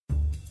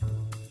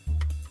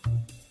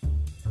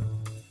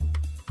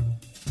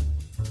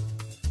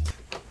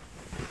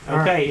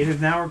Okay, it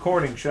is now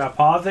recording. Should I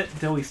pause it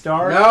until we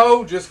start?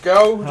 No, just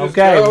go.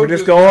 We're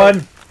just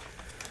going.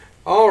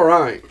 All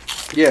right.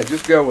 Yeah,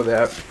 just go with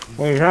that.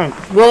 What do you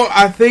think? Well,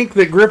 I think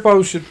that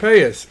Grippo should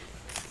pay us.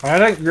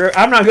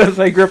 I'm not going to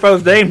say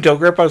Grippo's name until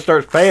Grippo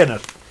starts paying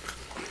us.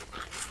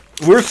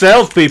 We're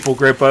salespeople,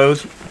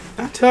 Grippos.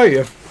 I tell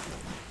you,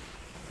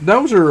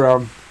 those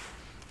are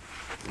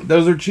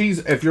cheese.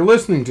 If you're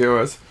listening to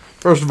us,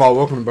 first of all,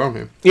 welcome to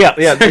Bonehead. Yeah.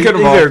 These Second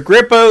of all, are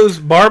Grippo's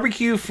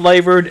barbecue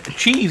flavored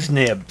cheese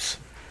nibs.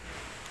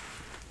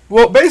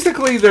 well,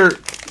 basically they're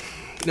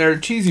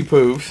cheesy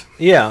poofs,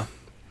 Yeah.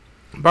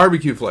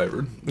 barbecue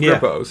flavored Yeah.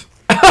 Grippos.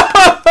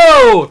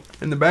 Oh,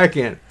 in the back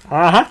end.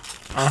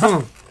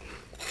 Uh-huh.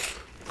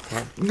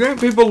 Don't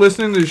people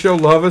listening to the show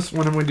love us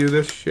when we do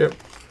this shit?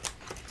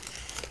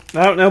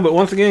 I don't know, but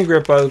once again,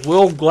 Grippos,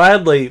 we'll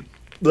gladly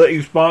let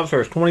you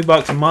sponsor us.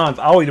 $20 a month.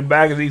 I'll eat a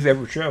bag of these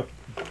every show.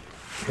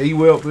 He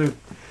will too.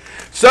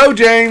 So,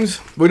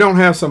 James, we don't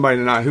have somebody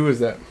tonight. Who is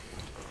that?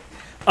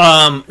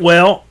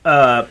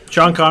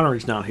 Sean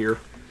Connery's not here.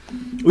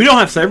 We don't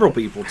have several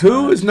people tonight.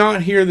 Who is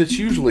not here that's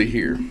usually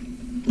here?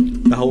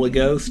 The Holy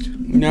Ghost?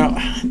 No.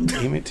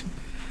 Damn it.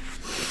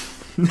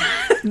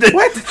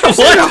 What? Did you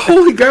say the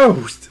Holy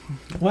Ghost?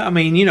 Well, I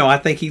mean, I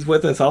think he's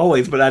with us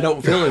always, but I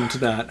don't feel him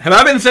tonight. Have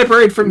I been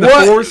separated from the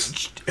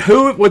force?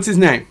 What's his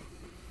name?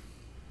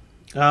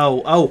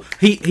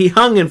 He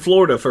hung in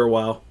Florida for a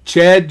while.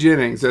 Chad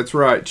Jennings, that's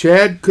right.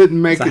 Chad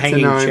couldn't make It's a it hanging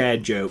tonight.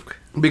 Chad joke.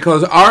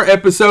 Because our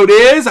episode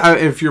is,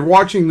 if you're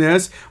watching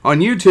this on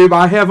YouTube,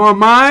 I have on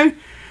my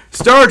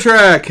Star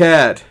Trek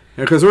hat.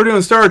 Because we're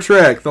doing Star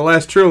Trek, the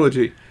last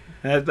trilogy.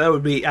 That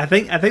would be. I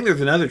think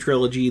there's another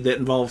trilogy that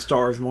involves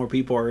stars more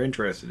people are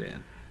interested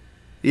in.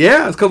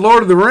 Yeah, it's called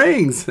Lord of the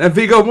Rings. That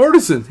Viggo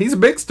Mortensen, he's a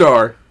big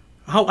star.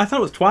 Oh, I thought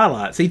it was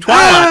Twilight. See,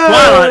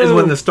 Twilight is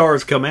when the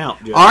stars come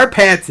out. Joe. Our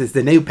Pats is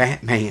the new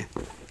Batman.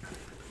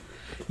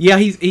 Yeah,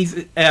 he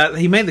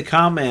made the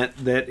comment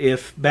that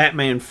if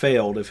Batman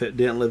failed, if it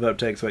didn't live up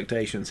to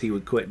expectations, he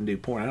would quit and do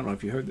porn. I don't know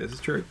if you heard this.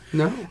 It's true.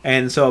 No.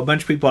 And so a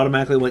bunch of people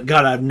automatically went,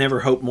 God, I've never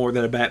hoped more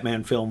that a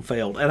Batman film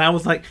failed. And I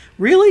was like,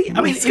 really?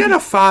 I mean, he's got a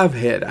 5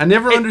 head. I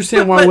never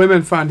understand why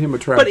women find him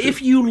attractive. But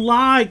if you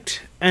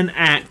liked an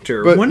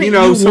actor, but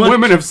some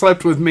women have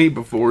slept with me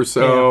before,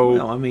 so. Yeah,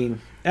 well, I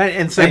mean,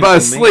 and by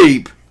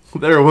sleep,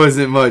 there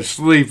wasn't much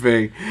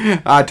sleeping.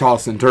 I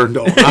tossed and turned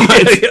all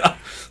night. Yeah.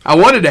 I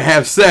wanted to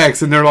have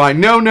sex, and they're like,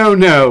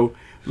 no.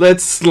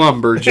 Let's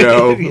slumber,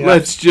 Joe. Yeah.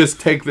 Let's just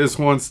take this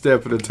one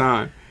step at a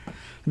time.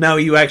 No,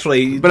 you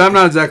actually... But I'm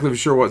not exactly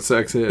sure what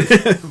sex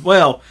is.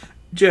 Well,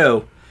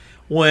 Joe,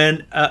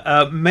 when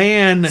a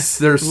man...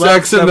 There's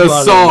sex in the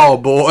saw,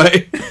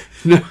 boy.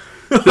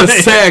 The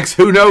sex,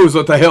 who knows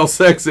what the hell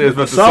sex is,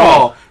 but the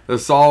saw. The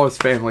saw is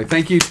family.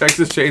 Thank you,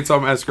 Texas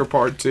Chainsaw Massacre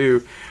Part 2,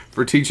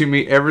 for teaching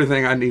me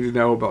everything I need to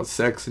know about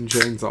sex and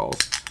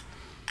chainsaws.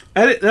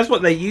 That's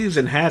what they use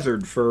in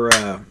Hazard for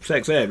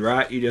sex ed,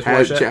 right? You just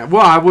watch that?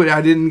 Well,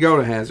 I didn't go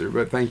to Hazard,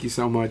 but thank you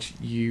so much,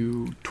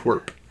 you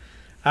twerp.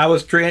 I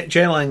was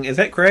channeling... Is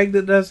that Craig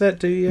that does that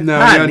to you?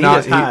 No,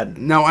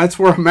 no, that's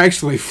where I'm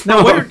actually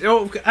from.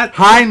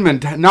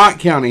 Hindman, Knott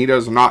County. He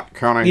does Knott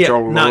County. Yeah,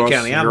 Knott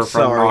County. I'm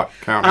sorry.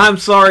 I'm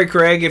sorry,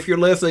 Craig. If you're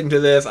listening to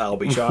this, I'll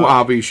be shocked.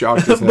 I'll be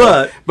shocked as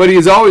hell. But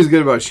he's always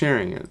good about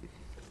sharing it.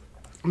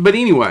 But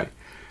anyway...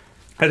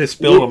 I just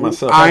spilled on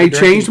myself. I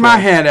changed my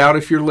hat out,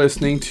 if you're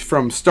listening,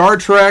 from Star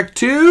Trek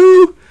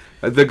to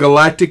the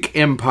Galactic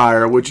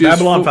Empire, which is...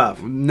 Babylon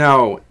 5.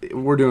 No,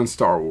 we're doing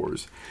Star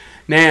Wars.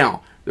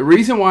 Now, the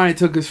reason why it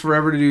took us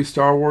forever to do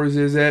Star Wars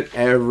is that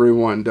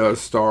everyone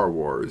does Star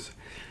Wars.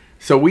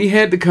 So we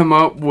had to come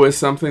up with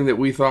something that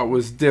we thought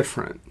was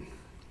different.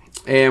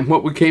 And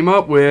what we came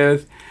up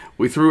with...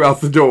 We threw out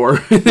the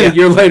door. A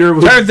year later...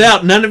 Turns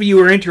out none of you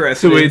were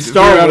interested in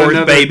Star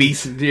Wars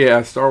babies.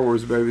 Yeah, Star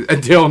Wars babies.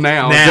 Until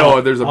now.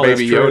 Until there's a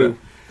baby Yoda.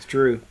 It's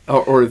true.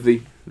 Or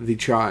the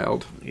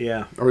child.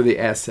 Yeah. Or the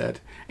asset.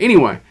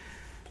 Anyway,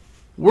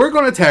 we're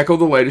going to tackle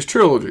the latest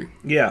trilogy.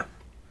 Yeah.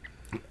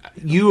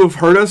 You have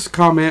heard us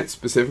comment,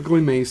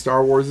 specifically me,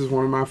 Star Wars is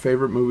one of my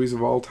favorite movies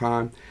of all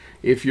time.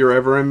 If you're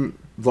ever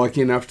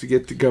lucky enough to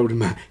get to go to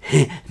my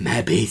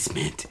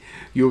basement...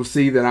 You'll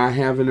see that I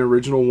have an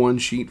original one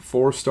sheet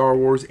for Star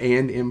Wars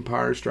and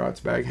Empire Strikes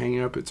Back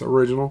hanging up. It's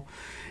original.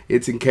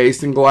 It's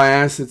encased in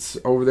glass. It's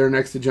over there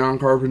next to John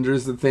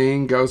Carpenter's The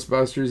Thing,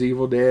 Ghostbusters,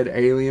 Evil Dead,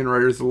 Alien,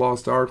 Raiders of the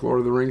Lost Ark, Lord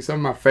of the Rings. Some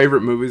of my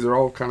favorite movies are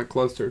all kind of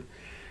clustered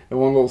in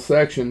one little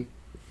section.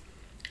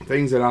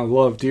 Things that I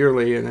love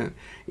dearly and that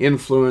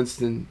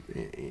influenced and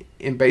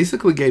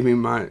basically gave me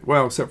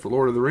except for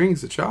Lord of the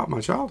Rings,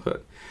 my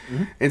childhood.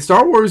 Mm-hmm. And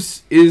Star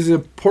Wars is an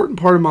important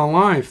part of my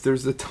life.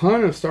 There's a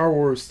ton of Star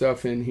Wars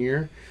stuff in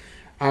here.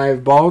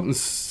 I've bought.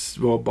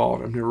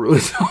 I've never really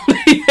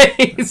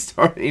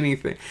sold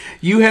anything.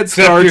 You had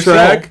Star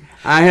Trek.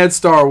 I had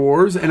Star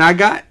Wars, and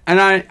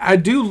I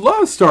do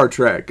love Star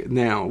Trek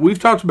now. We've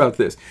talked about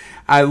this.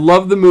 I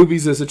loved the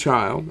movies as a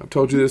child. I've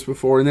told you this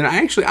before. And then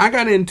I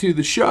got into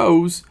the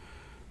shows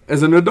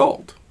as an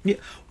adult. Yeah.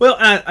 Well,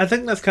 I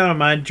think that's kind of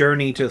my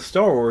journey to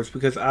Star Wars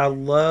because I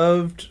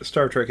loved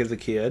Star Trek as a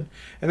kid,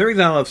 and the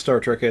reason I loved Star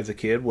Trek as a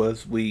kid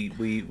was we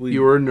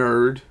You were a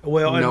nerd.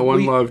 Well, no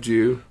one loved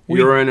you.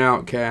 You were an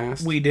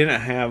outcast. We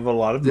didn't have a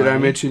lot of Did money. I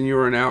mention you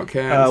were an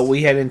outcast?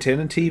 We had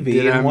antenna TV.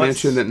 Did and I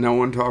mention that no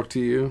one talked to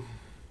you?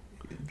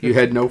 You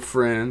had no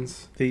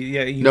friends.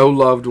 No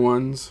loved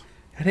ones.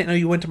 I didn't know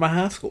you went to my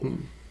high school.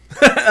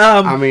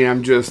 I mean,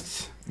 I'm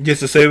just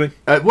assuming.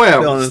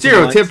 Well,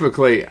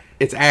 stereotypically,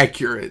 it's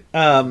accurate.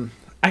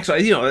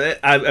 Actually, you know,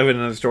 I have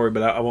another story,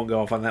 but I won't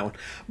go off on that one.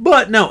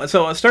 But no,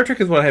 so Star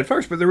Trek is what I had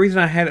first. But the reason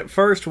I had it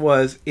first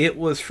was it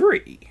was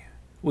free.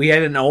 We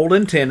had an old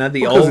antenna,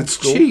 the old it's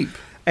school, cheap,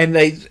 and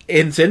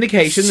in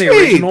syndication, the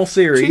original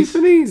series, cheap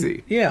and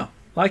easy. Yeah,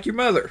 like your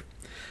mother.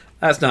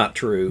 That's not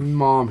true.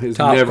 Mom has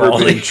top never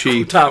quality. been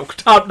cheap.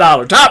 Top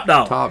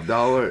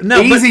dollar. No,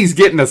 Easy's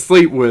getting to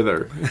sleep with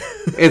her.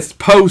 It's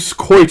post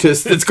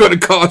coitus that's going to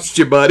cost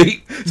you,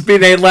 buddy. It's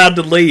being allowed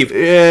to leave.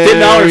 Yeah,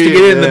 $10 to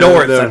get in the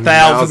door. It's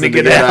 $1,000 to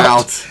get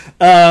out.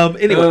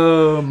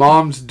 Anyway,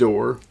 mom's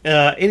door.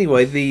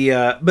 Anyway,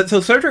 but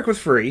so Star Trek was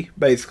free.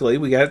 Basically,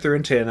 we got it through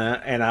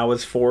antenna, and I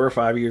was 4 or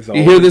 5 years old.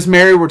 You hear this,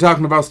 Mary? We're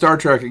talking about Star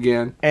Trek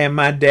again. And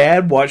my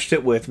dad watched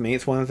it with me.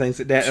 It's one of the things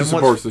that Dad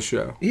supports the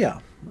show.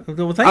 Yeah.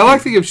 Well, I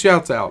like to give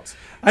shouts outs.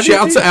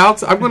 Shouts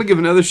outs. I'm going to give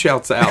another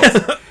shouts out.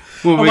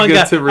 When oh we my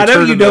get God. to I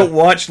know you don't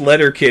watch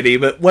Letterkenny,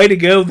 but way to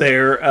go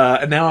there.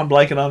 And now I'm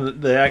blanking on the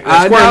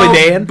Squirrely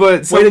Dan.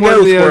 But way to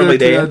go, Squirrely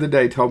Dan. The other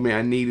day told me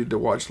I needed to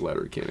watch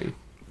Letterkenny.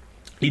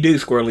 You do,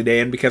 Squirrely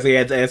Dan, because he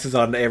adds S's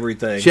on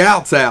everything.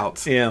 Shouts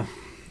outs. Yeah.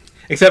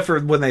 Except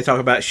for when they talk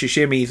about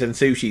sashimis and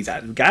sushis.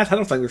 Guys, I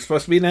don't think there's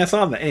supposed to be an S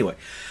on that. Anyway.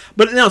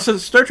 But no, so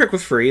Star Trek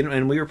was free,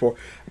 and we were poor.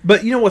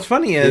 But you know what's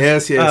funny is...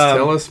 Yes.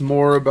 Tell us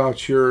more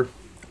about your...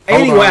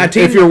 Anyway,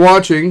 if you're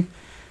watching,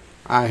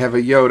 I have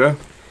a Yoda.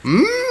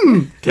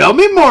 Tell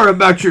me more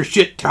about your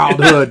shit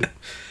childhood.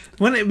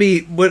 Wouldn't it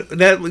be...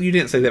 you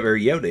didn't say that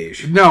very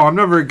Yoda-ish. No, I'm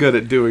not very good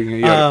at doing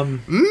a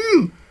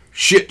Yoda.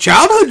 Shit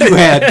childhood you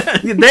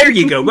had. There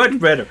you go. Much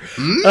better.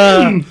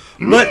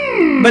 But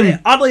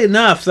oddly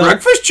enough... So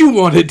breakfast you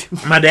wanted.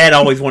 My dad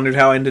always wondered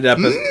how I ended up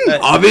as...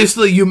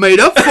 obviously you made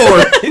up for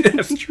it.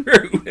 That's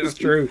true. It's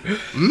true.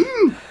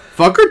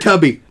 Fuck or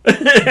tubby?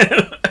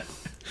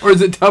 Or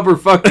is it tub or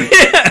fucky?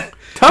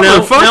 Tub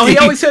or fucky? No, he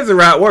always says the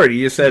right word.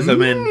 He just says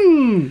them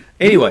in...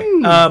 Anyway.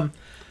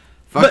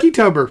 Fucky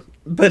tubber.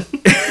 But...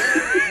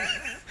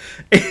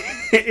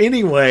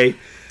 anyway...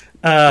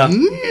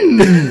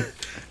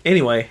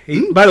 Anyway,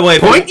 by the way,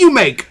 point you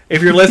make.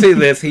 If you're listening to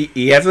this,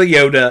 he has a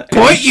Yoda.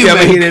 Point you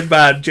make. It in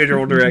by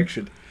general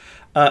direction.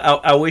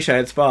 I wish I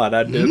had Spot.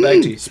 I'd do it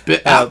back to you.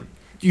 Spit out.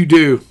 You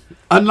do.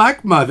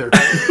 Unlike Mother.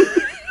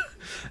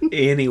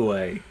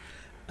 Anyway,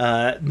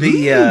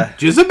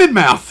 just a big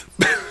mouth.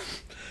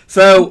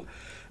 So,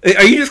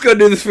 are you just going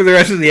to do this for the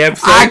rest of the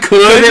episode? I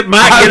could. It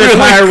might get us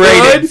higher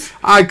ratings.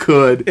 I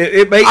could.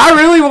 I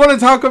really want to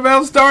talk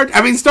about Star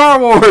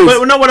Wars.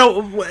 But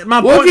no,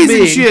 my point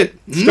being, shit.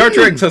 Star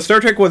Trek. So Star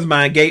Trek was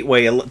my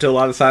gateway to a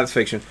lot of science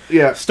fiction.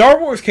 Yeah. Star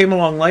Wars came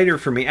along later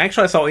for me.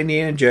 Actually, I saw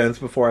Indiana Jones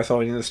before I saw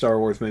any of the Star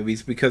Wars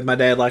movies because my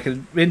dad liked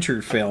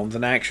adventure films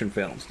and action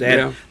films.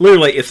 Dad,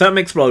 literally, if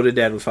something exploded,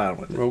 Dad was fine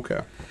with it.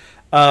 Okay.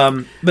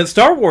 But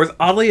Star Wars,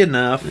 oddly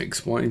enough, it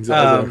explains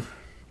all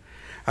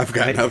I've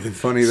got nothing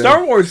funny there.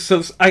 Star Wars,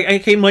 so I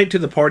came late to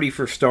the party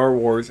for Star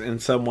Wars in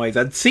some ways.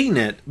 I'd seen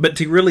it, but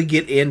to really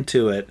get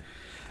into it,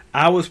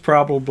 I was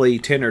probably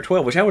 10 or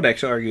 12, which I would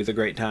actually argue is a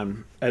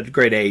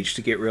great age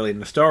to get really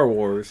into Star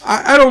Wars.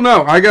 I don't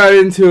know. I got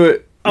into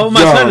it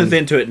my son is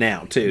into it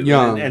now, too.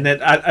 Young. And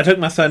then I took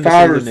my son to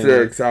 5 or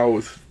 6, I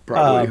was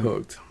probably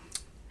hooked.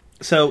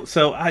 So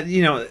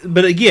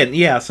but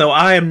again, so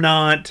I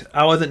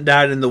wasn't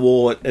dyed in the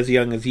wool as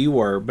young as you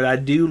were, but I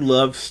do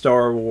love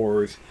Star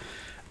Wars.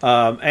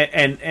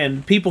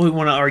 And people who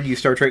want to argue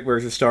Star Trek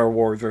versus Star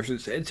Wars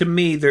versus, to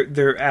me,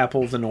 they're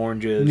apples and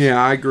oranges. Yeah,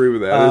 I agree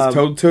with that.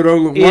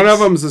 One of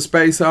them's a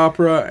space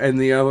opera, and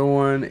the other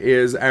one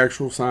is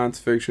actual science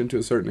fiction to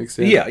a certain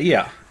extent.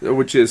 Yeah.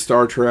 Which is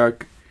Star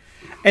Trek.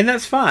 And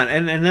that's fine,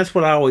 and that's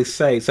what I always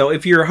say. So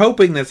if you're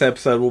hoping this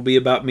episode will be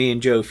about me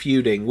and Joe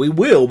feuding, we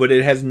will, but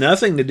it has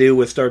nothing to do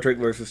with Star Trek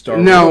versus Star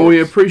Wars. No,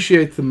 we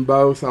appreciate them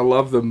both. I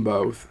love them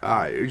both.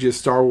 Just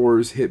Star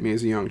Wars hit me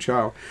as a young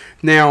child.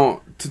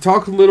 Now, to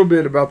talk a little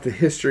bit about the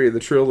history of the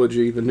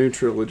trilogy, the new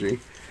trilogy,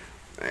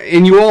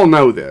 and you all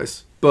know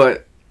this,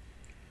 but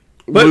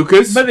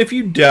Lucas... But if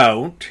you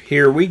don't,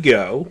 here we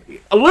go.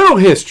 A little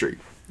history.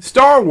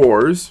 Star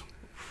Wars...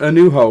 A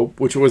New Hope,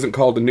 which wasn't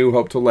called A New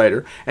Hope till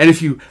later. And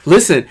if you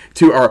listen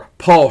to our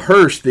Paul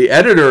Hirsch, the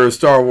editor of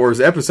Star Wars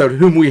episode,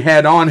 whom we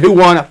had on, who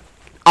won an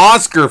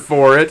Oscar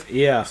for it.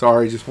 Yeah.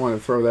 Sorry, just wanted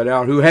to throw that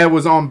out.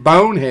 Was on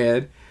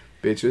Bonehead,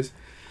 bitches.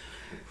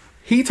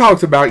 He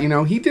talked about,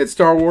 he did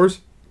Star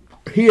Wars.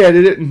 He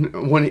edited it,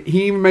 and when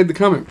he even made the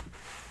comment,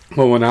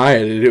 Well, when I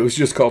had it, it was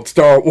just called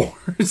Star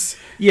Wars.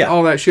 Yeah.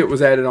 All that shit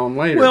was added on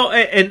later. Well,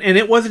 and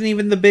it wasn't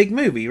even the big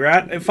movie,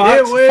 right?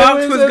 Fox was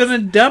going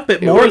to dump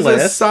it more or less. It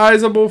was a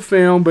sizable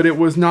film, but it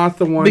was not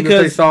the one that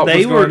they thought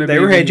was going to be. They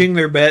were hedging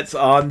their bets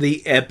on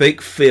the epic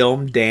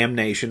film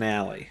Damnation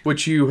Alley,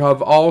 which you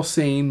have all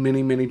seen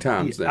many, many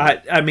times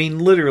now. I mean,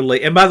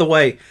 literally. And by the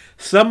way,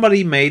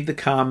 somebody made the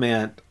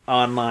comment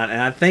online,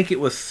 and I think it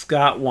was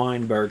Scott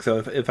Weinberg. So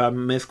if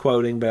I'm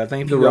misquoting, but I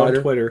think if you go on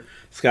Twitter,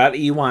 Scott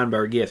E.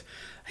 Weinberg, yes.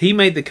 He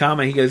made the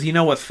comment, he goes, you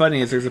know what's funny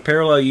is there's a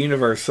parallel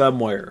universe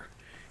somewhere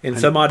in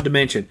some odd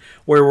dimension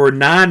where we're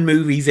 9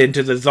 movies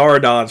into the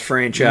Zardoz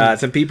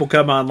franchise and people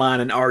come online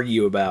and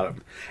argue about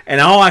them.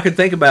 And all I could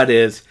think about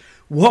is,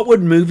 what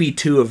would movie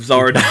 2 of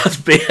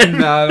Zardoz be?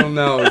 No, I don't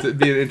know. It'd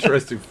be an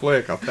interesting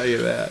flick, I'll tell you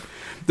that.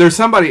 There's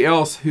somebody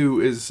else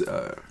who is,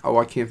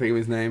 I can't think of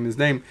his name.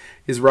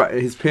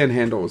 His pen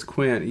handle is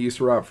Quint. He used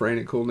to write for Ain't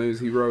It Cool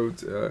News. He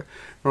wrote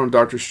on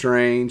Doctor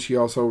Strange. He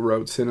also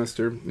wrote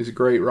Sinister. He's a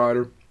great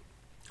writer.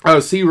 Oh,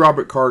 C.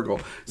 Robert Cargill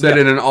said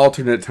in an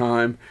alternate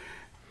time,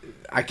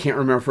 I can't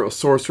remember if it was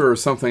Sorcerer or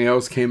something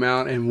else came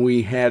out, and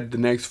we had the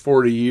next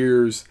 40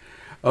 years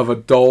of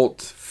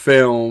adult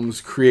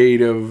films,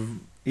 creative,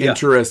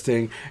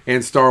 interesting,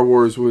 and Star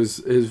Wars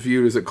is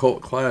viewed as a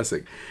cult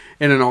classic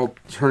in an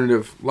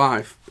alternative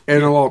life, in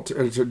an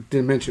alternative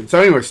dimension. So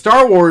anyway,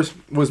 Star Wars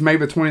was made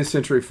by 20th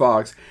Century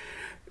Fox.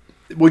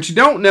 What you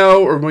don't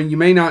know, or when you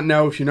may not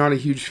know if you're not a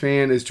huge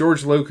fan, is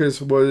George Lucas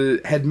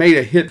had made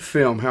a hit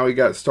film, how he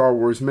got Star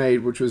Wars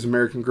made, which was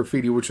American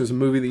Graffiti, which was a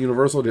movie that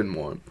Universal didn't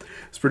want.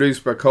 It's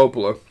produced by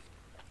Coppola.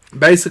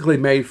 Basically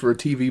made for a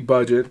TV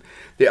budget.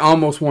 They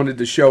almost wanted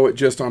to show it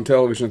just on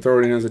television, throw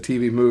it in as a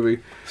TV movie.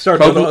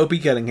 Started with Opie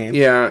Cunningham.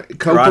 Yeah,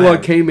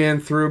 Coppola came in,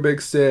 threw a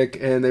big stick,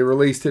 and they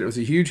released it. It was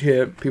a huge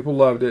hit. People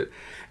loved it.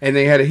 And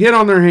they had a hit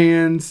on their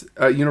hands.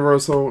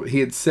 Universal,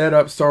 he had set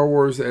up Star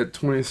Wars at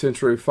 20th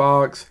Century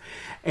Fox.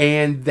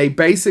 And they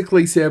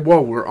basically said,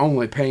 well, we're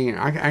only paying,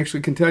 I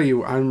actually can tell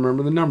you, I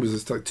remember the numbers.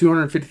 It's like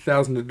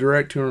 $250,000 to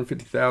direct,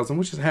 $250,000,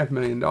 which is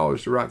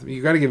 $500,000 to write.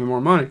 You got to give him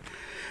more money.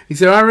 He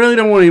said, I really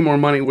don't want any more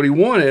money. What he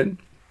wanted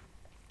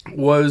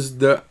was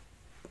the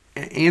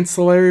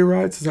ancillary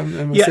rights.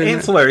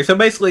 Ancillary. So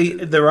basically,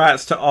 the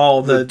rights to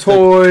all the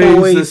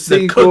toys, the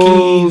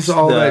sequels, cookies,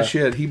 all that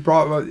shit. He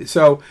brought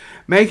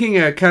making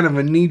a kind of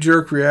a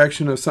knee-jerk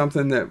reaction of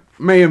something that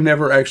may have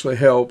never actually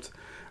helped,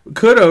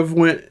 could have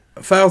went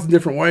 1,000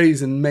 different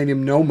ways and made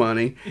him no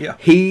money. Yeah,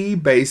 he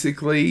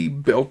basically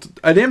built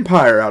an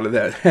empire out of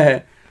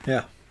that.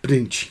 Yeah,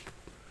 didn't you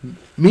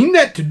mean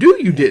that to do?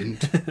 You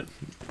didn't.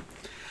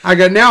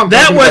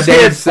 That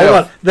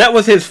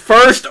was his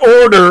first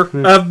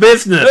order of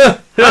business.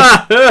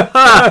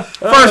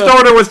 First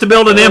order was to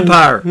build an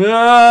empire.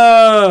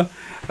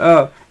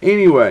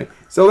 Anyway,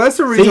 so that's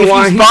the reason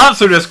why he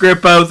sponsored us,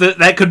 Grippo.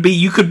 That could be,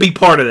 you could be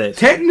part of this.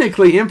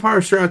 Technically,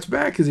 Empire Strikes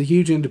Back is a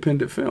huge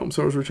independent film.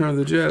 So is Return of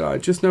the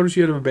Jedi. Just noticed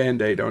you had a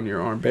Band-Aid on your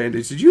arm.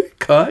 Bandage. Did you get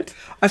cut?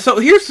 So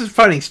here's a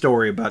funny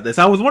story about this.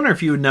 I was wondering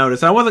if you would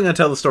notice. I wasn't going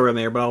to tell the story on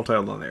there, but I'll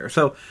tell it on there.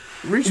 So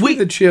reach me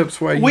the chips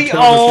while you we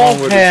tell all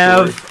us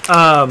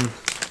the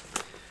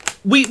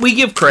story. We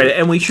give credit,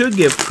 and we should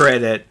give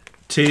credit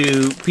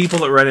to people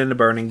that run into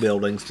burning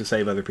buildings to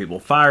save other people.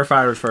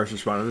 Firefighters, first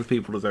responders, those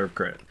people deserve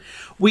credit.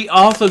 We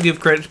also give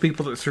credit to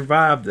people that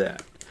survived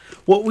that.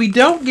 What we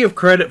don't give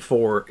credit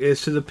for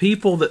is to the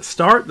people that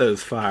start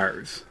those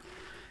fires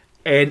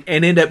and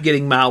end up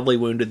getting mildly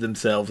wounded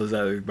themselves as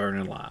others burn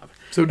alive.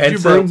 So did you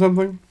burn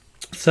something?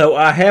 So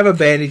I have a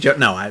bandage.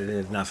 No, I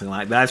did nothing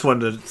like that. I just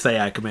wanted to say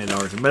I committed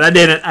arson, but I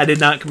didn't. I did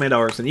not commit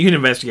arson. You can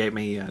investigate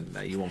me.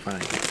 You won't find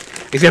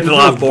anything except a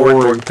lot of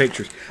boring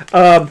pictures.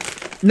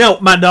 No,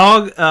 my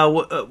dog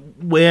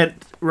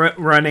went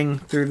running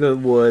through the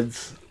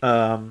woods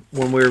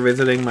when we were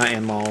visiting my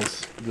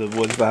in-laws, the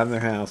woods behind their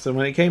house. And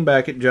when it came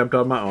back, it jumped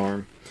on my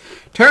arm.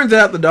 Turns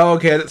out the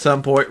dog had at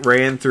some point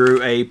ran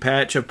through a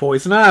patch of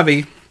poison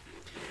ivy,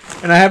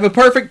 and I have a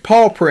perfect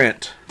paw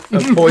print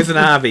of poison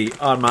ivy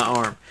on my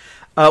arm.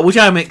 Which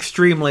I'm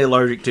extremely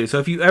allergic to. So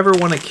if you ever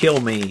want to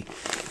kill me,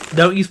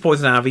 don't use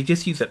poison ivy.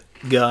 Just use a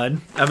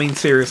gun. I mean,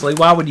 seriously,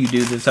 why would you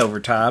do this over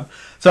time?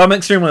 So I'm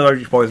extremely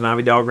allergic to poison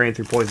ivy. Dog ran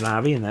through poison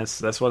ivy, and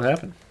that's what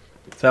happened.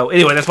 So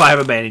anyway, that's why I have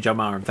a bandage on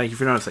my arm. Thank you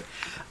for noticing.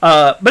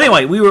 But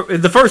anyway,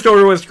 the first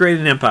order was to create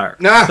an empire.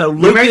 So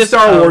Lucas made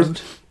Star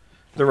Wars.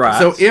 The rights.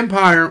 So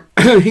Empire,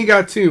 he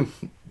got two.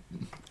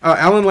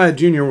 Alan Ladd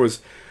Jr.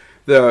 was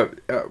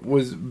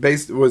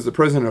the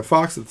president of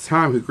Fox at the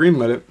time who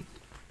greenlit it.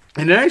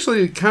 And it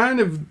actually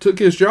kind of took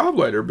his job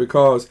later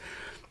because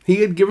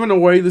he had given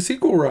away the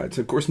sequel rights.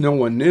 Of course, no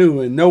one knew,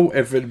 and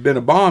if it had been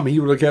a bomb, he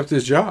would have kept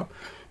his job.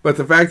 But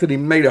the fact that he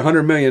made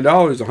 $100 million,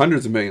 or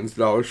hundreds of millions of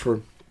dollars for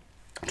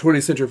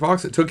 20th Century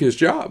Fox, it took his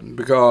job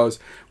because,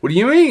 what do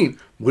you mean?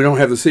 We don't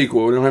have the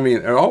sequel. We don't have any.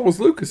 It all was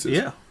Lucas's.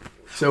 Yeah.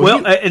 So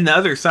and the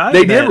other side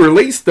they did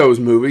release those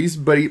movies,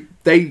 but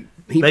they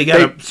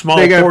got a small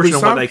portion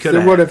of what they could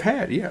have. They would have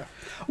had, yeah.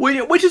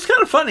 Which is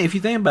kind of funny if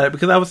you think about it,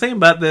 because I was thinking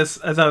about this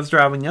as I was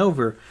driving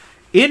over.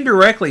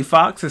 indirectly,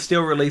 Fox is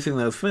still releasing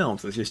those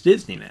films. It's just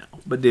Disney now,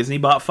 but Disney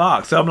bought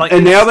Fox, so I'm like,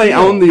 And now they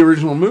still- own the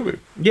original movie.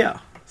 Yeah,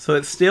 so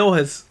it still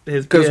has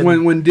Because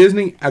been- when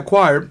Disney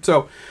acquired,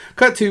 so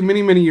cut to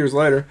many years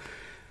later,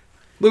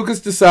 Lucas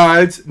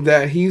decides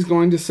that he's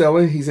going to sell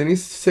it. He's in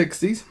his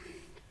 60s.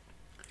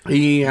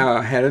 He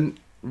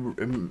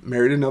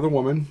married another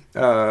woman,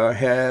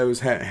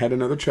 had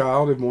another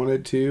child, and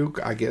wanted to,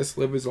 I guess,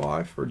 live his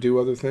life or do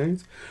other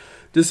things.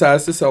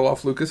 Decides to sell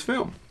off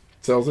Lucasfilm.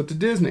 Sells it to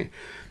Disney.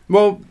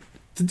 Well,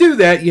 to do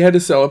that, you had to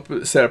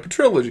set up a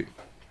trilogy.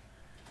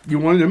 You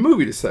wanted a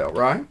movie to sell,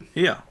 right?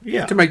 yeah.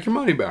 To make your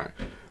money back.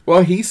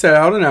 Well, he set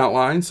out an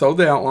outline, sold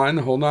the outline,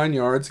 the whole 9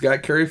 yards,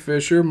 got Carrie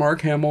Fisher,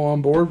 Mark Hamill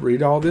on board,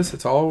 read all this,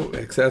 it's all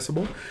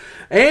accessible.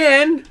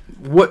 And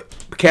what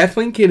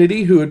Kathleen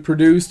Kennedy, who had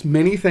produced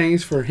many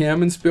things for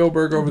him and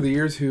Spielberg over the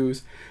years,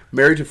 who's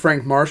married to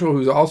Frank Marshall,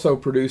 who's also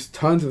produced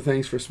tons of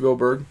things for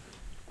Spielberg,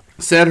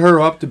 set her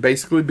up to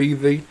basically be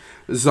the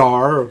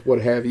czar, or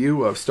what have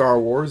you, of Star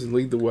Wars and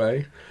lead the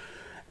way.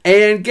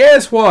 And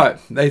guess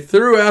what? They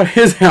threw out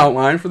his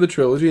outline for the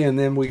trilogy, and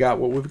then we got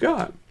what we've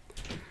got.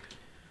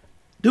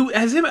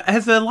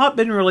 Has a lot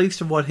been released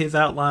of what his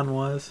outline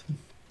was?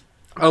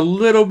 A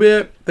little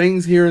bit,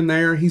 things here and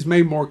there. He's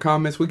made more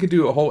comments. We could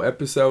do a whole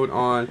episode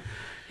on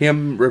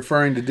him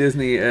referring to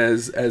Disney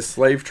as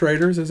slave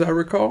traders, as I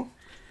recall.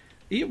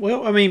 Yeah,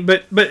 well, I mean,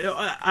 but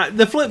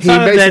the flip He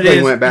side of that basically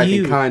is went back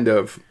and kind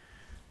of...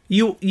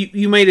 You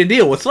made a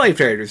deal with slave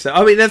traders. So,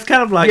 I mean, that's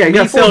kind of like Yeah, he me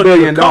got $4 selling you a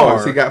billion.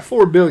 car. He got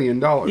 $4 billion,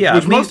 Yeah,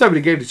 which most of it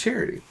he gave to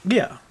charity.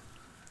 Yeah.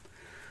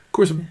 Of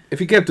course, if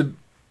he kept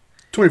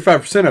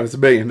 25% of it's $1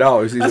 billion.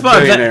 He's That's a what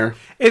I'm saying. billionaire.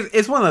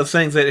 It's one of those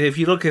things that if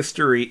you look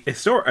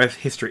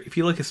if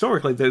you look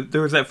historically,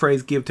 there was that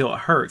phrase "give till it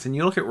hurts," and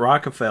you look at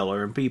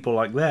Rockefeller and people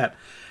like that.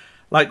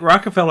 Like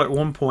Rockefeller at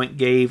one point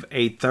gave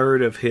a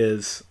third of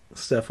his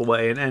stuff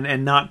away,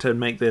 and not to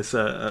make this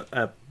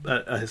a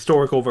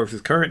historical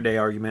versus current day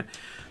argument,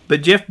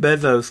 but Jeff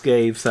Bezos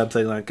gave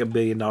something like $1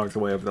 billion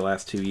away over the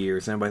last 2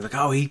 years, and everybody's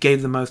like, "Oh, he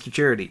gave the most to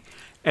charity."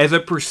 As a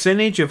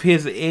percentage of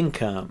his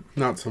income,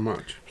 Not so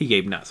much. he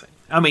gave nothing.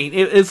 I mean,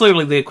 it's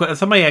literally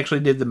somebody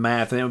actually did the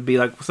math, and it would be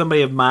like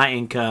somebody of my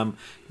income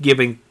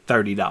giving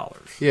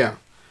 $30. Yeah.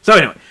 So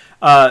anyway,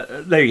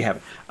 there you have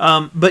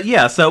it. But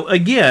yeah, so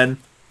again,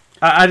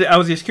 I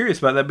was just curious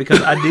about that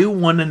because I do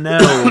want to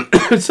know.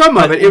 Some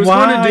of it was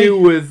why- going to do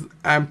with,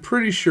 I'm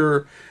pretty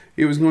sure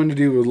it was going to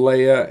do with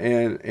Leia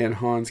and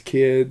Han's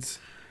kids.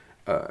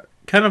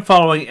 Kind of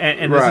following,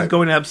 and this Right. is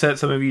going to upset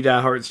some of you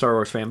diehard Star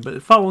Wars fans,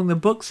 but following the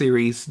book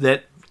series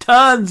that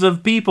tons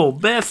of people,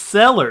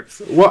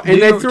 bestsellers. Well, and New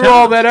they York threw Times.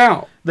 all that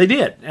out. They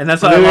did, and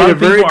that's why They a lot made of a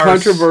very people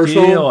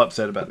controversial- are still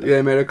upset about that.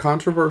 They made a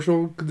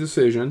controversial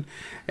decision,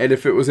 and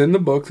if it was in the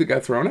books, it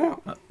got thrown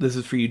out. This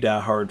is for you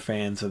diehard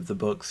fans of the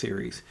book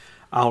series.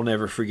 I'll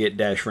never forget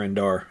Dash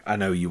Rendar. I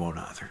know you won't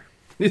either.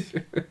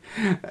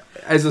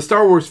 As a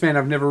Star Wars fan,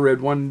 I've never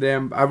read one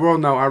damn... I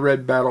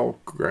read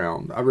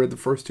Battleground. I read the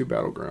first two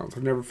Battlegrounds.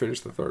 I've never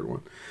finished the third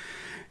one.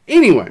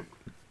 Anyway,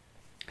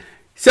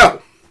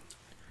 so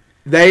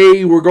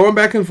they were going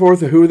back and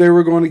forth of who they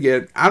were going to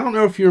get. I don't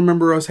know if you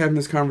remember us having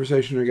this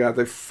conversation or not.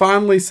 They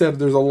finally said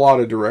there's a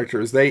lot of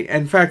directors.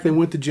 In fact, they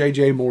went to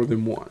JJ more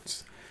than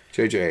once.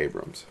 JJ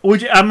Abrams.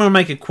 Which I'm going to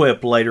make a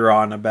quip later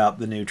on about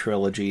the new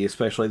trilogy,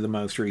 especially the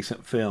most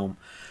recent film.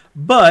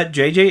 But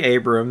J.J.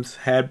 Abrams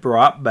had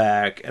brought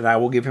back, and I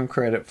will give him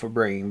credit for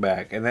bringing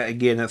back, and that,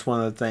 again, that's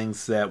one of the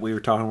things that we were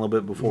talking a little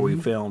bit before we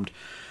filmed.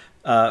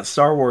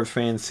 Star Wars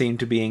fans seem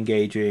to be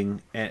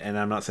engaging, and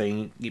I'm not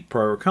saying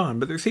pro or con,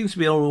 but there seems to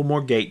be a little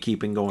more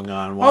gatekeeping going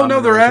on. Oh,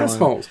 no, they're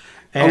assholes.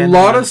 A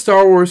lot of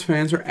Star Wars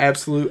fans are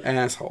absolute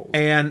assholes.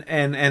 And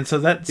so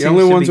that The seems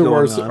only to ones be that are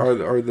going worse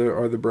on.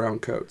 are the brown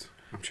coats.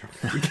 I'm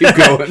joking. Keep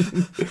going.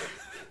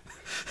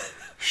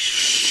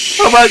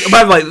 Oh,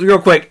 by the way, real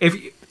quick, if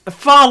you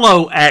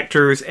follow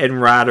actors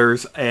and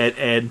writers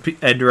and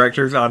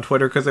directors on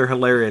Twitter because they're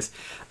hilarious.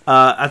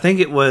 I think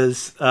it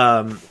was why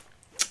am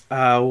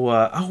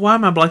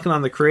I blanking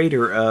on the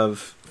creator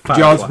of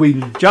Joss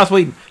Whedon. Joss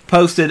Whedon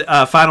posted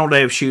final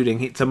day of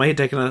shooting. Somebody had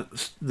taken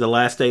the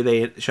last day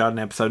they had shot an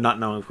episode, not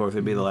knowing, of course,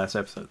 it'd be the last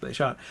episode they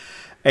shot,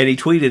 and he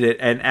tweeted it.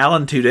 And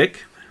Alan Tudyk,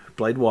 who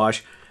played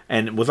Wash,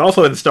 and was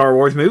also in the Star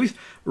Wars movies,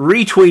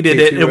 retweeted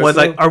it and was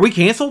like, "Are we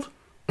canceled?"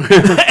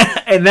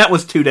 And that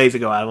was 2 days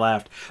ago. I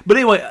laughed. But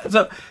anyway,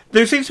 so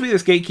there seems to be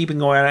this gatekeeping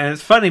going on, and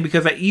it's funny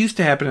because that used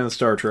to happen in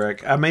Star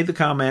Trek. I made the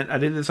comment, I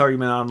did this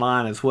argument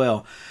online as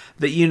well,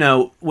 that,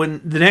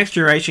 when The Next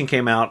Generation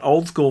came out,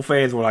 old school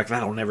fans were like,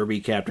 that'll never be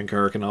Captain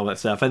Kirk and all that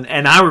stuff.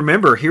 And I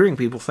remember hearing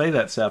people say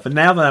that stuff. And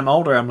now that I'm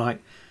older, I'm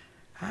like,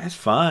 it's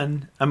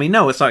fun. I mean,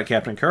 no, it's not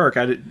Captain Kirk.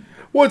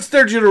 Well, it's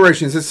their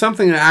generations. It's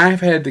something that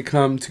I've had to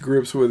come to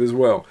grips with as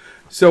well.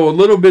 So a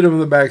little bit of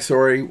the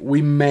backstory.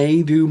 We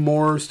may do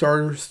more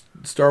Star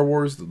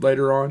Wars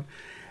later on.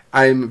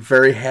 I'm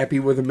very happy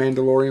with The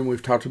Mandalorian.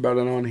 We've talked about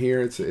it on here.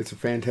 It's a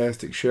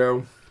fantastic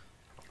show.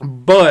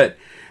 But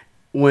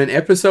when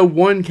Episode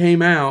 1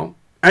 came out,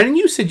 And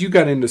you said you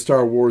got into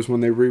Star Wars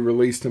when they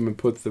re-released them and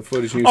put the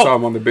footage and you saw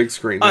them on the big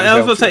screen. I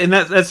was going to say, and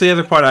that's the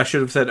other part I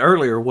should have said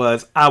earlier,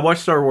 was I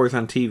watched Star Wars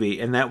on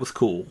TV, and that was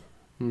cool.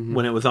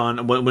 When it was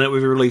on, when it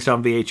was released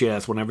on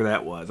VHS, whenever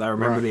that was. I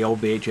remember the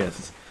old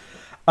VHSs.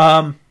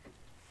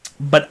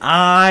 But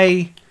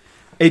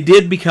it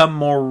did become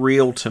more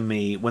real to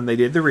me when they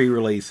did the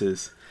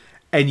re-releases,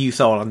 and you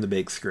saw it on the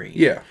big screen.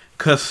 Yeah.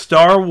 Because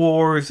Star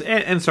Wars,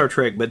 and Star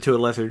Trek, but to a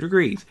lesser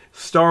degree,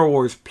 Star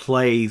Wars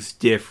plays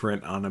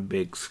different on a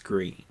big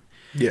screen.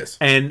 Yes.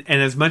 And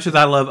as much as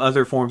I love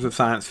other forms of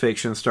science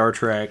fiction, Star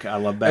Trek, I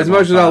love Babylon As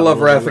much as I love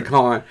 5, Wrath of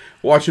Khan,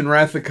 watching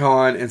Wrath of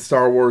Khan and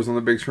Star Wars on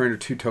the big screen are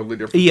two totally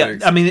different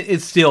things. I mean,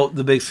 it's still,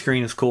 the big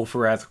screen is cool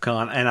for Wrath of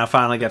Khan, and I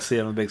finally got to see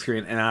it on the big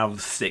screen, and I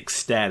was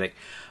ecstatic.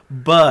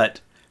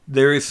 But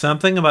there is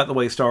something about the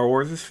way Star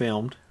Wars is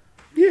filmed.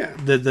 Yeah.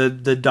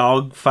 The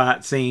dog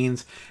fight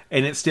scenes,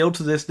 and it's still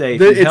to this day.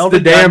 It's the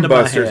Dam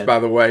Busters, by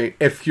the way.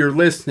 If you're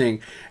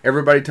listening,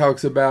 everybody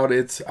talks about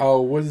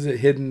what is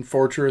it, Hidden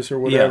Fortress or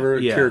whatever,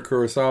 Akira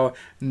Kurosawa.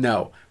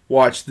 No,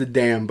 watch the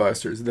Dam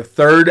Busters. The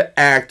third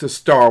act of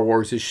Star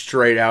Wars is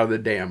straight out of the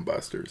Dam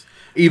Busters,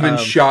 even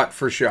shot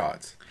for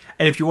shots.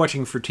 And if you're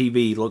watching for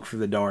TV, look for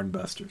the Darn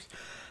Busters.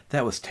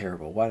 That was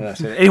terrible. Why did I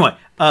say that? Anyway,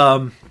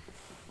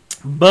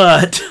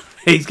 but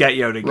he's got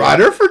Yoda.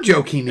 Rider for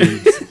jokey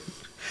needs.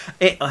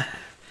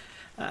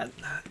 I've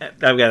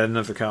got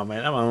another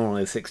comment. I'm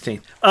only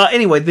 16.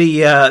 Anyway,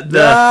 I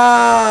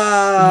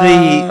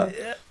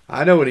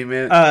know what he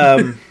meant.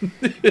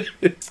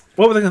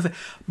 What was I going to say?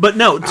 But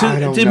no,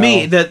 to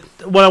me, that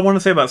what I want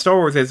to say about Star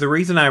Wars is the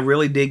reason I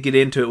really did get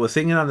into it was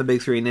seeing it on the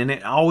big screen, and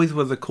it always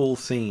was a cool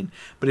scene.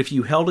 But if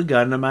you held a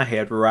gun to my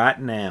head right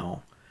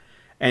now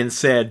and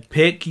said,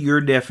 pick your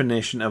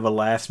definition of a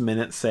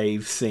last-minute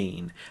save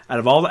scene out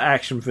of all the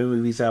action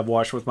movies I've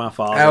watched with my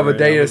father. Out of a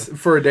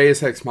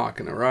Deus Ex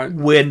Machina, right?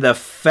 When the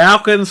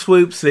Falcon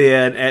swoops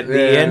in at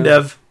the end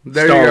of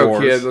There Star you go,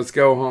 Wars. kid. Let's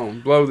go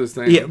home. Blow this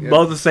thing. Yeah,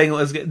 blow this thing.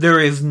 There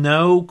is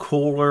no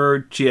cooler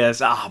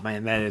just,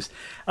 man, that is...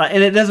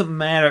 and it doesn't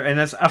matter. And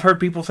I've heard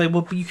people say,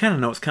 well, you kind of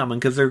know it's coming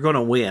because they're going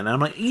to win. And I'm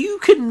like, you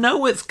can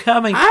know it's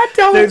coming. I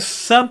don't... There's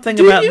something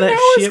about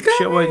that ship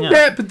showing up.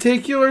 That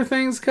particular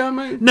thing's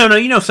coming? No,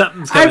 you know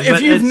something's coming.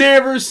 If you've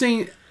never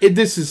seen...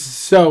 this is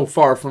so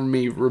far from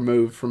me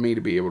removed for me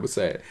to be able to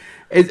say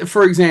it.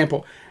 For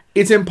example...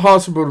 It's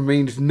impossible to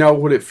me to know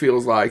what it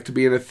feels like to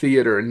be in a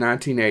theater in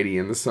 1980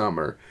 in the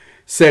summer,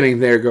 sitting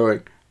there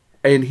going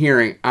and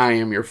hearing "I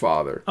Am Your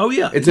Father." Oh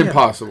yeah, it's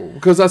impossible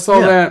because I saw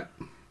that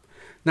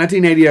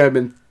 1980. I'd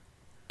been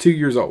 2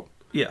 years old.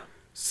 Yeah.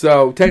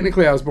 So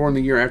technically, I was born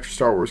the year after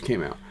Star Wars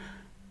came out.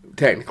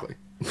 Technically,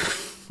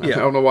 I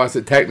don't know why I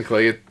said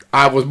technically.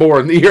 I was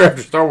born the year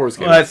after Star Wars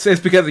came out. It's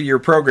because of your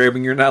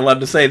programming. You're not allowed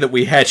to say that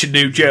we hatch a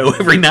new Joe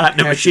every night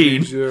in a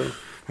machine.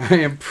 I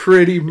am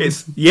pretty...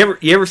 You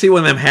ever see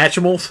one of them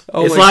Hatchimals?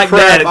 Holy it's like crap,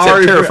 that,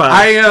 except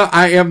terrifying.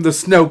 I am the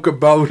Snoke of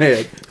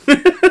Bonehead.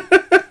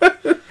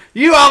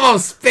 You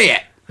almost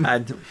spit.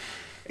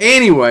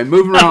 Anyway,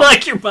 moving on.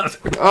 Unlike your mother.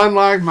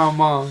 Unlike my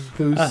mom,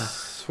 who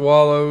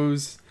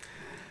swallows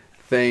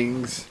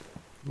things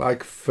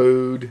like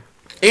food.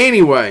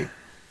 Anyway,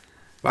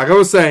 like I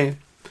was saying,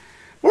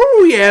 where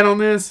were we at on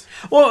this?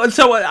 Well,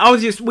 so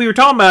we were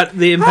talking about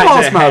the impact I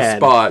lost it my had.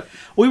 spot.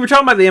 We were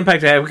talking about the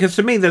impact it had because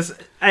to me this,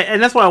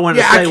 and that's what I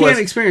wanted to say. I can't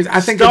experience.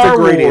 I think Star it's a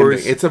great Wars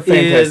ending. It's a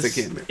fantastic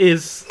ending.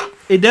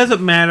 It doesn't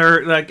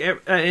matter. Like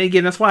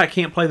again, that's why I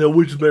can't play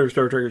which is better,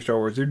 Star Trek or Star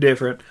Wars. They're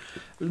different.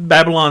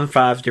 Babylon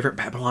 5 is different.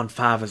 Babylon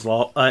 5 is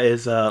Lord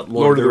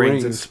of the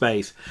Rings in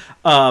space,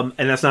 and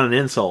that's not an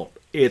insult.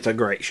 It's a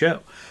great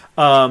show.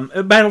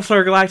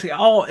 Battlestar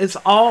Galactica, it's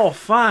all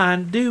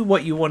fine. Do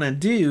what you want to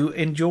do.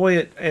 Enjoy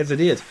it as it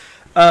is.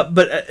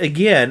 But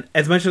again,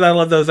 as much as I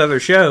love those other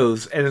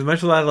shows, and as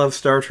much as I love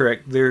Star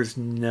Trek, there's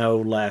no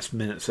last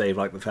minute save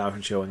like the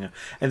Falcon showing up.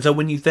 And so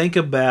when you think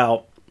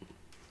about,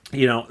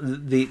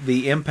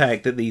 the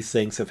impact that these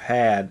things have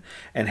had,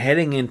 and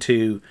heading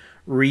into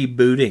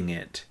rebooting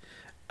it,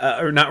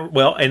 or not,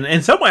 well, and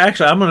in some way,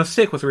 actually, I'm going to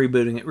stick with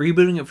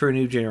rebooting it for a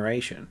new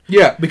generation.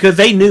 Yeah, because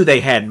they knew they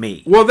had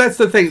me. Well, that's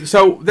the thing.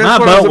 So that's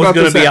my what I boat was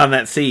going to be on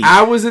that seat.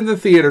 I was in the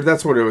theater.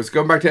 That's what it was.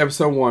 Going back to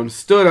episode 1,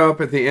 stood up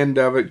at the end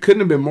of it. Couldn't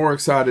have been more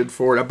excited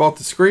for it. I bought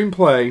the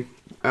screenplay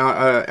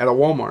at a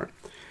Walmart,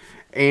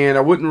 and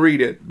I wouldn't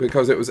read it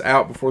because it was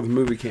out before the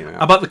movie came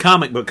out. I bought the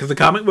comic book because the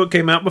comic book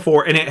came out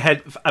before, and it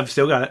had. I've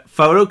still got it.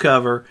 Photo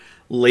cover,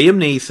 Liam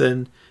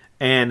Neeson,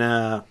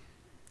 and.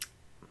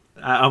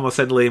 I almost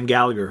said Liam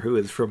Gallagher, who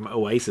is from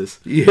Oasis.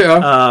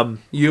 Yeah.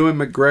 Ewan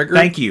McGregor.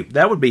 Thank you.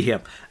 That would be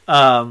him.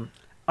 On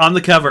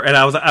the cover, and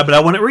but I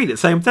wouldn't read it.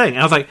 Same thing.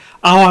 I was like,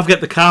 I've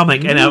got the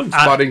comic, and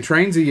Spotting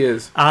Trains. He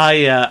is.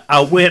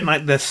 I went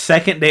like the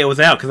second day it was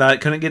out because I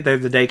couldn't get there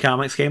the day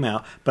comics came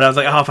out. But I was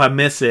like, if I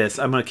miss this,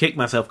 I'm gonna kick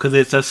myself because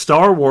it's a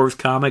Star Wars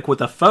comic with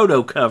a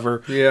photo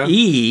cover. Yeah.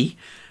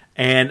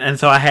 And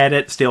so I had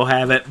it, still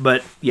have it,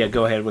 but yeah,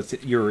 go ahead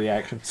with your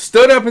reaction.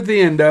 Stood up at the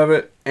end of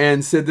it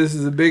and said this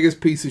is the biggest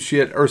piece of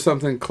shit, or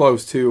something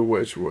close to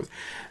which was.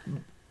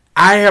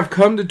 I have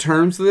come to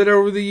terms with it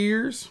over the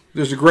years.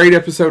 There's a great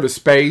episode of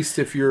Spaced,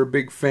 if you're a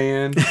big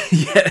fan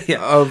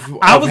of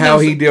how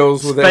he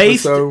deals with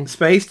episode.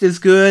 Spaced is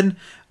good.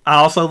 I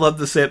also love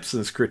the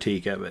Simpsons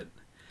critique of it.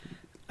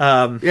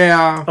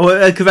 Yeah.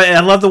 Because I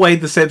love the way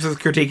the Simpsons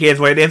critique is,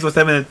 where it ends with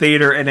them in the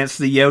theater, and it's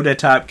the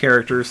Yoda-type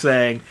character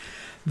saying,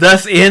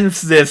 "Thus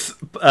ends this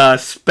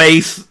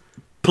space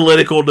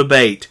political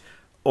debate."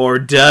 Or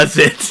does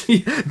it?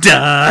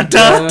 Da,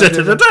 da, da,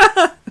 da, da,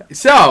 da.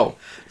 So,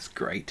 it's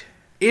great.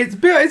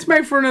 It's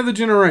made for another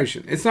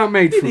generation. It's not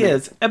made for me. It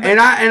is. And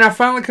I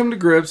finally come to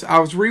grips. I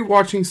was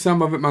rewatching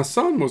some of it. My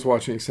son was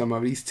watching some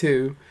of it. He's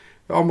 2,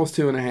 almost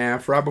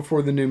 2.5, right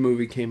before the new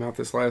movie came out,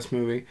 this last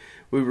movie.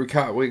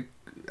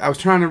 I was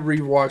trying to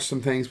rewatch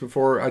some things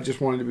before. I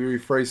just wanted to be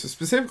rephrased. So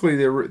specifically,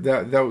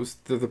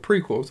 the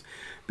prequels,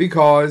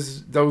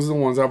 because those are the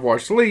ones I've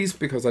watched least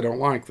because I don't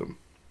like them.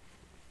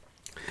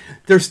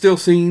 There's still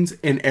scenes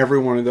in every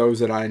one of those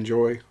that I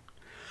enjoy.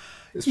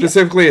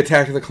 Specifically,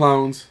 Attack of the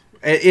Clones.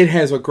 It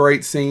has a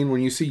great scene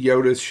when you see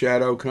Yoda's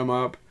shadow come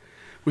up.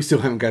 We still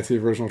haven't got to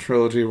the original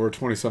trilogy. We're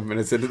 20-some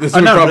minutes into this.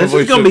 This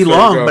is going to be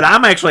long, but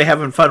I'm actually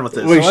having fun with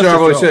this. We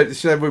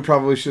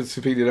probably should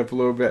speed it up a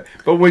little bit.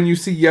 But when you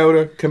see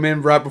Yoda come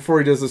in right before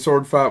he does the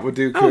sword fight with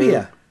Dooku, oh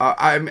yeah,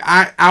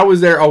 I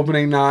was there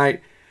opening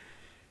night.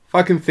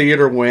 Fucking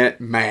theater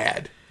went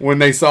mad when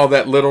they saw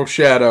that little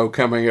shadow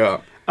coming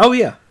up. Oh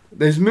yeah.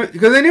 Because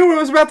they knew what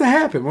was about to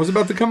happen, what was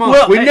about to come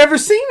up. We've never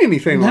seen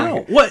anything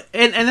like it.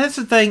 And that's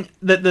the thing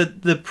that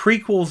the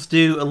prequels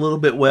do a little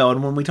bit well.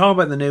 And when we talk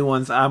about the new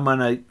ones, I'm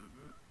gonna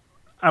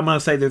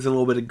say there's a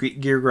little bit of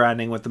gear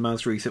grinding with the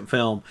most recent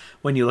film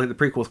when you look at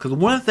the prequels. Because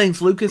one of the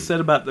things Lucas said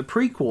about the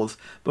prequels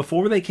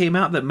before they came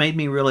out that made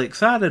me really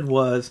excited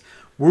was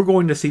we're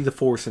going to see the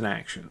Force in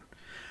action.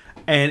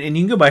 And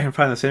you can go back and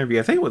find this interview.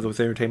 I think it was with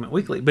Entertainment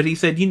Weekly. But he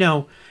said,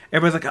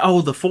 everybody's like,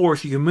 oh, the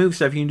Force, you can move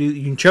stuff, you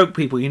can choke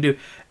people, you can do.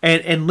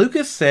 And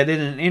Lucas said in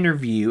an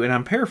interview, and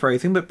I'm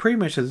paraphrasing, but pretty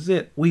much this is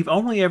it. We've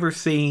only ever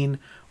seen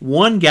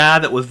one guy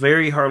that was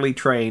very hardly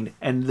trained,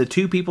 and the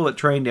 2 people that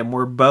trained him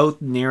were both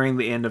nearing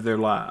the end of their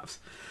lives.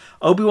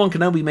 Obi-Wan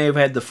Kenobi may have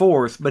had the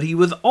Force, but he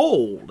was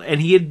old,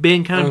 and he had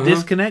been kind of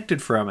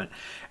disconnected from it.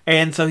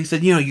 And so he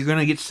said, you're going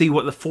to get to see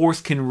what the Force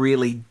can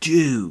really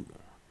do.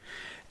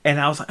 And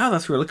I was like, oh,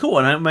 that's really cool.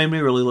 And it made me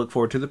really look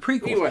forward to the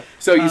prequels. Anyway,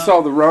 so you saw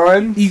the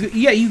run?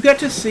 You got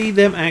to see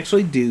them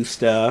actually do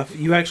stuff.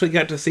 You actually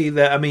got to see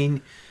that. I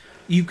mean,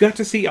 you got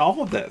to see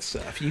all of that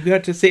stuff. You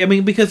got to see,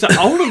 because the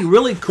only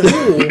really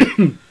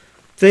cool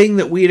thing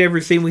that we had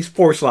ever seen was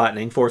Force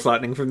Lightning. Force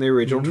Lightning from the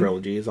original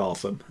trilogy is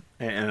awesome.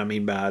 And I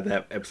mean by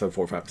that, episode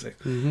 4, 5,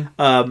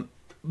 6.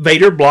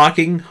 Vader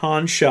blocking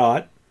Han's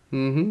shot.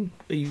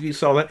 You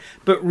saw that.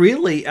 But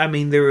really,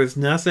 there was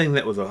nothing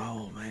that was,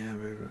 oh, man.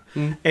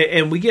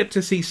 And we get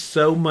to see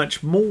so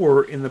much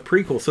more in the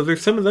prequel. So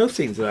there's some of those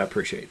scenes that I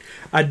appreciate.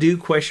 I do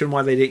question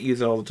why they didn't use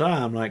it all the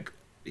time. Like,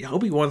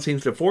 Obi-Wan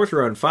seems to Force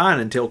run fine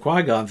until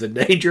Qui-Gon's in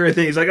danger. And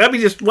then he's like, let me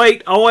just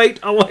wait. I'll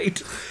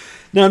wait.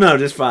 No,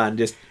 just fine.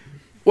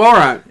 Well, all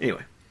right.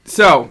 Anyway.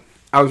 So,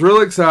 I was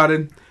really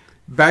excited.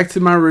 Back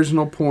to my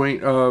original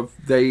point of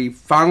they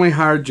finally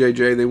hired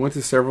JJ. They went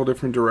to several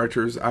different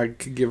directors. I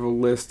could give a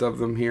list of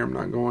them here. I'm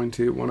not going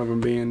to. One of them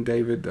being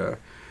David,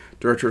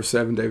 director of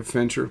Seven, David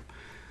Fincher.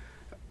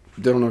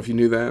 Don't know if you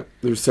knew that.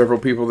 There's several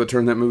people that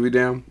turned that movie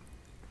down.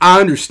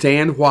 I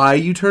understand why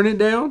you turn it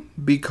down,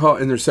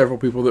 and there's several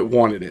people that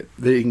wanted it.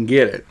 They didn't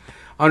get it.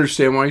 I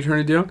understand why you turn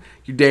it down.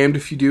 You're damned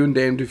if you do and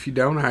damned if you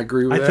don't. I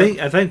agree with that.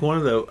 I think one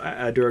of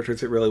the directors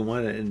that really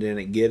wanted it and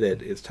didn't get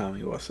it is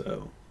Tommy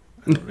Wiseau.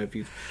 I don't know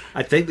if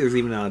I think there's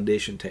even an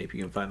audition tape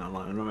you can find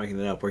online. I'm not making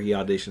it up, where he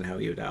auditioned how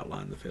he would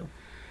outline the film.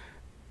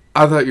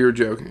 I thought you were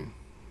joking.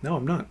 No,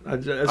 I'm not.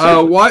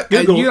 What?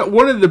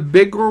 One of the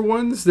bigger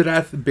ones one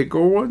of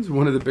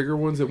the bigger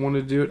ones that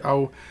wanted to do it.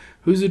 Oh,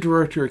 who's the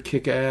director of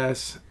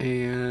Kick-Ass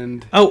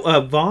and?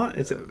 Vaughn.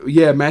 Is it?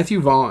 Yeah,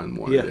 Matthew Vaughn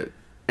wanted it,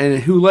 and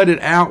who let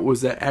it out was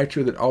that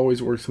actor that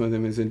always works with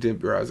him is in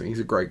Deep Rising. He's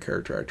a great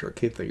character actor. I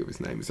can't think of his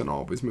name. He's in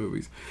all of his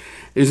movies.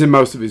 He's in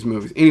most of his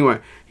movies. Anyway,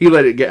 he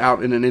let it get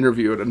out in an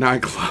interview at a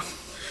nightclub.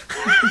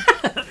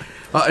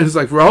 And it's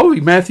like,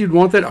 Matthew would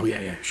want that? Oh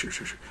yeah, sure.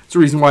 It's the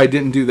reason why I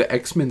didn't do the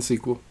X-Men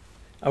sequel.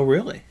 Oh,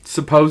 really?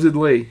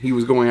 Supposedly, he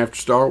was going after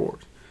Star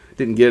Wars.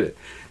 Didn't get it.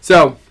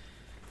 So,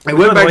 I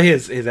went back.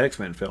 His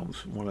X-Men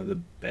films, one of the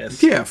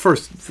best. Yeah,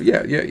 first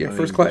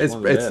class.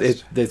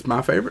 It's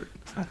my favorite.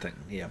 I think,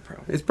 yeah,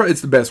 probably.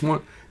 It's the best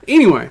one.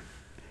 Anyway,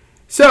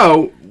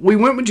 so we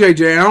went with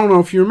JJ. I don't know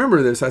if you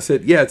remember this. I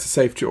said, yeah, it's a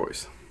safe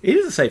choice. It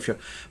is a safe choice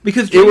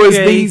because it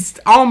was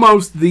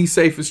almost the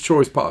safest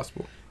choice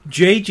possible.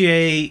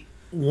 JJ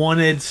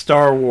wanted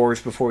Star Wars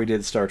before he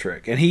did Star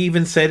Trek, and he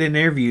even said in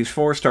interviews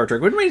for Star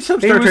Trek. What made some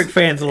Star Trek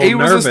fans a little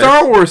nervous? He was a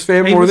Star Wars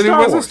fan more than he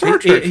was a Star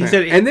Trek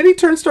fan. And then he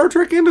turned Star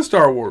Trek into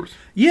Star Wars.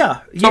 Yeah.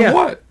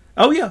 Somewhat.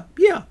 Oh yeah.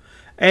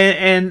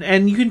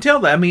 And you can tell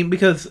that.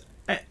 Because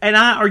and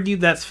I argue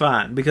that's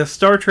fine because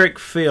Star Trek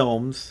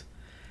films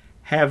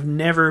have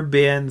never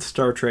been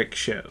Star Trek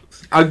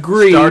shows.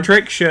 Agreed. Star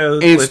Trek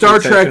shows, and Star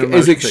Trek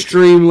is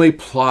extremely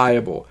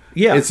pliable.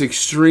 Yeah. It's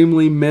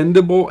extremely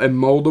mendable and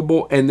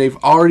moldable, and they've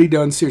already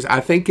done series. I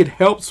think it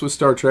helps with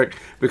Star Trek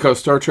because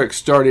Star Trek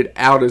started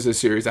out as a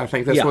series. I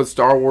think that's what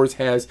Star Wars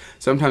has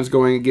sometimes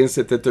going against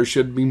it, that there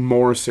should be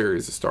more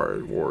series of Star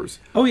Wars.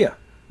 Oh, yeah.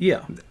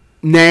 Yeah.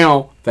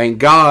 Now, thank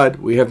God,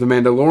 we have The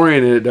Mandalorian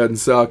and it doesn't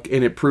suck,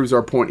 and it proves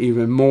our point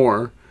even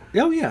more.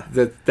 Oh, yeah.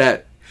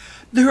 That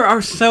there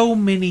are so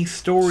many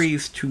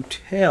stories to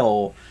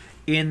tell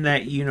in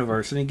that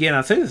universe. And again,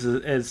 I say this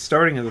as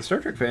starting as a Star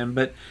Trek fan,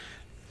 but,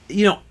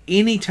 you know,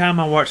 anytime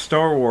I watch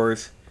Star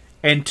Wars,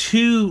 and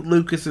to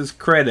Lucas's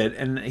credit,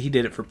 and he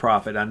did it for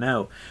profit, I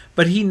know,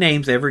 but he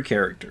names every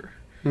character.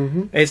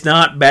 Mm-hmm. It's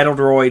not Battle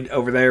Droid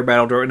over there,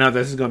 Battle Droid. No,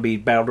 this is going to be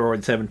Battle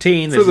Droid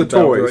 17. This for the is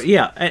Battle toys. Droid.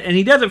 Yeah, and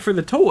he does it for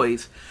the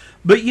toys.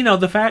 But, you know,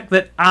 the fact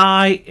that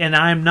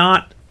I'm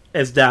not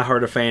as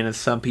diehard a fan as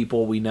some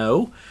people we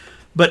know,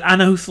 but I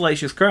know who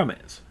Salacious Crumb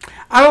is.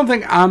 I don't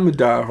think I'm a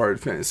diehard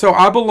fan. So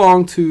I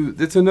belong to,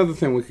 that's another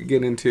thing we could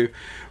get into.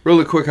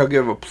 Really quick, I'll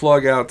give a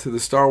plug out to the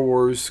Star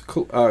Wars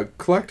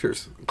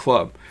Collectors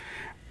Club.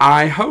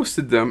 I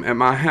hosted them at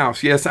my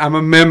house. Yes, I'm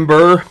a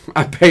member.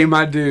 I pay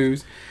my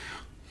dues.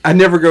 I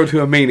never go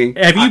to a meeting.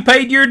 Have you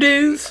paid your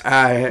dues?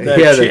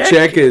 The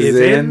check is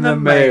in the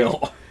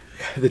mail.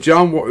 The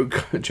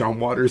John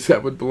Waters,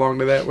 that would belong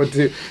to that one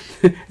too.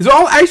 It's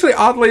all actually,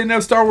 oddly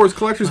enough, Star Wars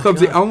Collectors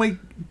Club's the only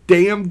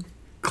damn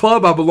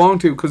club I belong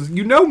to, because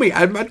you know me,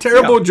 I'm a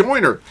terrible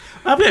joiner.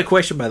 I've got a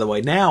question, by the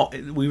way. Now,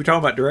 we were talking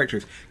about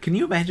directors. Can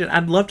you imagine?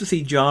 I'd love to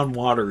see John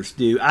Waters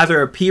do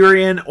either appear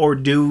in or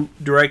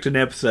direct an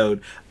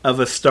episode of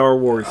a Star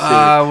Wars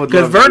series.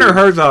 Because Werner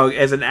Herzog,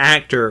 as an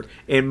actor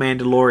in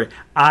Mandalorian,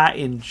 I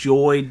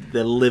enjoyed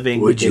the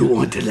living. Would you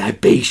want a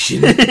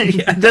libation? Yeah,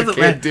 it doesn't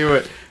I can't do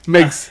it.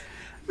 Makes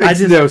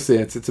no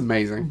sense. It's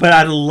amazing. But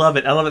I love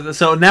it. I love it.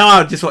 So now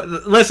I just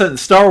listen,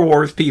 Star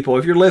Wars people.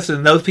 If you're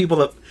listening, those people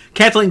that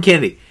Kathleen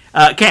Kennedy,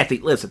 Kathy,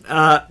 listen.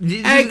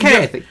 Hey,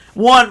 Kathy.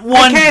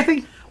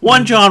 Kathy.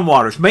 One John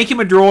Waters. Make him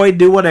a droid,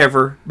 do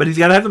whatever, but he's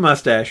got to have the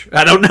mustache.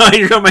 I don't know how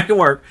you're going to make it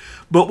work,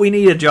 but we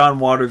need a John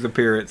Waters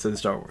appearance in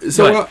Star Wars.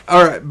 So,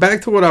 all right,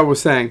 back to what I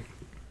was saying.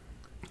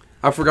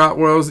 I forgot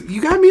what I was.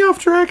 You got me off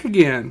track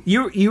again.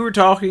 You were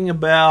talking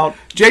about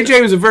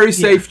JJ was a very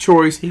safe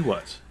choice. He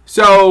was.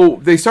 So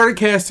they started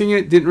casting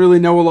it. Didn't really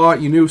know a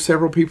lot. You knew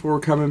several people were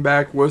coming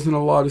back. Wasn't a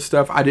lot of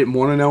stuff. I didn't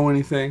want to know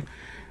anything.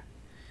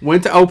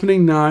 Went to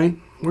opening night.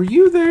 Were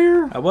you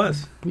there? I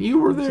was. You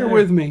were there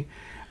with me.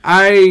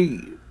 I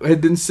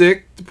had been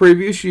sick the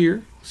previous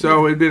year,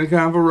 so it had been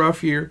kind of a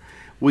rough year.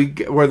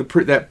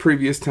 That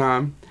previous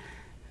time.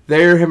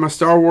 There, had my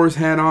Star Wars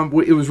hat on.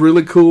 It was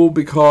really cool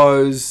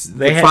because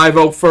the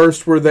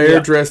 501st were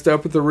there, dressed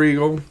up at the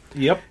Regal.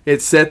 Yep.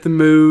 It set the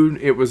mood.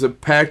 It was a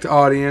packed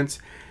audience.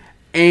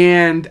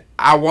 And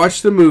I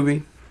watched the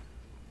movie.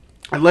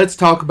 And let's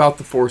talk about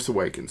The Force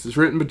Awakens. It's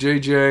written by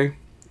JJ.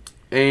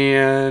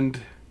 And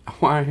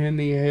why in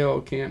the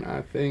hell can't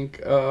I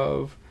think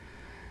of...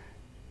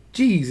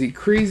 Jeezy,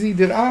 crazy,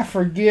 did I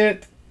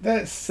forget?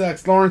 That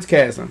sucks. Lawrence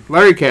Kasdan.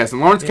 Larry Kasdan.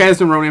 Lawrence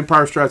Kasdan wrote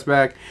Empire Strikes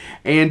Back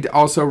and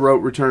also wrote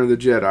Return of the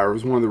Jedi, or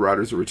was one of the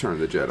writers of Return of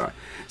the Jedi.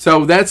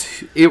 So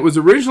it was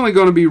originally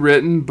going to be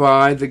written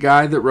by the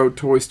guy that wrote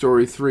Toy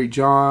Story 3,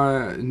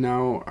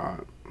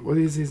 what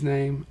is his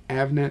name?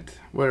 Avnet?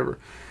 Whatever.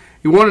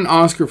 He won an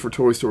Oscar for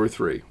Toy Story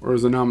 3, or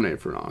was nominated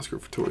for an Oscar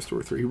for Toy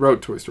Story 3. He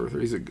wrote Toy Story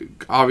 3. He's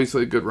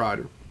obviously a good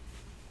writer.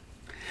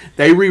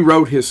 They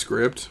rewrote his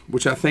script,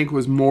 which I think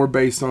was more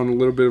based on a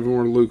little bit of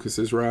more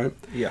Lucas's, right?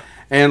 Yeah.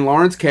 And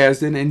Lawrence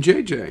Kasdan and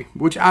JJ,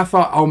 which I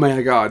thought, oh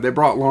my God, they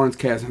brought Lawrence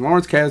Kasdan.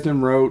 Lawrence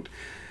Kasdan wrote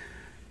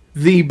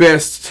the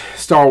best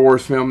Star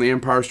Wars film, The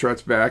Empire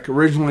Strikes Back.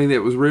 Originally,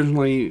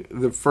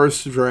 the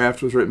first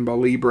draft was written by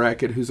Lee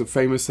Brackett, who's a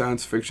famous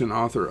science fiction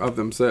author of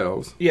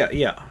themselves.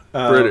 Yeah.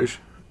 British.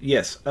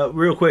 Yes.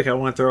 Real quick, I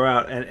want to throw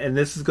out, and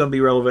this is going to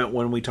be relevant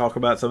when we talk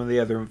about some of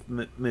the other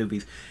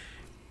movies.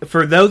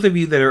 For those of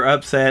you that are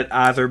upset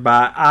either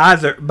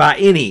by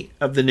any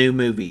of the new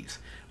movies,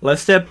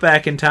 let's step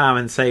back in time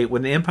and say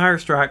when The Empire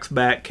Strikes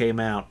Back came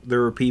out,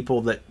 there were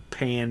people that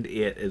panned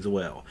it as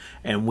well,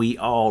 and we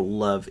all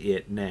love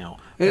it now.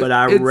 But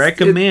I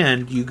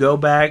recommend you go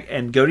back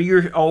and go to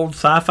your old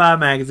sci-fi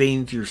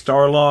magazines, your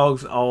Star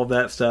Logs, all of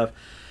that stuff.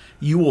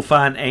 You will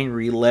find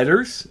angry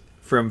letters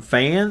from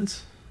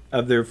fans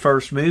of their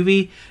first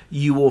movie.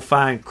 You will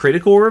find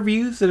critical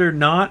reviews that are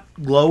not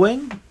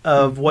glowing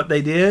of what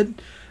they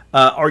did.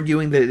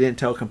 Arguing that it didn't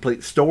tell a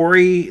complete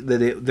story,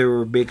 that there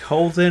were big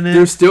holes in it.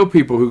 There's still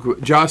people who...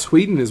 Joss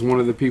Whedon is one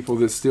of the people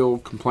that still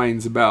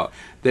complains about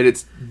that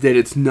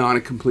it's not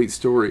a complete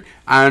story.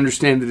 I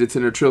understand that it's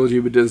in a trilogy,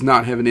 but does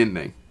not have an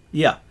ending.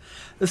 Yeah.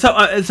 So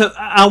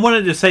I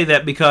wanted to say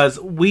that because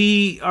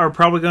we are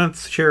probably going to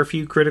share a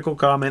few critical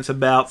comments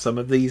about some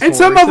of these. And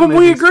some of them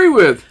we agree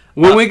with.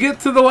 When we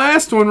get to the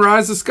last one,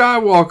 Rise of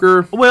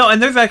Skywalker. Well,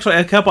 and there's actually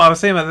a couple, I was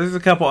saying about, there's a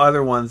couple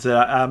other ones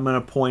that I'm going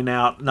to point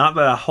out. Not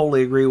that I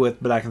wholly agree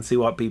with, but I can see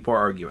what people are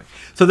arguing.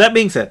 So that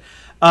being said,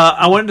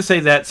 I wanted to say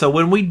that. So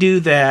when we do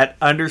that,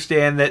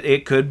 understand that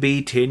it could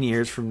be 10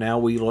 years from now.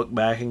 We look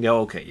back and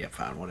go, okay, yeah,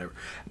 fine, whatever.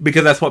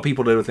 Because that's what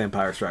people did with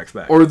Empire Strikes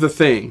Back. Or The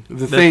Thing.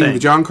 The Thing.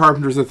 John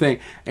Carpenter's The Thing.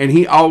 And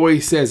he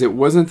always says it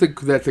wasn't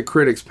that the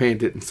critics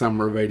panned it in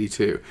summer of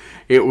 82.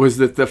 It was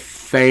that the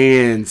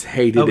fans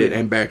hated it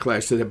and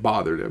backlash that it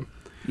bothered him.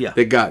 Yeah.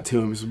 That got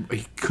to him.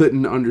 He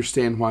couldn't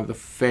understand why the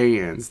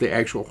fans, the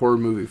actual horror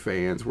movie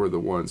fans, were the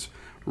ones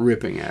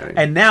ripping at it.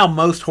 And now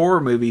most horror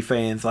movie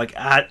fans, like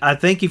I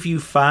think if you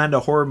find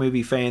a horror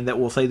movie fan that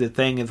will say The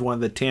Thing is one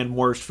of the 10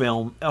 worst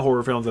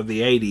horror films of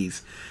the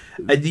 80s,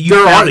 they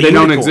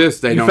don't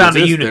exist. They don't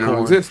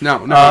exist.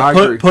 No, I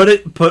agree.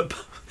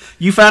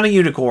 You found a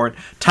unicorn.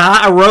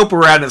 Tie a rope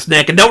around its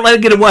neck and don't let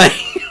it get away.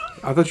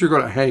 I thought you were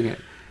going to hang it.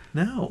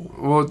 No.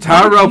 Well,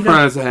 tie a rope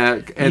around its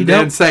neck and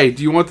then say,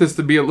 "Do you want this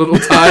to be a little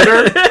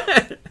tighter?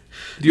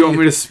 Do you want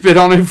me to spit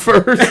on it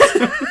first?"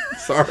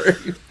 Sorry.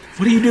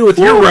 What do you do with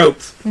your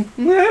ropes? Why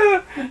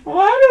do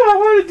I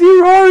want to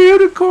do raw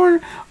unicorn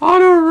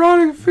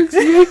autoerotic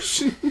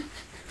asphyxiation?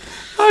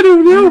 I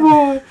don't know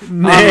why.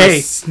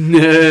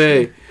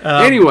 Nay.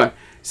 Anyway,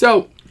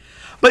 so...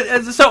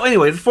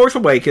 anyway, The Force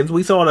Awakens,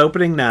 we saw it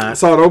opening night. I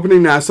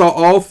saw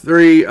all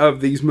 3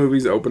 of these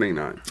movies opening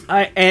night.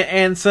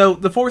 And so,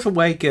 The Force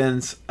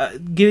Awakens,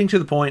 getting to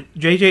the point,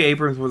 J.J.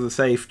 Abrams was a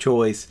safe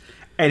choice.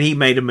 And he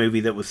made a movie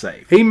that was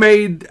safe. He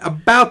made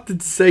about the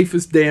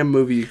safest damn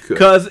movie you could.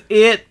 Because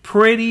it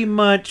pretty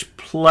much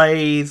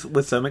plays,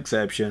 with some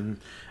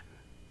exception,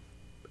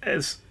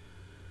 as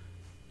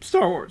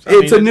Star Wars.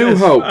 It's a new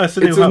hope. It's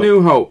a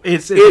new hope.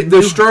 It's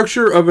the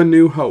structure of A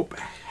New Hope.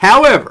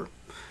 However,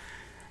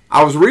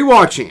 I was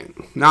rewatching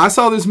it. Now, I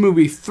saw this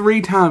movie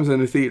 3 times in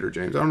the theater,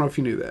 James. I don't know if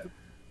you knew that.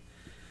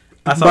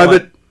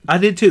 I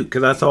did too,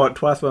 because I saw it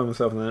twice by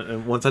myself,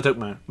 and once I took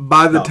mine.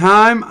 By the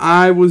time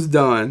I was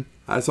done...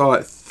 I saw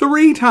it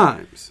 3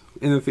 times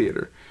in the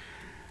theater.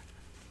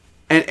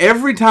 And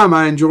every time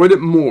I enjoyed it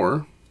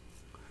more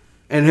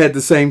and had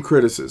the same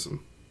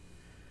criticism.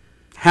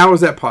 How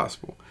is that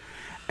possible?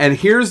 And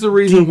here's the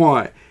reason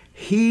why.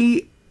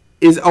 He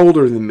is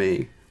older than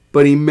me,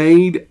 but he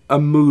made a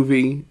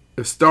movie,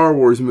 a Star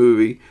Wars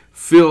movie,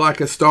 feel like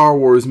a Star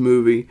Wars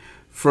movie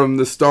from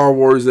the Star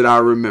Wars that I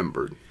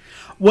remembered.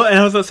 Well, and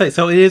I was going to say,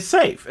 so it is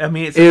safe. I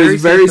mean, it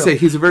is very safe.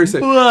 He's a very safe.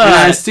 But and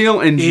I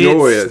still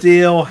enjoy it. It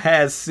still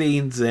has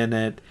scenes in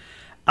it.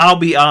 I'll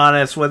be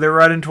honest, when they're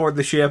running toward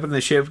the ship and the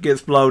ship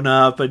gets blown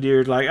up, and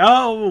you're like,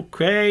 "Oh,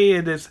 okay,"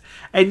 and it's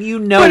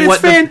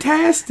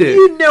fantastic.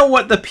 You know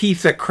what the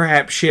piece of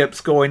crap ship's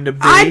going to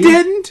be. I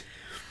didn't.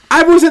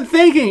 I wasn't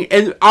thinking,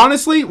 and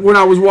honestly, when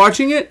I was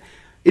watching it,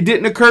 it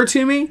didn't occur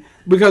to me.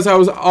 Because I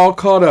was all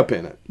caught up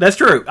in it. That's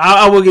true.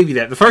 I will give you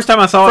that. The first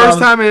time I saw it,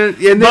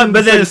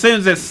 but then as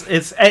soon as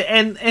it's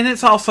and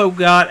it's also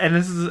got, and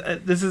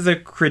this is a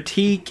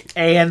critique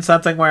and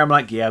something where I'm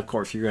like, yeah, of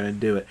course you're going to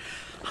do it.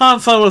 Han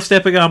Solo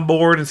stepping on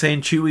board and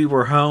saying, "Chewie,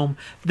 we're home."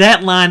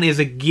 That line is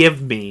a give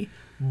me,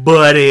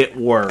 but it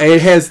works.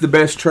 It has the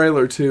best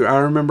trailer too. I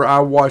remember I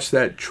watched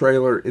that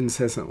trailer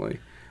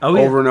incessantly.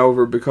 Over and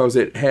over because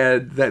it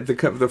had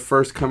the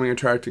first coming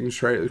attracting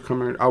trailer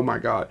coming. Oh my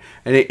god!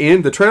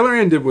 And the trailer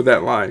ended with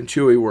that line,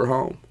 "Chewie, we're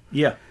home."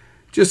 Yeah,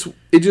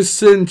 it just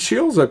sends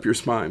chills up your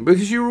spine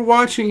because you were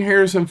watching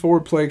Harrison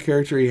Ford play a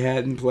character he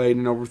hadn't played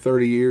in over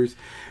 30 years.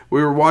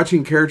 We were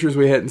watching characters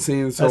we hadn't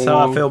seen in so long. That's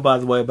how I feel, by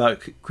the way,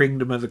 about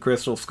Kingdom of the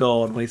Crystal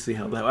Skull, and we see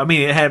how that. I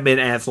mean, it hadn't been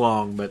as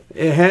long, but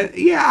it had.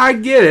 Yeah, I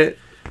get it.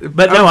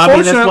 But no, I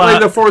mean, that's why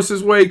The Force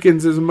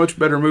Awakens is a much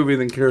better movie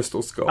than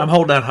Crystal Skull. I'm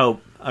holding out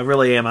hope. I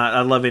really am.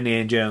 I love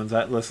Indiana Jones.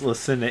 Let's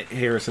send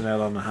Harrison out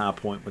on the high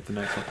point with the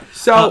next one.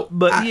 So,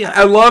 but yeah,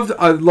 I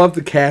loved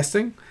the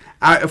casting.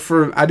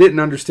 I didn't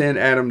understand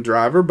Adam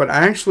Driver, but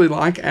I actually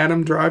like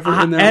Adam Driver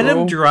in that role.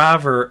 Adam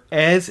Driver,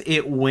 as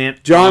it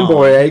went John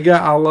Boyega,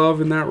 I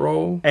love in that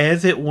role.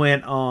 As it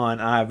went on,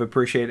 I've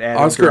appreciated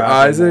Adam Oscar Driver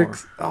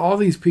Isaacs, more. All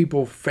these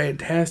people,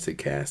 fantastic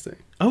casting.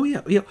 Oh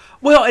yeah.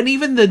 Well, and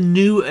even the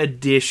new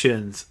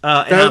additions.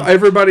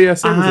 Everybody I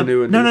said was a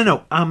new addition.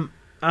 No.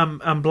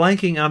 I'm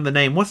blanking on the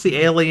name. What's the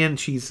alien?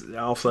 She's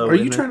also. Are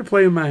you trying to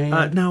play with my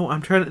hand? No,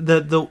 I'm trying to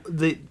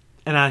the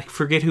and I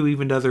forget who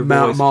even does her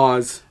voice.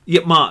 Maz.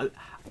 Yeah, Maz.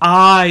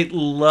 I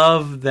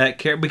love that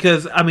character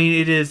because I mean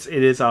it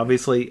is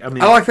obviously. I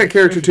mean, I like that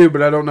character too,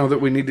 but I don't know that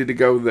we needed to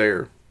go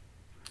there.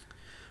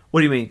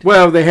 What do you mean?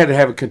 Well, they had to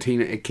have a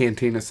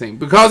cantina scene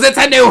because it's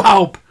A New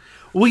Hope.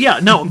 Well, yeah,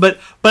 no, but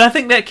I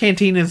think that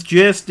canteen is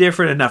just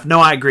different enough. No,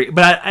 I agree,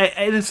 but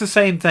and it's the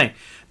same thing.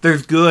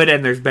 There's good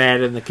and there's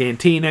bad in the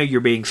cantina.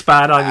 You're being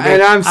spied on.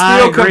 And I'm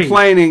still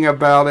complaining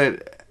about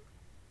it.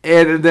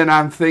 And then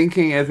I'm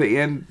thinking at the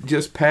end,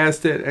 just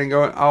past it, and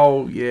going,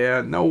 "Oh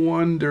yeah, no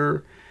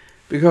wonder."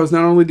 Because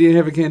not only do you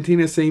have a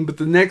cantina scene, but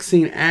the next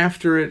scene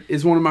after it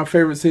is one of my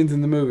favorite scenes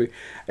in the movie.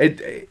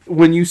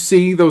 When you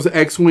see those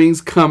X-Wings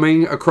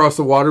coming across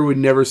the water, we'd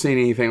never seen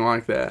anything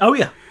like that. Oh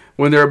yeah.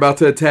 When they're about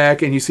to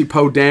attack, and you see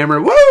Poe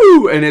Dameron,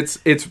 woo! And it's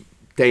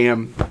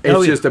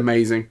just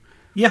amazing.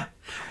 Yeah,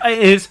 it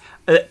is.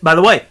 By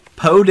the way,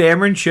 Poe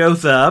Dameron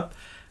shows up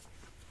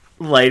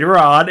later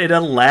on in a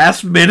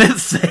last minute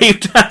save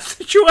time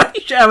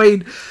situation. I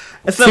mean,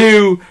 so,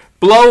 to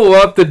blow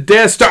up the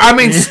Death Star. I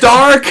mean,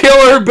 Star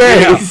Killer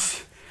base. Yeah.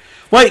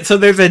 Wait, so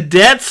there's a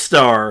Death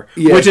Star,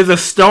 Yes. which is a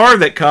star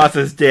that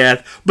causes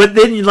death, but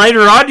then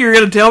later on you're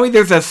going to tell me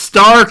there's a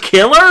Star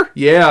Killer?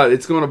 Yeah,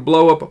 it's going to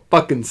blow up a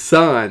fucking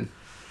sun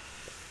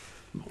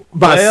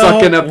by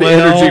sucking up the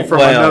energy from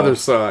another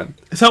sun.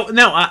 So,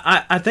 no,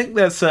 I think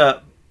that's...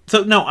 So,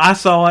 no, I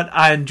saw it.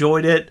 I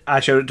enjoyed it. I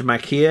showed it to my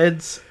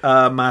kids.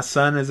 My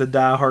son is a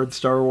diehard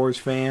Star Wars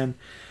fan.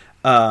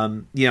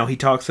 He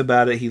talks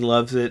about it. He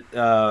loves it.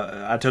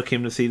 I took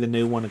him to see the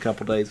new one a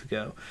couple days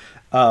ago.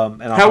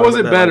 How was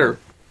it better?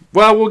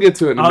 Well, we'll get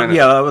to it in a minute.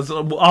 Yeah,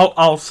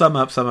 I'll sum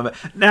up some of it.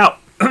 Now,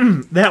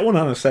 that one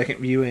on a second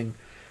viewing,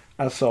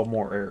 I saw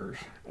more errors,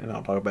 and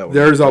I'll talk about.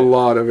 There's a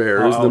lot of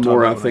errors. I'll the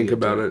more I when think get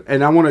about to it,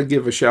 and I want to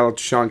give a shout out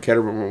to Sean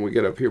Ketterman when we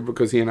get up here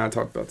because he and I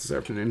talked about this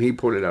afternoon. He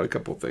pointed out a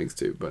couple of things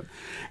too. But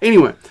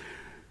anyway,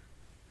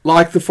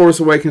 like The Force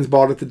Awakens,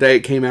 bought it the day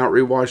it came out,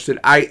 rewatched it.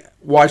 I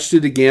watched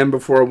it again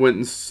before I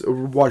went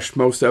and watched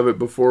most of it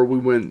before we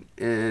went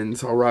and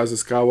saw Rise of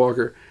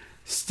Skywalker.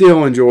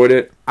 Still enjoyed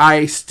it.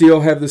 I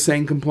still have the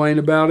same complaint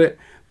about it,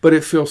 but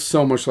it feels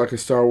so much like a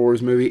Star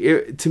Wars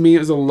movie. To me, it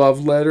was a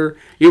love letter.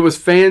 It was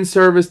fan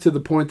service to the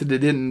point that it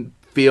didn't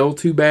feel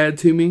too bad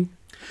to me,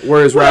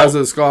 whereas Rise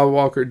of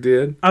Skywalker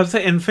did. I would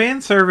say, in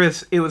fan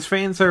service, it was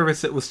fan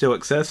service that was still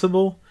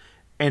accessible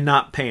and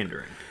not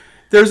pandering.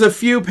 There's a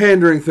few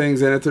pandering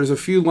things in it. There's a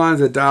few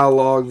lines of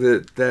dialogue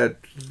that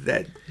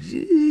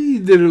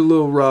did it a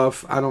little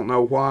rough. I don't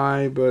know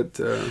why, but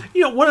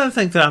one of the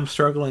things that I'm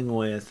struggling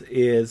with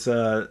is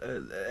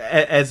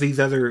as these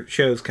other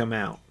shows come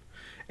out,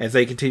 as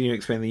they continue to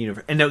expand the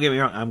universe. And don't get me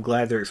wrong, I'm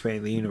glad they're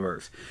expanding the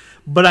universe,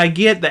 but I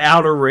get the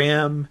Outer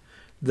Rim,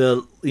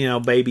 the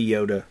Baby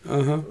Yoda,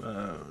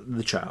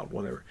 the child,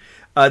 whatever.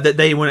 That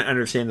they wouldn't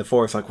understand the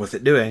Force, like what's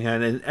it doing,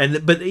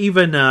 but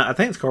even I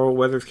think it's Carl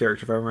Weathers'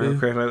 character, if I remember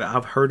correctly.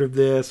 I've heard of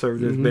this, or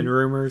there's been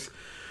rumors.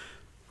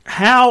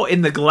 How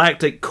in the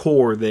Galactic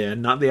Core,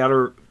 then, not the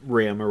Outer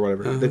Rim or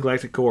whatever, the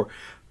Galactic Core,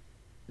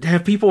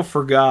 have people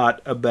forgot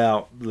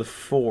about the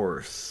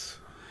Force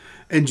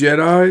and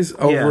Jedi's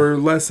over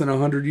less than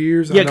 100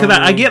 years? Yeah, because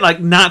I get like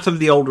Knights of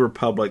the Old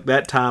Republic,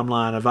 that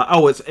timeline of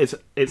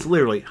it's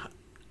literally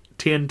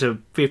 10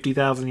 to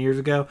 50,000 years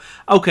ago.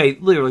 Okay,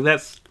 literally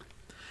that's.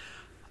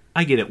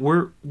 I get it.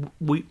 We're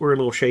a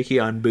little shaky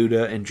on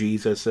Buddha and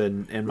Jesus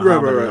and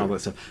Muhammad and all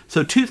that stuff.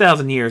 So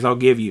 2,000 years, I'll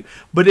give you.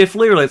 But if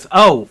literally it's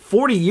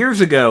 40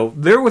 years ago,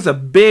 there was a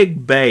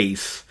big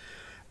base,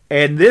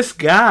 and this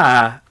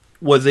guy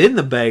was in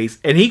the base,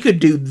 and he could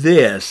do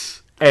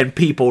this, and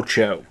people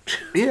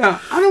choked. Yeah,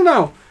 I don't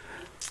know.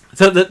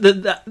 So and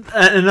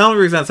the only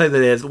reason I say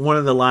that is one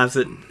of the lines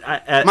that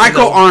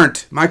Michael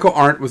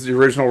Arndt was the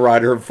original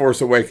writer of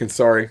Force Awakens.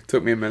 Sorry,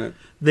 took me a minute.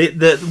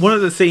 The one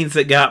of the scenes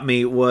that got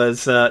me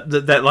was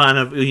that line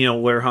of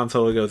where Han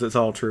Solo goes, "It's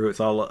all true, it's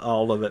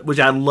all of it," which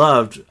I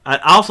loved. I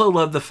also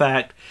loved the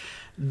fact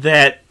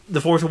that The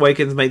Force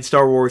Awakens made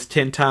Star Wars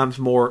 10 times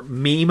more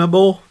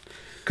memeable.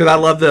 Because I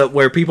love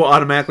where people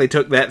automatically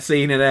took that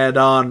scene and added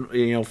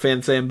on,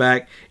 Finn saying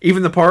back,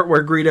 even the part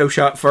where Greedo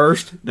shot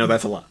first. No,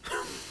 that's a lie.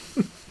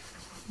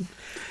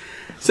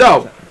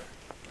 So,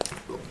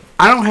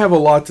 I don't have a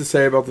lot to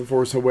say about The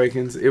Force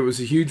Awakens. It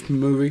was a huge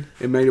movie.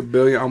 It made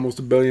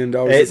almost $1 billion.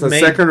 It's the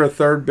second or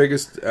third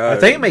biggest. I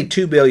think it made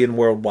 $2 billion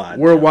worldwide.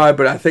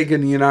 But I think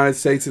in the United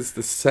States it's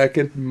the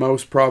second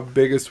most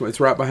biggest. It's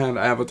right behind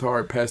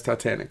Avatar, past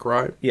Titanic,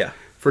 right? Yeah.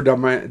 For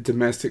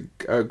domestic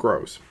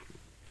gross.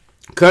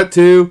 Cut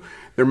to,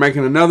 they're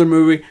making another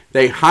movie.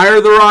 They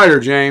hire the writer,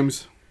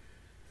 James.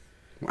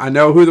 I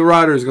know who the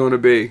writer is going to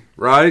be,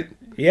 right?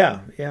 Yeah.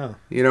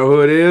 You know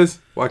who it is?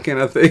 Why can't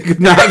I think of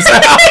Knives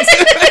Out?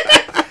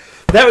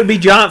 That would be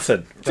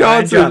Johnson.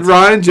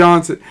 Ryan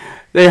Johnson.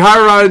 They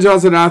hire Ryan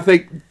Johnson, and I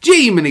think,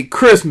 gee, many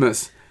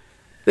Christmas.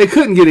 They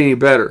couldn't get any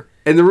better.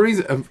 And the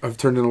reason I've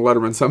turned into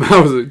Letterman somehow.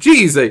 I was like,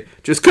 geez, they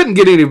just couldn't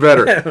get any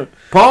better.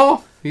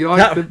 Paul, you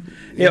like the...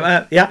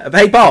 Yeah.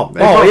 Hey, Paul,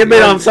 you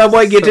been on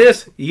Subway? Get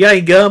this? You got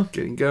any gum?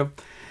 Getting gum.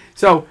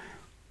 So,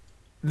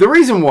 the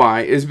reason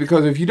why is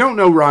because if you don't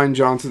know Ryan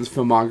Johnson's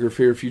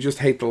filmography, or if you just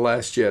hate The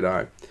Last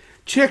Jedi,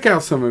 check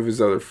out some of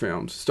his other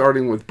films,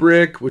 starting with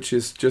Brick, which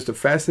is just a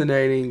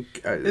fascinating...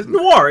 it's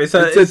noir. It's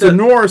a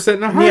noir set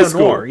in a high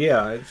school. Noir,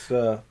 yeah.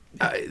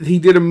 He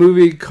did a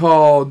movie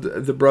called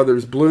The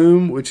Brothers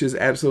Bloom, which is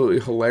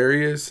absolutely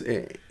hilarious.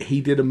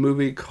 He did a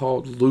movie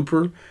called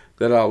Looper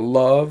that I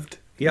loved.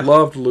 Yeah.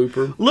 Loved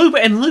Looper.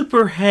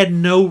 Looper had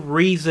no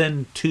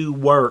reason to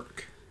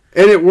work.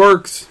 And it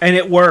works.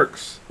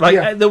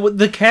 Like,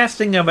 the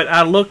casting of it,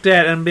 I looked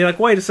at and be like,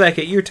 wait a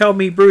second, you're telling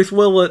me Bruce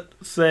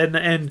Willis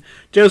and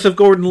Joseph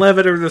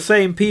Gordon-Levitt are the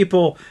same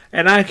people,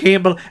 and I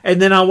can't believe... And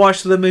then I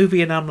watched the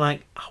movie, and I'm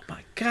like, oh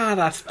my God,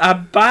 I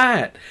buy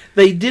it.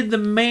 They did the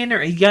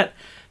manner.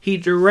 He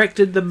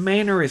directed the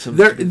mannerisms.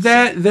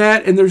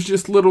 That and there's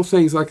just little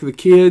things like the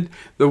kid,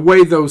 the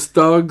way those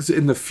thugs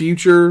in the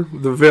future,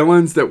 the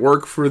villains that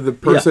work for the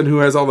person who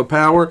has all the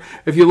power.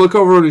 If you look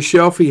over on his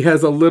shelf, he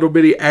has a little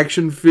bitty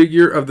action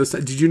figure of the.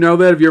 Did you know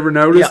that? Have you ever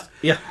noticed?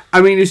 Yeah. I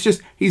mean, it's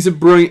just he's a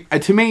brilliant.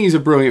 To me, he's a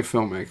brilliant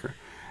filmmaker.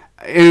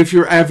 And if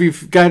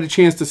you've got a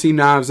chance to see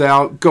Knives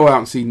Out, go out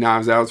and see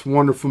Knives Out. It's a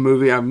wonderful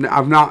movie.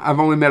 I've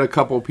only met a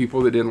couple of people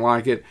that didn't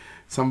like it.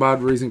 Some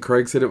odd reason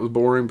Craig said it was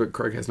boring, but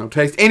Craig has no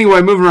taste.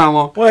 Anyway, moving right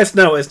along. Well, it's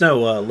no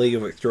League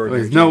of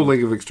Extraordinary. There's no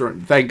League of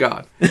Extraordinary. Thank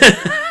God.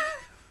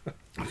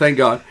 Thank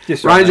God.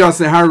 Just Rian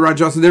Johnson hired Rian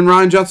Johnson. Then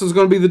Rian Johnson's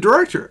going to be the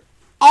director.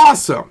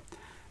 Awesome.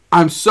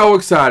 I'm so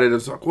excited.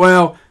 It's like,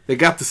 well, they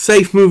got the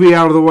safe movie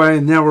out of the way,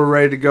 and now we're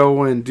ready to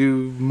go and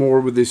do more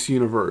with this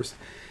universe.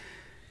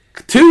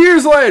 2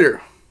 years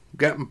later,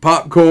 got my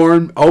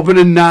popcorn,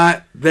 opening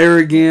night, there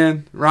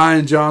again.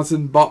 Rian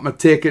Johnson, bought my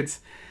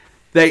tickets.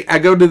 I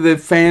go to the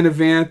fan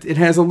event. It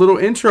has a little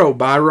intro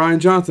by Rian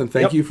Johnson.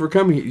 Thank you for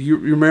coming. You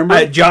remember?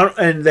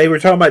 And they were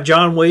talking about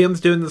John Williams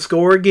doing the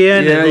score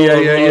again. Yeah.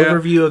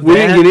 Overview of we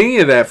that. didn't get any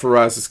of that for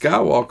Rise of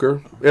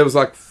Skywalker. It was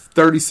like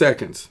 30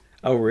 seconds.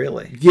 Oh,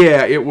 really?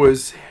 Yeah, it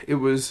was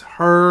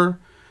her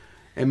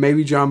and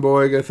maybe John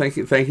Boyega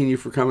thanking you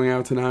for coming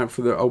out tonight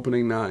for the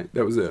opening night.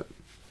 That was it.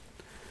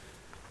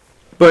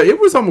 But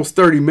it was almost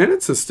 30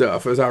 minutes of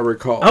stuff, as I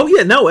recall. Oh,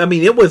 yeah. No, I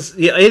mean,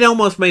 it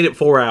almost made it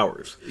 4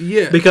 hours.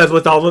 Yeah. Because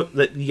with all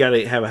you got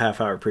to have a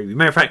half-hour preview.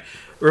 Matter of fact,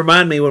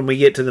 remind me when we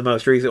get to the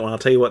most recent one. I'll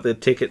tell you what the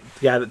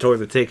guy that tore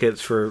the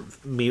tickets for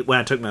me, when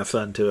I took my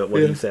son to it,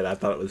 what he said. I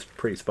thought it was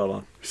pretty spot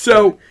on.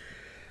 So,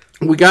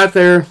 we got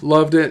there,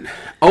 loved it.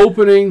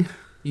 Opening,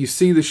 you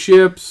see the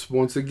ships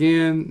once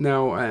again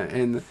now,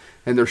 and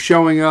they're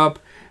showing up.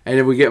 And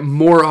then we get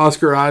more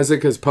Oscar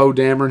Isaac as Poe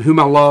Dameron, whom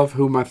I love,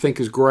 whom I think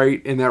is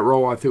great in that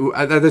role. I think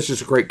that's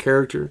just a great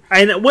character.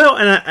 And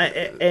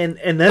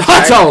that's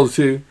Han Solo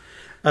too.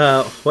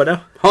 What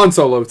now? Han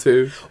Solo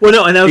too. Well,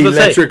 no, and I was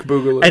Electric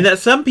Boogaloo. And that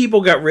some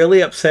people got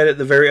really upset at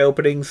the very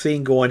opening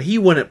scene, going, "He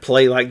wouldn't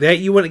play like that.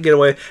 You wouldn't get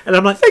away." And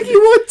I'm like, I think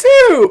you would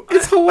too.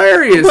 It's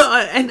hilarious. Well,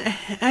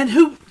 and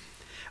who?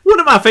 One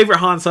of my favorite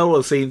Han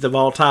Solo scenes of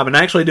all time, and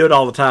I actually do it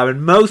all the time.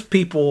 And most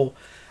people.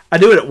 I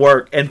do it at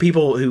work, and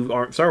people who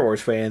aren't Star Wars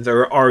fans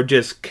are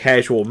just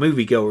casual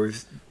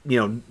moviegoers,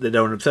 that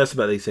don't obsess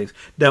about these things,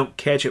 don't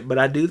catch it. But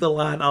I do the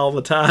line all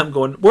the time,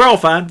 going, "We're all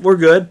fine. We're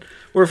good.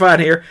 We're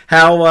fine here.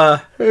 How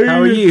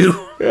are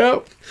you?"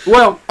 Yep.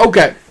 Well,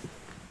 okay.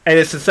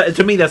 And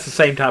to me, that's the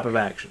same type of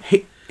action.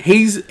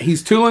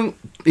 He's tooling.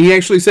 He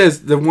actually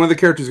says that one of the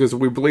characters goes,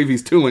 "We believe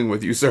he's tooling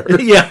with you, sir."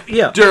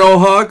 Yeah.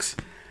 Gerald Hux.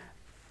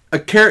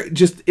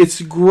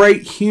 It's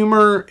great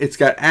humor. It's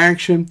got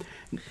action.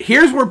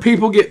 Here's where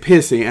people get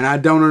pissy, and I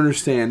don't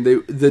understand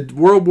the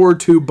World War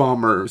II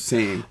bomber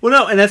scene. Well,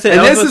 no, and that's it.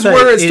 And this is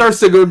where it starts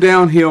to go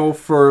downhill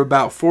for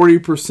about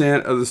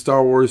 40% of the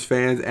Star Wars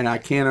fans, and I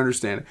can't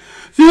understand it.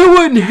 That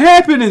wouldn't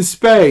happen in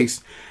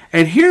space.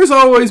 And here's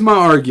always my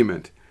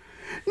argument.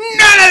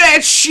 None of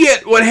that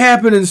shit would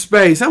happen in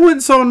space. I went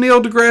and saw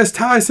Neil deGrasse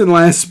Tyson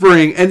last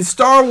spring, and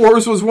Star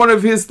Wars was one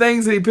of his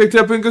things that he picked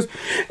up and goes,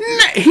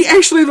 he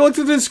actually looked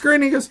at the screen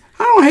and he goes,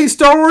 "I don't hate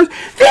Star Wars.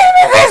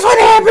 This would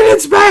happen in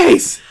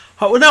space."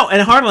 Oh, no,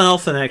 and Harlan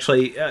Ellison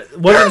actually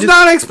there's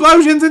not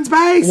explosions in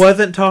space.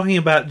 Wasn't talking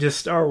about just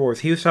Star Wars.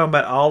 He was talking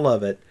about all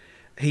of it.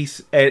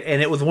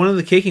 And it was one of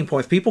the kicking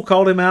points. People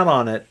called him out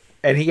on it,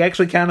 and he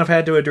actually kind of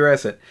had to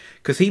address it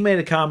because he made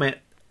a comment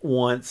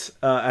once.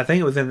 I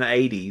think it was in the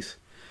 80s.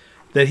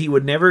 That he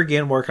would never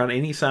again work on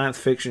any science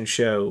fiction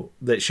show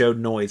that showed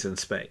noise in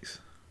space.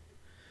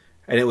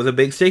 And it was a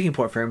big sticking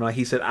point for him. Like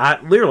he said, I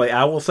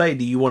will say,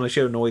 do you want to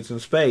show noise in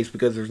space?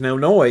 Because there's no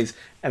noise,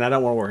 and I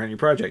don't want to work on your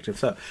project.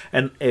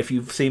 And if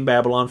you've seen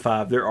Babylon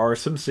 5, there are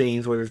some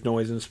scenes where there's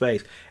noise in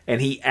space. And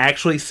he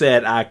actually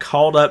said, I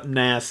called up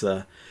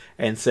NASA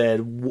and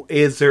said,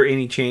 is there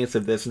any chance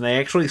of this? And they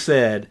actually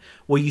said,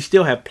 well, you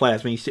still have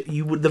plasma.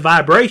 The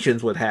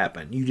vibrations would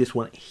happen. You just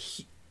want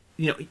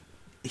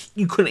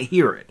you couldn't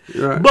hear it.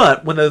 Right.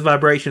 But when those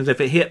vibrations,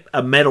 if it hit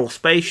a metal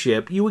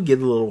spaceship, you would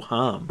get a little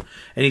hum.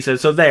 And he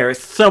said, so there,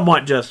 it's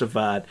somewhat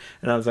justified.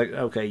 And I was like,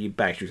 okay, you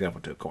backed yourself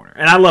into a corner.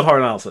 And I love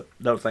Harlan Ellison.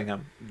 Don't think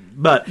I'm...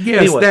 But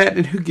yes, anyway. That,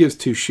 and who gives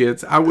two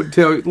shits? I would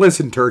tell you,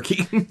 listen,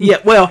 turkey. Yeah,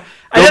 well...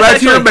 Go back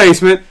to your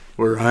basement,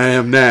 where I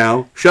am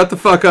now. Shut the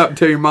fuck up and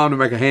tell your mom to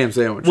make a ham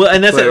sandwich. Well,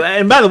 and that's it.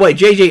 And by the way,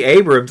 J.J.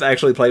 Abrams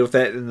actually played with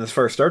that in this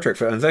first Star Trek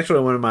film. It's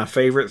actually one of my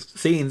favorite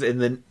scenes in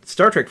the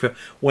Star Trek film.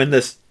 When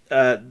this...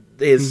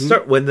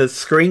 when the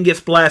screen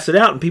gets blasted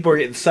out and people are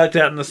getting sucked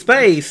out into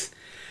space,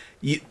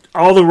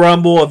 all the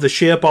rumble of the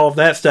ship, all of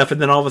that stuff, and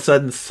then all of a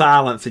sudden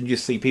silence, and you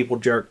just see people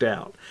jerked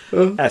out.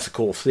 That's a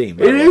cool scene.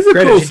 It is a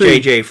Credit cool to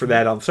scene. JJ for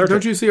that on Star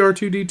Trek. Don't you see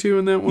R2-D2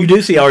 in that one? You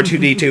do see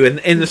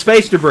R2-D2 in the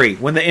space debris.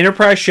 When the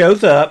Enterprise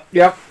shows up,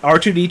 yep.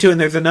 R2-D2,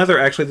 and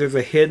there's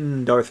a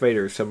hidden Darth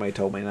Vader, somebody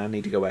told me, and I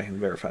need to go back and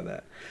verify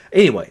that.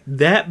 Anyway,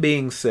 that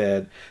being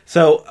said,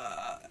 so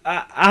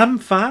I'm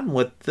fine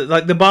with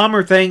the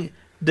bomber thing.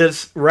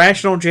 does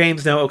rational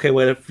James know? Okay,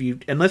 well,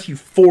 unless you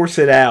force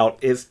it out,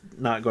 it's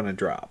not going to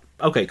drop.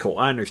 Okay, cool.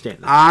 I understand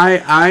that.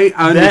 I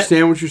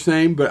understand what you're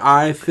saying, but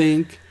I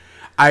think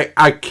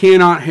I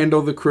cannot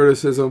handle the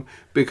criticism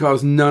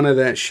because none of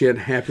that shit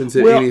happens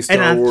in any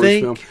Star Wars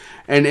film.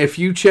 And if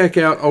you check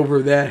out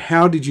over that,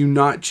 how did you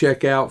not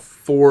check out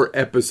 4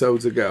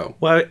 episodes ago?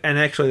 Well, and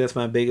actually, that's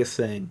my biggest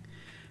thing.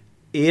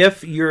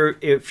 If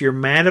you're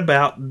mad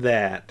about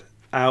that,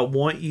 I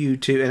want you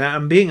to, and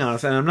I'm being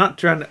honest, and I'm not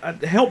trying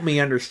to help me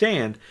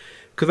understand,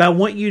 because I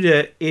want you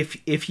to,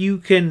 if you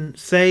can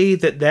say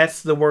that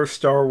that's the worst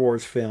Star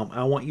Wars film,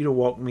 I want you to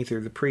walk me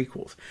through the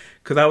prequels.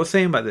 Because I was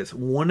saying about this,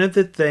 one of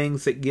the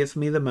things that gets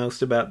me the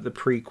most about the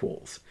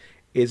prequels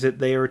is that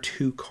they are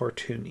too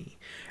cartoony.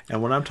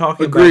 And what I'm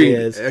talking about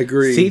is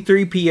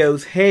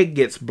C-3PO's head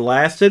gets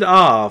blasted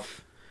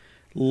off,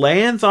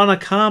 lands on a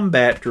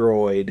combat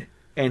droid,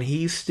 and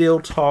he's still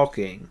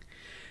talking.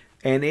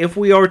 And if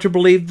we are to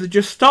believe the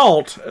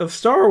gestalt of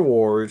Star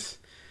Wars,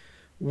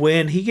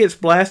 when he gets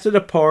blasted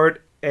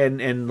apart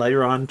and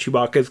later on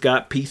Chewbacca's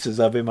got pieces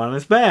of him on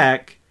his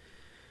back,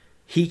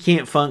 he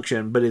can't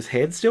function, but his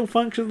head still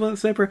functions when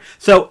it's separate.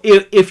 So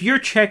if your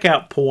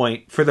checkout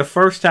point for the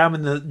first time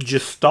in the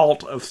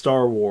gestalt of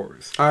Star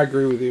Wars, I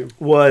agree with you,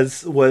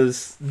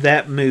 was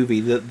that movie,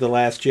 The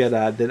Last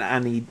Jedi,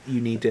 then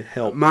you need to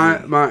help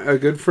a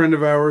good friend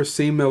of ours,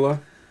 C. Miller.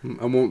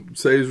 I won't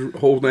say his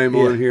whole name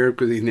on here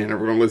because he's never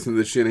going to listen to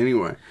this shit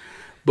anyway.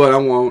 But I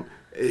won't.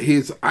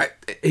 He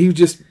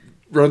just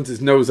runs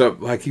his nose up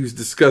like he was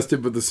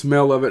disgusted with the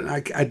smell of it.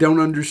 And I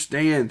don't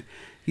understand.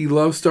 He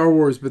loves Star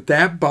Wars, but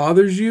that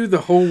bothers you?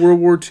 The whole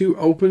World War II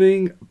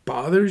opening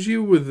bothers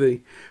you with the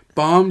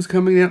bombs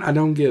coming in? I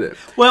don't get it.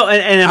 Well,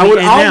 and I would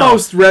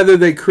almost rather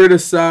they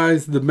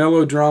criticize the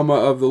melodrama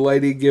of the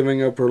lady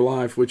giving up her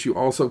life, which you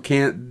also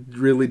can't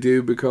really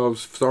do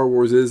because Star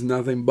Wars is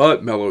nothing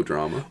but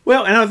melodrama.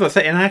 Well, and I was going to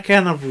say, and I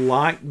kind of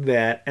like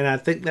that, and I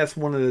think that's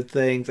one of the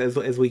things as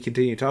we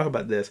continue to talk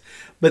about this,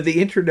 but the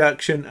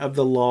introduction of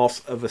the loss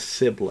of a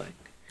sibling.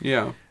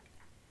 Yeah.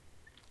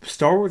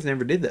 Star Wars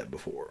never did that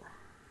before.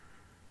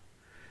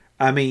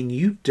 I mean,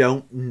 you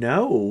don't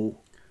know.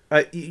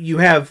 You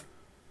have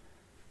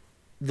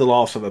the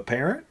loss of a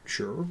parent,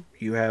 sure.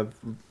 You have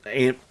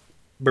Aunt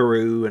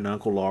Beru and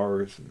Uncle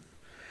Lars and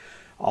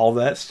all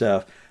that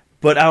stuff.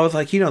 But I was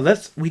like,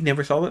 we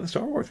never saw that in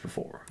Star Wars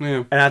before.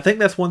 Yeah. And I think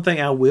that's one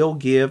thing I will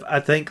give. I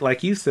think,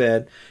 like you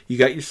said, you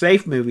got your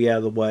safe movie out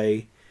of the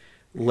way.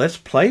 Let's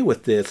play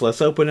with this.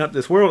 Let's open up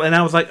this world. And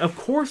I was like, of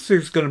course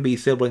there's going to be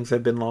siblings that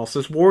have been lost.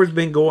 This war has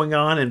been going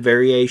on in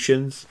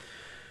variations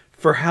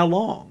for how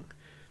long?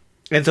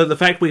 And so the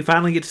fact we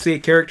finally get to see a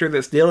character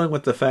that's dealing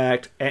with the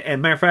fact, and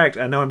matter of fact,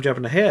 I know I'm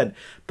jumping ahead,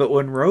 but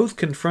when Rose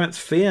confronts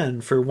Finn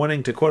for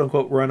wanting to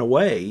quote-unquote run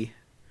away,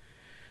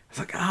 it's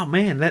like, oh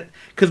man,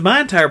 because my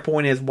entire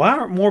point is, why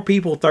aren't more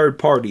people third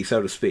party,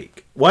 so to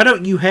speak? Why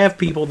don't you have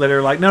people that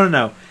are like,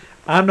 no,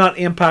 I'm not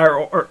Empire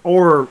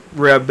or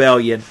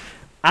Rebellion,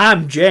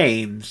 I'm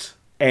James,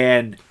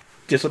 and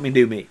just let me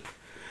do me.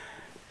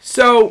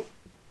 So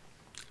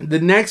the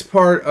next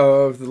part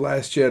of The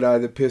Last Jedi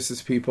that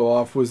pisses people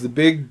off was the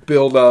big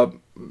build-up,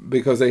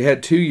 because they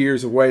had 2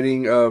 years of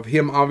waiting, of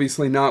him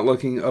obviously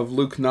of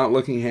Luke not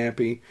looking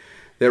happy,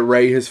 that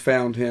Rey has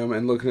found him,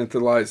 and looking at the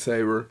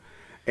lightsaber.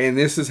 And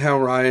this is how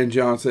Rian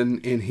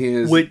Johnson in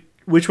his...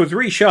 Which was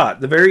reshot.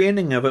 The very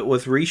ending of it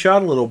was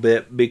reshot a little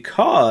bit,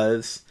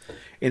 because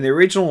in the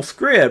original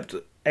script,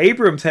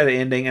 Abrams had an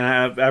ending, and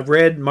I've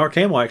read, Mark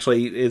Hamill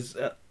actually is,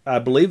 I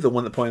believe, the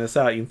one that pointed this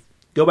out. You can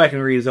go back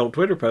and read his old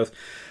Twitter post.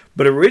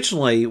 But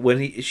originally, when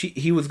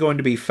he was going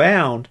to be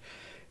found,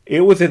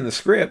 it was in the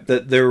script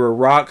that there were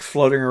rocks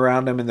floating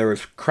around him and there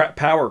was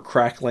power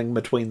crackling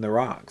between the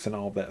rocks and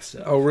all that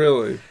stuff. Oh,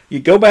 really? You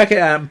go back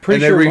and I'm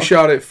pretty sure... And they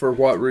reshot it for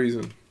what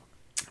reason?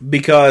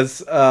 Because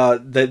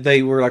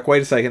they were like,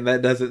 wait a second,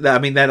 that doesn't... I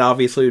mean, that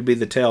obviously would be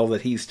the tell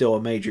that he's still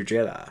a major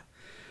Jedi.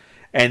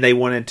 And they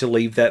wanted to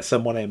leave that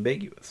somewhat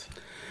ambiguous.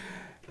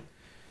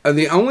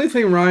 The only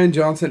thing Rian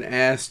Johnson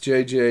asked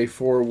JJ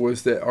for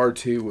was that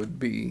R2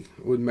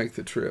 would make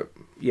the trip.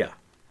 Yeah.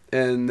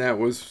 And that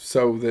was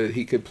so that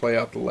he could play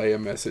out the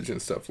Leia message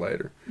and stuff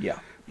later. Yeah.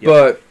 Yep.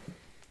 But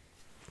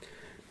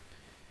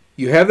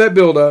you have that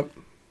build-up,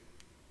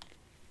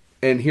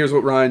 and here's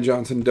what Rian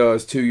Johnson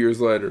does 2 years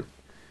later.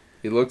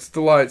 He looks at the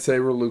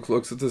lightsaber, Luke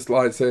looks at this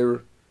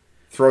lightsaber,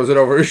 throws it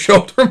over his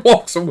shoulder, and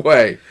walks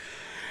away.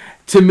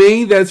 To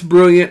me, that's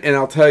brilliant, and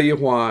I'll tell you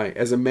why.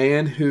 As a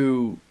man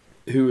who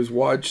has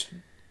watched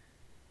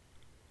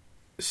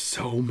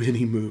so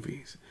many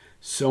movies,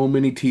 so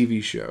many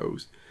TV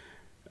shows,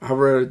 I've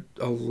read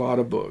a lot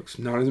of books.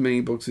 Not as many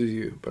books as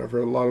you, but I've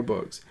read a lot of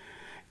books.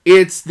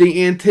 It's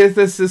the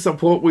antithesis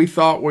of what we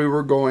thought we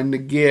were going to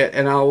get,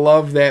 and I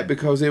love that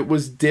because it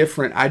was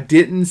different. I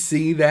didn't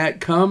see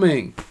that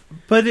coming.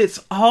 But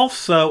it's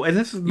also, and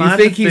this is my You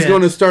think defense, he's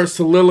going to start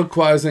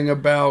soliloquizing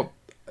about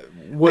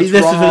what's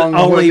this wrong. Is what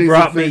only needs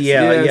brought to me,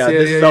 fix.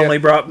 this has only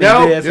brought me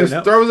nope, this.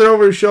 Just throws it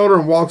over his shoulder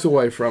and walks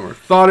away from her.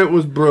 Thought it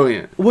was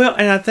brilliant. Well,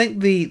 and I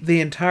think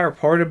the entire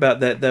part about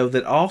that, though,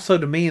 that also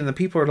to me, and the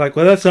people are like,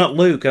 well, that's not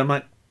Luke. I'm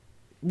like,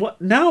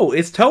 what? No,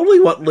 it's totally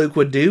what Luke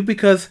would do,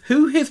 because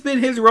who has been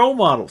his role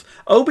models?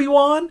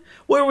 Obi-Wan?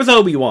 Where was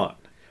Obi-Wan?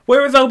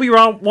 Where was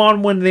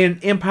Obi-Wan when the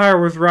Empire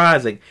was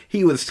rising?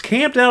 He was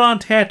camped out on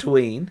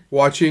Tatooine.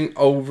 Watching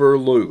over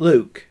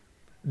Luke.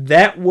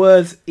 That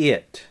was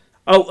it.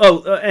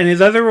 And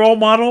his other role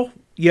model,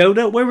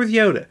 Yoda? Where was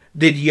Yoda?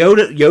 Did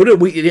Yoda,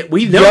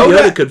 we know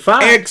Yoda could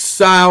fight.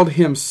 Exiled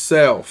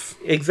himself.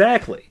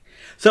 Exactly.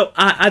 So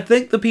I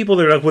think the people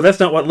that are like, well, that's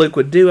not what Luke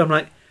would do. I'm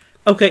like,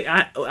 okay,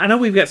 I know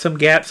we've got some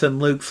gaps in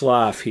Luke's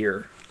life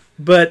here,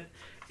 but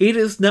it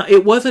is not.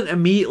 It wasn't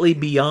immediately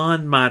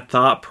beyond my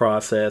thought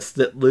process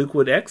that Luke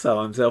would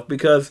exile himself,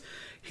 because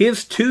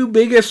his two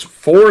biggest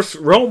Force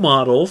role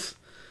models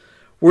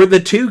were the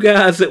two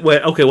guys that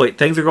went, okay, wait,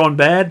 things are going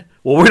bad?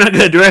 Well, we're not going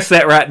to address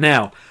that right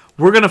now.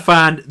 We're going to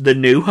find the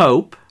New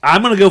Hope.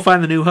 I'm going to go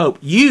find the New Hope.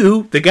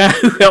 You, the guy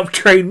who helped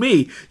train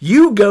me,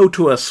 you go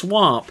to a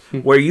swamp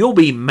where you'll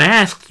be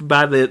masked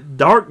by the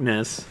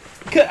darkness.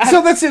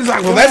 So that seems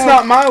like, well, that's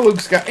not my Luke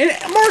Skywalker.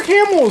 And Mark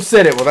Hamill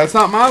said it. Well, that's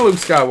not my Luke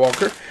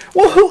Skywalker.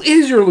 Well, who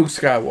is your Luke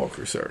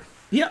Skywalker, sir?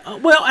 Yeah,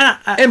 well,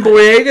 and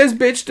Boyega's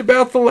bitched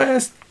about the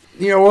last,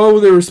 they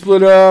were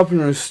split up and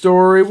a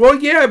story. Well,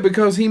 yeah,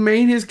 because he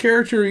made his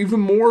character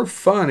even more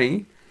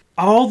funny.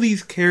 All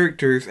these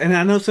characters, and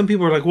I know some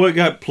people are like, well, it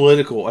got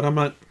political. And I'm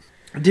like,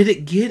 did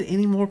it get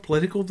any more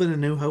political than A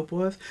New Hope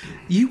was?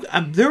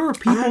 There were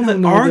people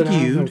that argued.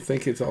 I don't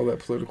think it's all that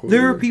political.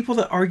 There are people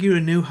that argued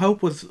A New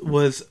Hope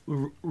was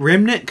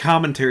remnant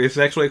commentary. It's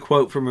actually a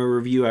quote from a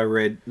review I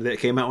read that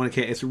came out when it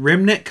came. It's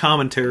remnant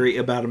commentary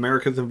about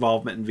America's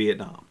involvement in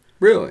Vietnam.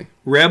 Really?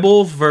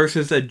 Rebels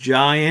versus a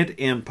giant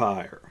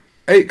empire.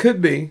 It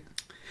could be.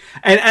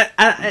 And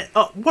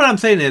what I'm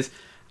saying is,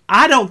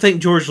 I don't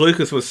think George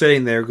Lucas was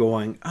sitting there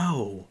going, I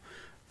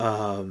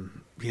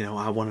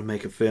want to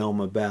make a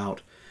film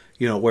about,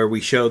 where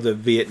we show the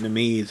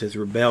Vietnamese as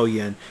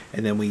rebellion,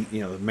 and then we,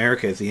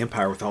 America as the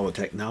empire with all the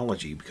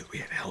technology because we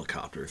had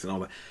helicopters and all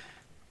that.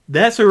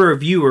 That's a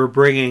reviewer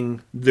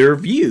bringing their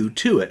view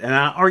to it. And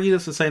I argue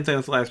this the same thing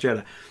with The Last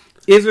Jedi.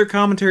 Is there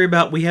commentary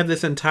about we have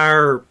this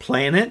entire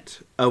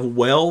planet of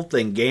wealth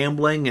and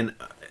gambling and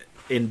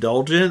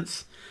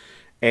indulgence,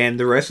 and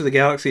the rest of the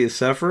galaxy is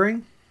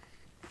suffering?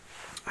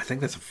 I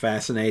think that's a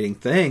fascinating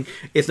thing.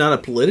 It's not a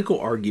political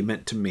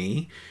argument to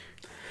me.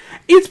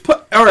 I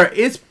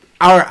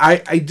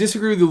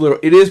disagree with you a little.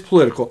 It is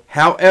political.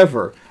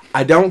 However,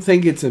 I don't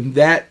think it's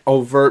that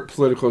overt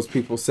political as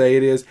people say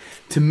it is.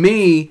 To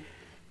me,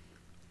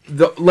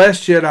 The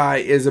Last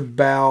Jedi is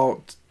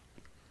about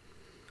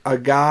a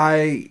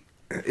guy.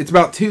 It's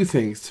about two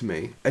things to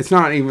me. It's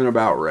not even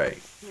about Rey.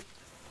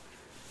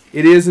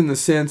 It is in the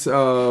sense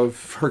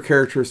of her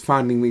character is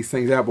finding these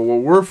things out, but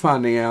what we're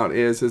finding out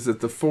is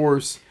that the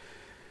Force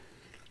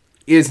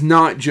is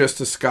not just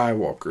a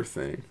Skywalker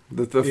thing.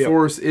 That the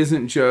Force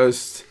isn't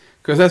just...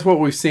 Because that's what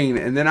we've seen.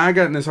 And then I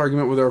got in this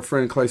argument with our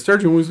friend Clay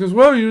Sturgeon, who goes,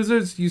 well,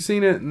 you've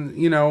seen it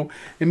in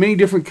many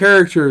different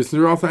characters.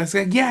 They're all... I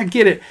said, yeah, I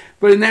get it.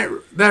 But in that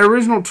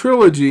original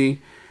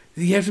trilogy,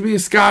 you have to be a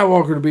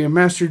Skywalker to be a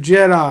Master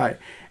Jedi.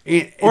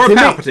 Or a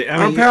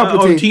Palpatine.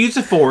 Or to use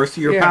the Force,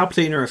 you're a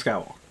Palpatine or a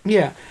Skywalker.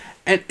 Yeah.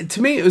 And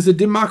to me, it was a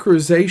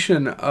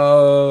democratization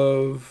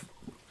of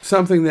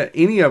something that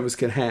any of us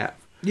can have.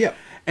 Yeah.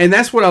 And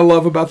that's what I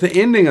love about the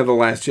ending of The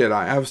Last Jedi.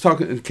 I was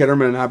talking,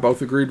 Ketterman and I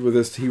both agreed with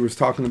this. He was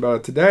talking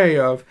about it today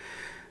of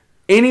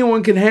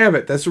anyone can have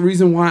it. That's the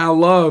reason why I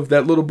love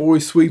that little boy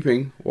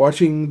sweeping,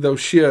 watching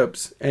those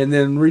ships, and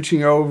then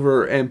reaching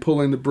over and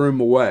pulling the broom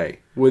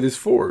away with his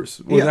Force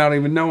without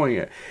even knowing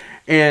it.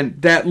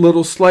 And that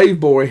little slave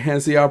boy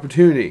has the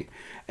opportunity.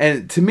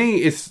 And to me,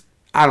 it's...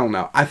 I don't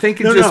know. I think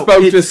it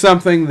spoke to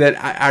something that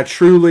I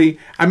truly...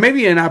 I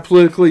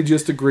politically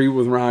just agree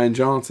with Rian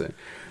Johnson.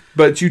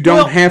 But you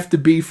don't have to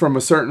be from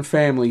a certain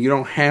family. You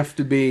don't have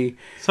to be...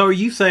 So are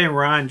you saying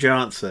Rian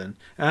Johnson...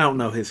 I don't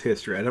know his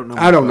history. I don't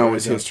know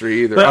his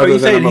history either. But are you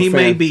saying he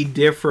may be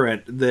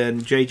different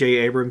than J.J.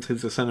 Abrams,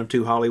 who's the son of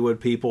two Hollywood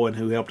people and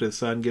who helped his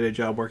son get a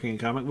job working in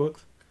comic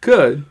books?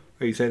 Could.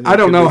 Are you saying I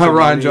don't know how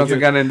Rian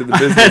Johnson got into the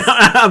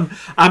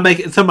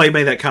business. Somebody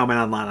made that comment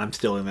online. I'm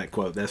still in that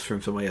quote. That's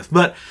from somebody else.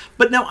 But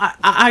no,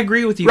 I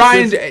agree with you.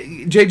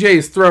 JJ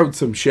has thrown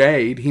some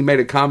shade. He made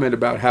a comment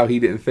about how he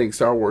didn't think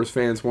Star Wars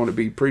fans want to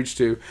be preached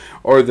to,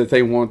 or that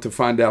they want to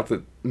find out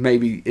that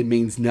maybe it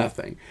means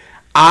nothing.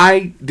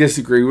 I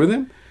disagree with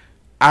him.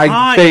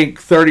 I think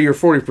 30 or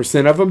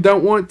 40% of them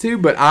don't want to,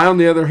 but I, on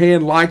the other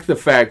hand, like the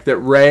fact that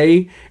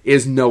Rey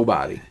is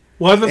nobody.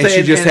 Well,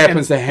 she just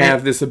happens to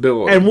have this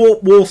ability. And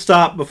we'll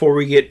stop before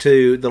we get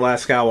to The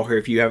Last Skywalker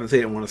if you haven't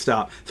seen it and want to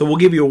stop. So we'll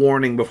give you a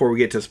warning before we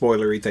get to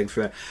spoilery things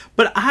for that.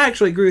 But I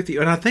actually agree with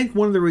you. And I think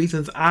one of the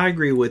reasons I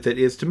agree with it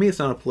is, to me, it's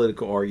not a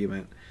political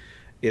argument.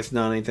 It's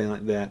not anything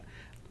like that.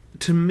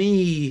 To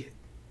me,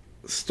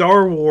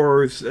 Star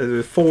Wars,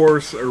 the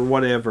Force, or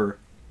whatever,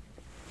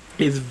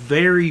 is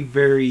very,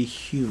 very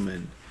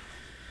human.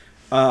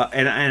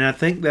 And I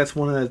think that's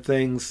one of the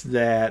things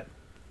that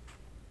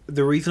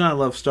the reason I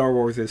love Star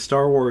Wars is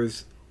Star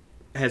Wars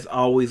has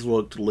always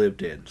looked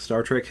lived in.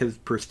 Star Trek has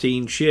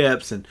pristine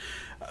ships and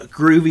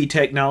groovy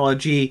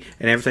technology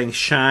and everything's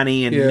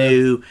shiny and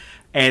new.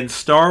 And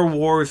Star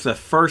Wars, the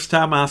first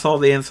time I saw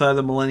the inside of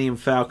the Millennium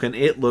Falcon,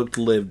 it looked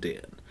lived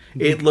in.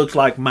 It looked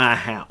like my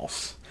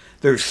house.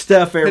 There's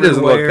stuff everywhere. It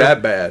doesn't look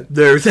that bad.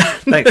 There's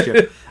thanks,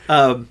 Joe.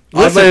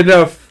 Oddly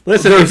enough,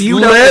 listen, there's if you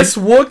less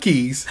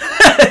Wookiees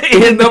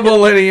in the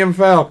Millennium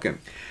Falcon.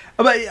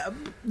 But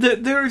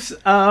there's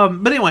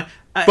but anyway,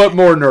 but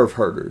more nerve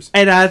herders.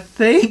 And I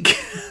think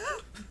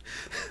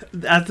you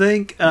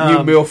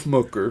milf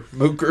mooker.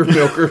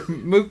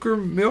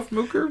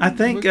 I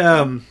think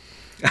milf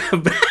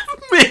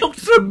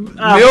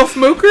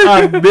mooker.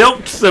 I've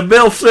milked some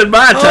milfs in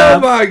my time. Oh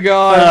my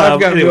god, I've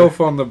got milf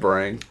on the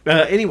brain.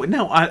 Anyway,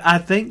 no, I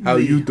think how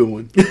you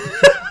doing?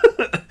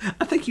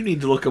 I think you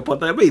need to look up what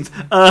that means.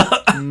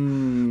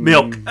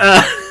 Milk.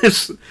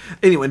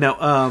 Anyway,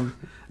 no.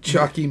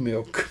 Chalky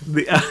milk.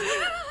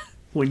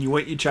 When you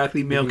want your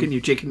chocolate milk and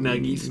your chicken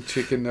nuggies.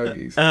 Chicken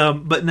nuggies.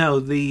 But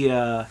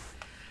no,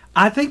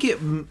 I think it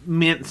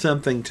meant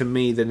something to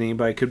me than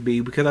anybody could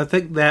be, because I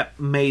think that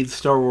made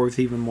Star Wars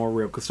even more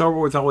real. Because Star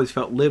Wars always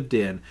felt lived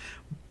in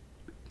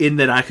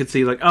that I could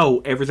see, like,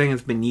 oh, everything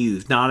has been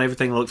used. Not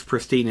everything looks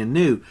pristine and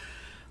new.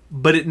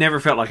 But it never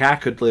felt like I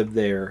could live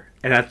there.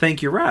 And I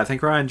think you're right. I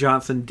think Rian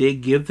Johnson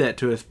did give that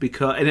to us,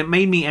 and it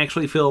made me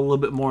actually feel a little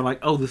bit more like,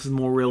 oh, this is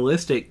more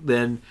realistic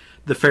than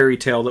the fairy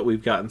tale that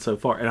we've gotten so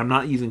far. And I'm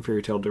not using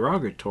fairy tale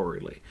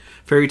derogatorily.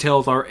 Fairy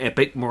tales are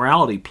epic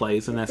morality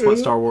plays, and that's what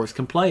Star Wars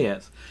can play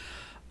as.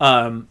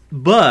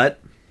 But,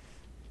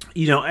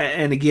 you know,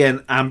 and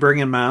again, I'm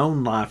bringing my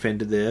own life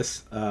into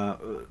this.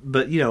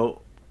 But, you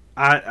know,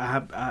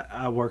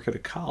 I work at a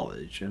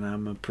college, and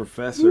I'm a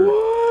professor.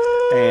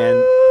 What?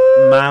 And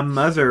my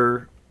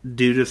mother,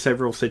 due to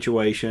several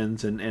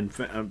situations, and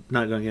I'm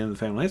not going to get into the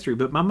family history,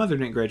 but my mother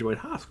didn't graduate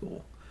high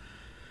scholl.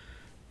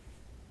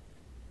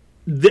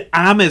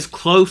 I'm as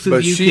close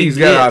as you can get. But she's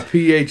got a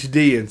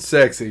PhD in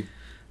sexy.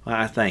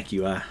 Well, thank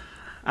you.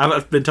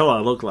 I've been told I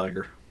look like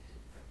her.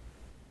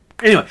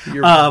 Anyway,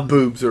 your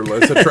boobs are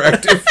less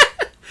attractive.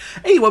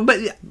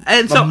 Anyway,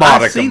 so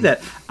I see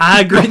that.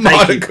 I agree.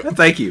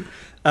 Thank you.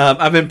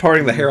 I've been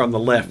parting the hair on the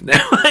left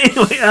now.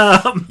 Anyway,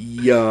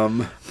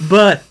 yum.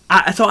 But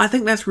I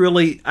think that's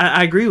really.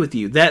 I agree with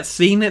you. That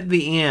scene at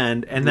the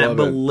end and that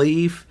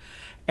belief.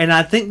 And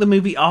I think the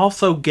movie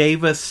also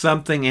gave us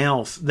something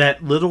else.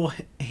 That little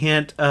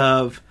hint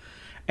of,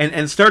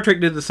 and Star Trek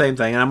did the same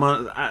thing. And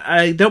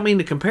I don't mean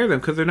to compare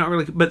them because they're not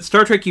really. But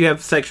Star Trek, you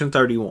have Section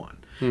 31,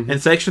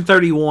 and Section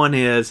 31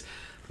 is,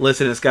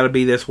 listen, it's got to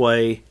be this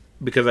way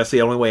because that's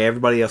the only way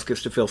everybody else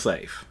gets to feel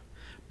safe.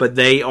 But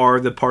they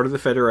are the part of the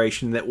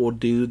Federation that will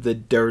do the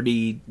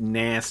dirty,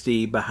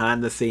 nasty,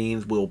 behind the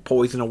scenes. Will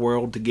poison a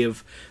world to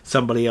give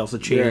somebody else a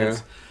chance.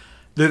 Yeah.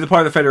 They're the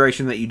part of the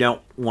Federation that you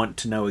don't want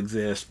to know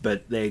exists,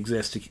 but they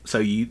exist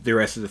so the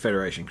rest of the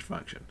Federation can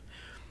function.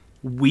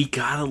 We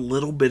got a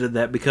little bit of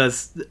that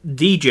because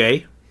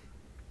DJ,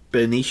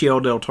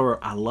 Benicio del Toro,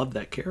 I love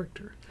that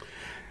character.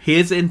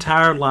 His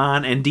entire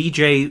line, and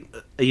DJ,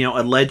 you know,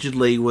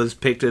 allegedly was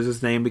picked as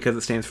his name because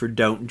it stands for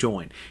Don't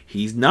Join.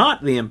 He's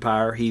not the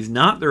Empire, he's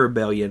not the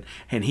Rebellion,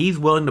 and he's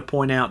willing to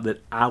point out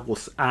that I will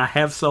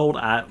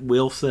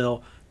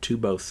sell to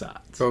both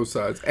sides. Both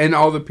sides. And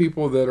all the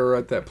people that are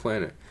at that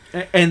planet.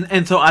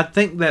 And so I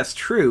think that's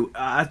true.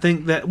 I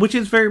think that, which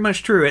is very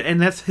much true,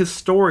 and that's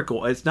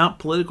historical. It's not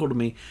political to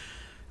me.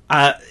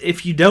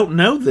 If you don't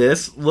know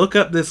this, look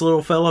up this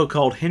little fellow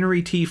called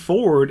Henry T.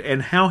 Ford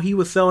and how he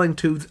was selling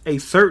to a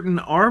certain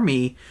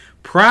army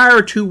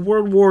prior to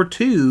World War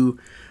II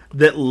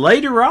that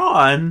later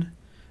on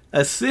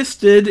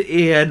assisted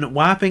in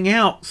wiping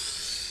out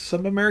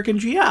some American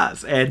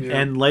GIs.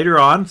 And later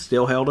on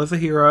still held as a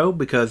hero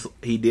because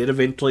he did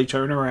eventually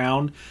turn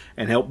around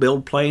and help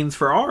build planes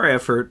for our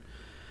effort.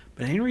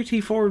 But Henry T.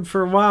 Ford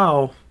for a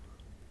while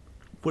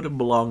would have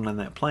belonged on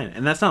that planet.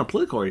 And that's not a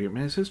political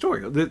argument, it's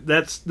historical.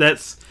 That's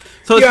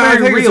so it's very I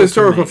think real. It's a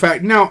historical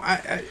fact. No,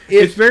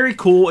 it's very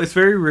cool, it's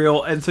very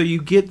real, and so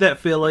you get that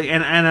feeling,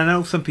 and I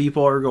know some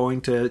people are going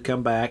to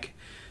come back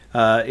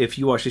if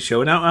you watch the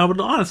show, and I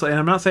would honestly, and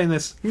I'm not saying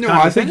this. No,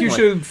 I think you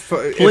should.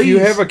 If you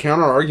have a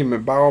counter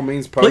argument, by all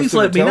means, post please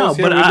let me know.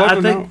 But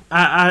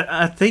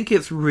I think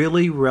it's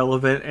really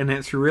relevant, and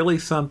it's really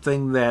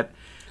something that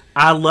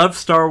I loved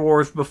Star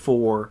Wars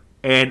before.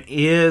 And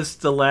is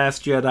The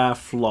Last Jedi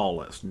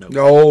flawless?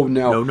 No.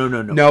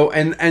 No.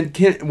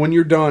 And when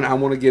you're done, I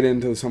want to get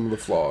into some of the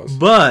flaws.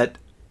 But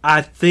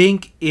I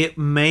think it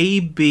may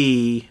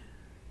be,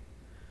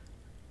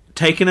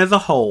 taken as a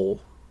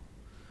whole,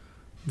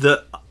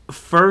 the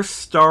first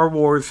Star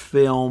Wars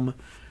film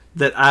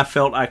that I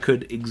felt I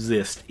could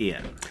exist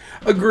in.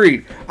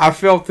 Agreed. I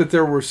felt that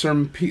there were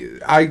some.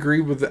 I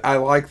agree with. I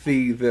like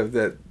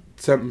that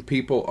some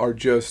people are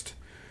just.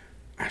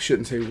 I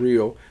shouldn't say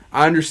real.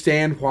 I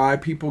understand why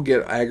people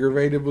get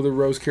aggravated with a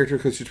Rose character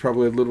because she's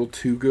probably a little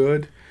too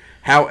good.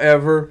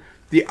 However,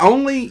 the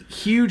only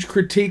huge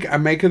critique I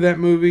make of that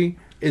movie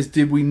is,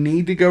 did we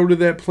need to go to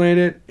that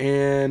planet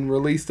and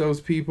release those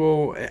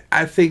people?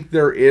 I think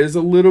there is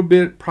a little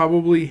bit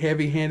probably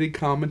heavy-handed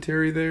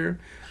commentary there.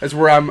 That's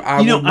where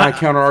my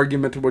counter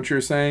argument to what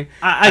you're saying.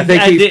 I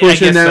think he's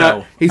pushing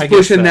that. He's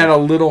pushing that a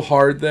little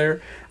hard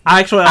there.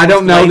 I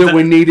don't know that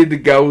we needed to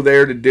go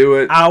there to do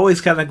it. I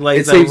always kind of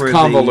glaze over. It seems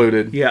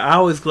convoluted. I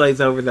always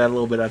glaze over that a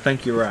little bit. I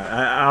think you're right.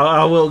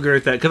 I will agree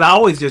with that, because I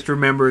always just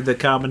remember the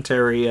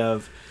commentary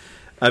of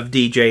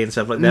DJ and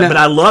stuff like that. But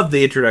I love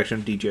the introduction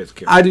of DJ as a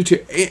character. I do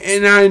too,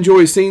 and I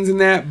enjoy scenes in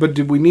that. But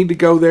did we need to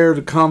go there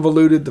to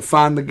convoluted to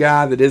find the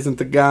guy that isn't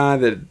the guy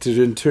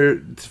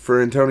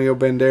for Antonio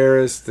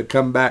Banderas to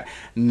come back?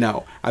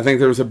 No, I think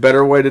there was a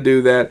better way to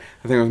do that.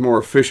 I think it was a more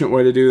efficient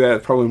way to do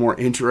that. Probably a more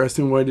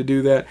interesting way to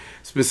do that.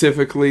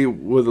 Specifically,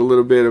 with a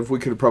little bit of, we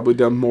could have probably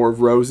done more of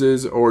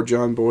Rose's or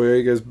John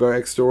Boyega's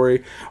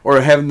backstory,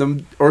 or having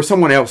them or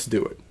someone else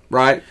do it.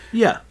 Right?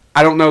 Yeah.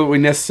 I don't know that we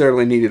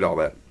necessarily needed all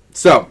that.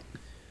 So.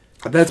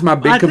 That's my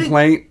big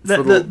complaint.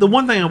 The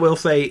one thing I will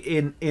say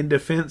in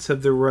defense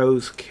of the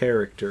Rose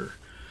character,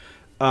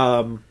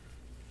 and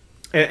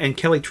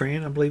Kelly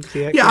Tran, I believe is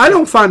the actress. Yeah, I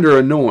don't find her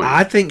annoying.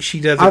 I think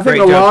she does a great job. I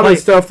think a lot of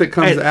stuff that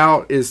comes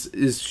out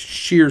is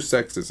sheer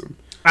sexism.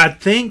 I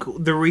think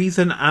the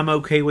reason I'm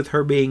okay with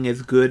her being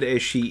as good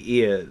as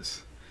she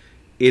is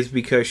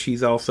because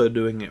she's also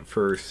doing it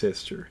for her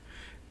sister.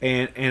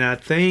 And I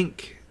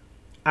think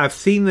I've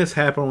seen this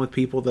happen with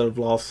people that have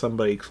lost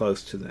somebody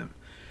close to them.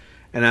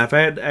 And I've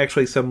had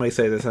actually somebody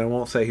say this, and I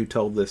won't say who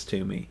told this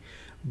to me,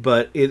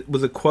 but it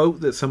was a quote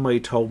that somebody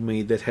told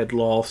me that had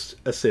lost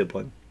a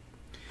sibling.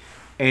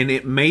 And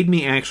it made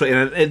me actually,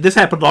 and this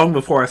happened long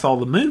before I saw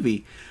the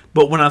movie,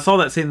 but when I saw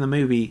that scene in the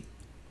movie,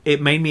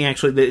 it made me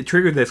actually, it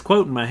triggered this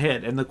quote in my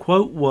head. And the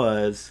quote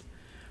was,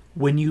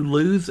 when you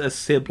lose a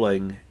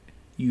sibling,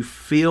 you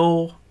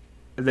feel,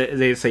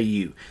 they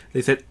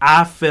said,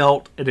 I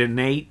felt an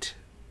innate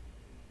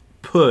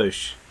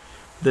push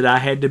that I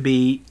had to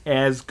be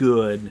as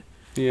good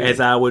as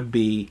I would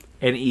be,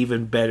 and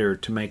even better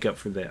to make up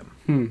for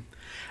them.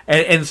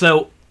 And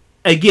so,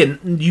 again,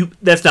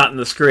 that's not in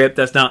the script,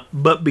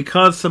 but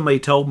because somebody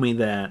told me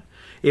that,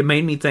 it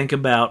made me think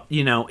about,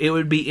 it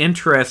would be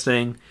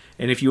interesting,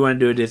 and if you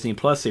want to do a Disney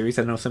Plus series,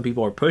 I know some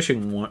people are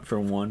pushing one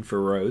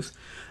for Rose,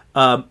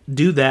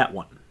 do that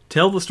one.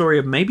 Tell the story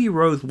of maybe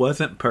Rose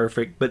wasn't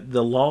perfect, but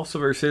the loss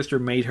of her sister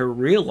made her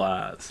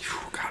realize.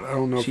 God, I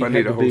don't know if I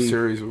need a whole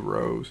series with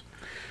Rose.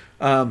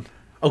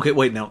 Okay,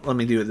 wait, no, let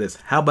me do this.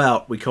 How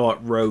about we call it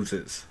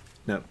Roses?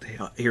 No,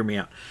 hear me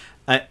out.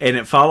 And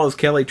it follows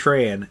Kelly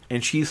Tran,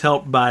 and she's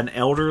helped by an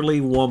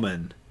elderly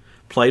woman,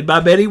 played by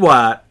Betty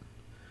White.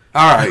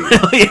 All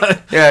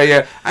right.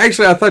 Yeah.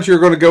 Actually, I thought you were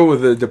going to go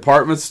with the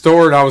department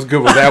store, and I was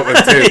good with that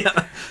one, too.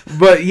 Yeah.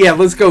 But, yeah,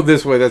 let's go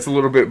this way. That's a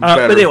little bit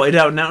better. But anyway,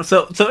 no.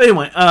 So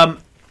anyway,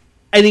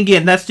 and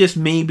again, that's just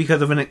me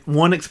because of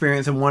one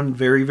experience and one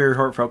very, very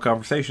heartfelt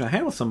conversation I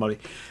had with somebody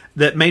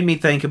that made me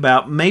think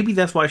about maybe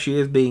that's why she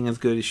is being as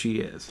good as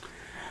she is.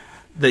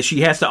 That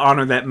she has to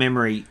honor that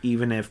memory,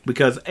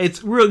 because it's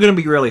going to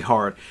be really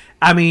hard.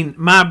 I mean,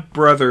 my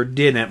brother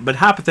didn't, but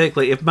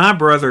hypothetically, if my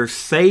brother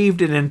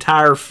saved an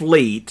entire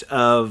fleet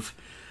of,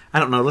 I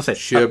don't know, let's say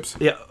ships,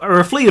 or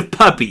a fleet of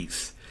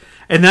puppies,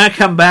 and then I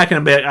come back and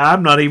I'm like,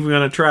 I'm not even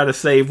going to try to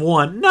save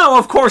one. No,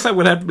 of course I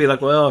would have to be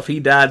like, well, if he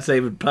died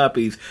saving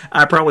puppies,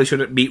 I probably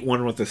shouldn't beat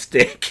one with a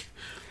stick.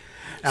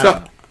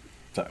 So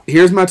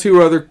here's my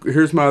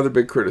other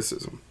big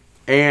criticism,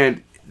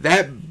 and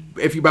that.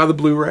 If you buy the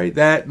Blu-ray,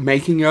 that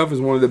making of is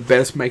one of the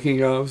best making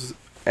ofs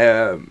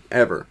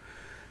ever.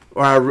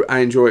 I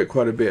enjoy it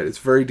quite a bit. It's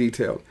very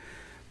detailed.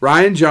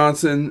 Rian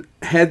Johnson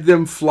had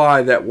them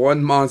fly that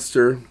one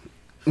monster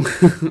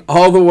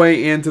all the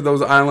way into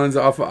those islands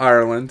off of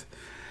Ireland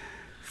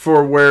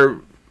for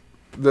where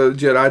the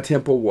Jedi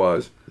Temple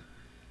was.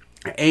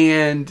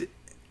 And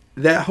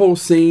that whole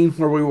scene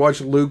where we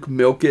watch Luke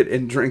milk it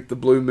and drink the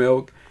blue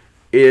milk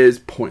is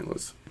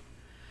pointless.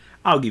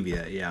 I'll give you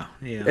that, yeah.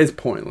 It's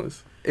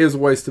pointless. It was a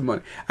waste of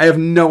money. I have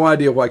no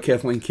idea why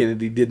Kathleen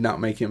Kennedy did not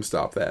make him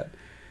stop that.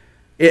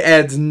 It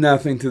adds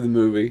nothing to the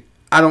movie.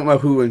 I don't know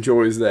who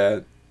enjoys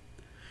that.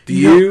 Do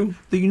you?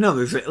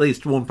 There's at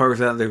least one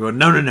person out there going,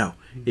 no.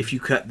 If you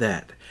cut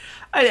that.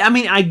 I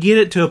mean, I get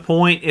it to a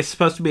point. It's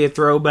supposed to be a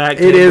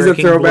throwback. It is a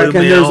throwback,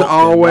 and there's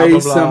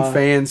always some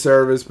fan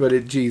service, but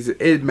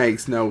it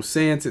makes no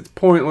sense. It's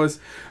pointless.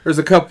 There's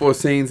a couple of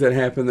scenes that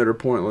happen that are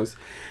pointless.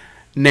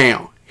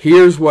 Now,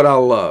 here's what I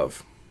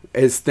love.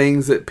 As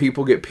things that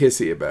people get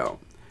pissy about.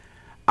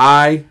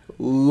 I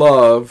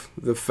love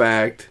the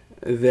fact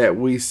that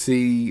we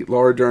see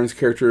Laura Dern's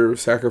character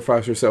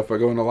sacrifice herself by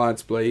going to light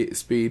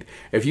speed.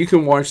 If you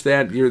can watch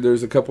that,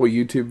 there's a couple of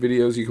YouTube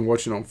videos. You can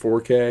watch it on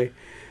 4K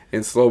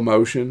in slow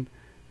motion.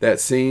 That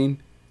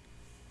scene,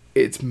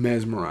 it's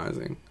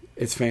mesmerizing.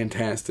 It's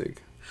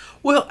fantastic.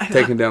 Well,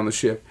 taking down the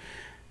ship.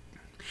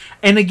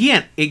 And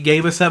again, it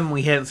gave us something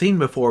we hadn't seen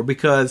before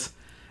because,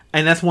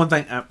 and that's one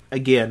thing,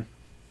 again,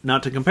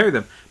 not to compare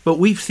them, but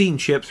we've seen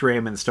ships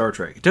ram in Star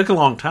Trek. It took a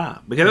long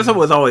time because that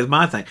was always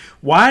my thing.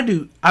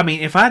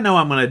 If I know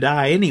I'm going to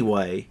die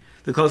anyway,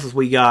 the closest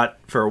we got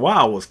for a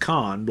while was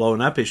Khan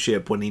blowing up his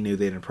ship when he knew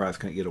the Enterprise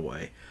couldn't get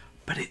away,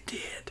 but it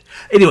did.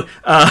 Anyway,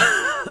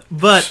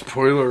 but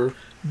spoiler.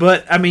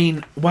 But I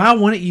mean, why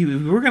wouldn't you?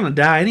 If you were going to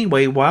die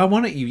anyway, why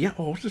wouldn't you? Yeah,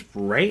 well, just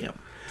ram.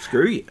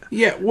 Screw you.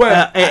 Yeah,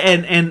 well,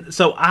 and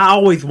so I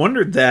always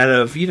wondered that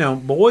of,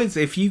 boys,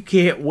 if you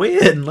can't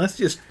win, let's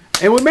just.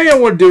 And we may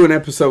want to do an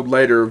episode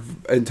later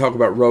and talk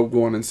about Rogue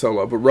One and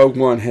Solo, but Rogue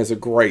One has a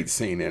great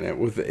scene in it,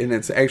 and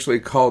it's actually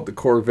called the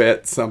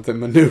Corvette something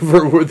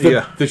maneuver, where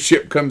the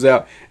ship comes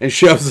out and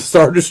shoves the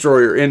Star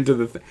Destroyer into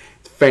the thing.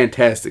 It's a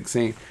fantastic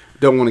scene.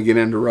 Don't want to get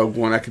into Rogue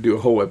One. I could do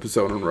a whole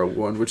episode on Rogue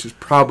One, which is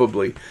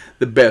probably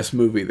the best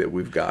movie that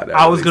we've got.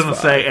 I was going to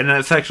say, and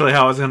that's actually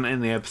how I was going to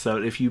end the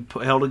episode. If you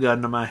held a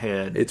gun to my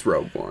head, it's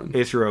Rogue One.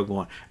 It's Rogue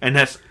One, and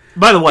that's,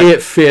 by the way,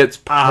 it fits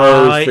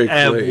perfectly. I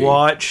have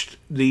watched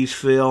these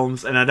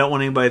films, and I don't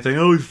want anybody to think,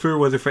 "Oh, it's fair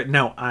weather."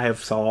 No, I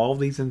have saw all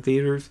these in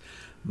theaters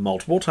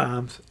multiple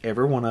times,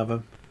 every one of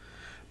them.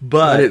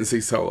 But I didn't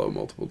see Solo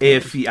multiple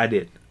times. I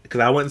did,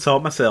 because I went and saw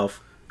it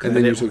myself, and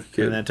then you took your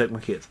kid, and then I took my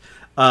kids.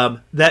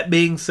 That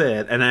being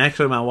said, and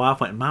actually my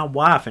wife went. My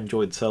wife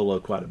enjoyed Solo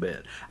quite a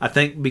bit. I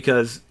think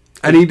because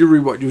I need to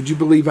rewatch. Would you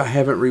believe I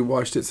haven't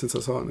rewatched it since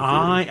I saw it in the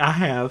theater? I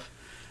have.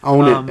 I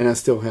own it, and I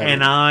still have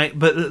it.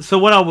 But so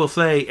what I will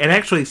say, and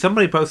actually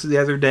somebody posted the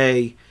other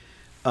day,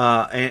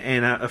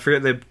 and I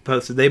forget they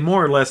posted. They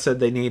more or less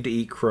said they needed to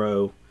eat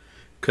crow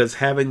because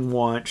they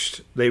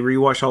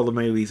rewatched all the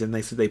movies, and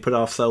they said they put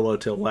off Solo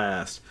till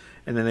last,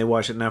 and then they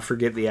watched it. And I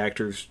forget the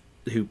actors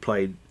who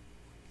played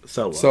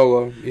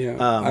Solo, yeah.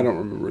 I don't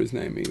remember his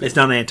name either. It's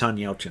not Anton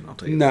Yelchin, I'll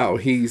tell you. No,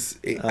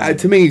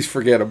 to me he's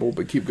forgettable,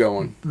 but keep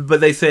going. But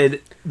they said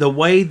the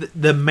way,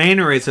 the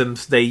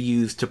mannerisms they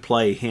used to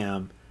play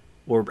him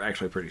were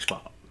actually pretty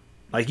spot on.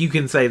 Like, you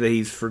can say that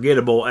he's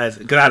forgettable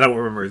because I don't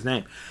remember his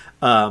name.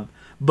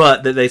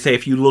 But that they say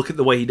if you look at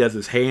the way he does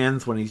his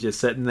hands when he's just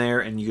sitting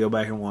there, and you go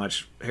back and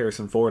watch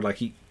Harrison Ford,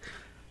 like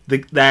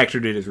the actor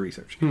did his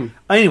research.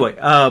 Anyway,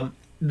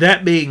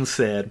 that being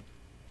said,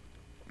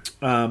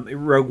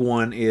 Rogue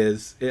One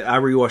is. I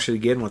rewatched it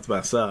again with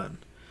my son,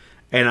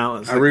 and I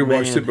was. I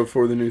rewatched it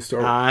before the new Star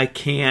Wars. I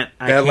can't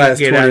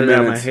get out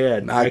of my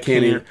head. I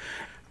can't even.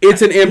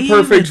 It's an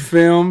imperfect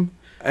film,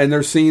 and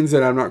there's scenes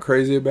that I'm not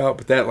crazy about,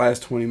 but that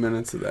last 20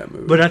 minutes of that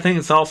movie. But I think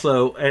it's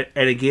also,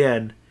 and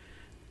again,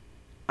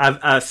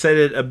 I said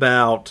it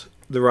about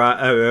the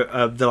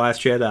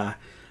Last Jedi,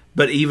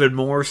 but even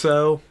more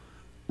so,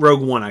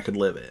 Rogue One I could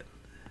live in.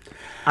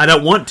 I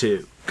don't want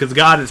to, because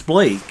God is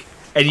bleak.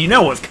 And you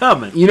know what's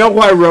coming. You know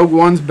why Rogue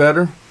One's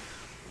better?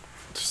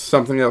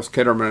 Something else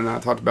Ketterman and I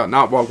talked about.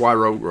 Not why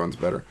Rogue One's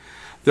better.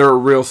 There are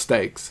real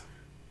stakes.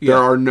 There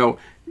are no...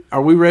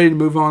 Are we ready to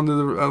move on to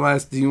the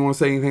last... Do you want to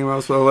say anything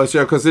about the last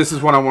show? Because this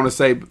is what I want to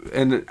say,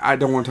 and I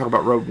don't want to talk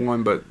about Rogue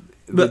One, but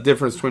the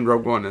difference between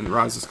Rogue One and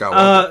Rise of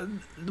Skywalker.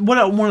 What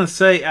I want to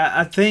say,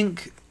 I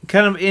think,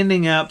 kind of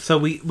ending up... So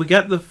we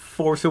got The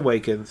Force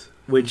Awakens,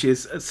 which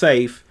is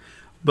safe,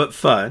 but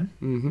fun.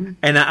 Mm-hmm.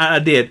 And I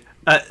did...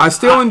 I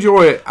still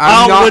enjoy it.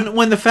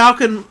 When the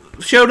Falcon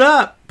showed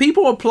up,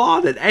 people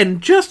applauded, and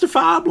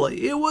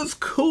justifiably. It was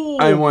cool.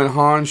 And when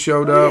Han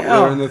showed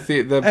up,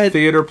 the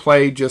theater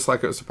played just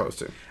like it was supposed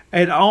to.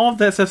 And all of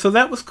that stuff. So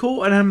that was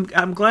cool, and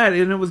I'm glad,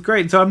 and it was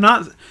great. So I'm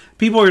not...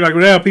 People are like,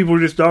 well, people are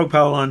just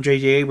dogpiling on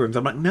J.J. Abrams.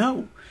 I'm like,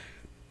 no.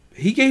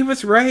 He gave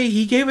us Rey.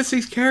 He gave us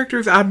these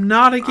characters. I'm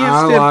not against him.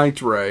 I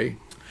liked Rey.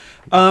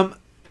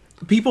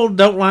 People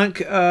don't like,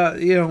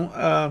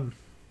 The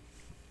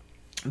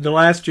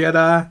Last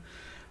Jedi.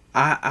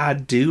 I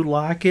do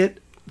like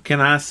it. Can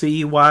I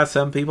see why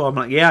some people... I'm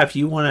like, yeah, if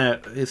you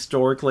want a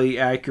historically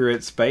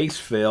accurate space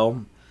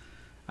film,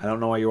 I don't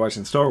know why you're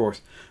watching Star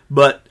Wars.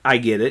 But I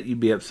get it. You'd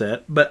be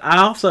upset. But I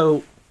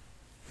also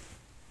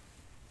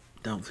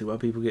don't see why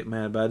people get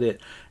mad about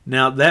it.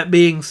 Now, that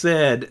being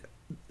said,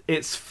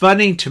 it's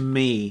funny to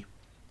me,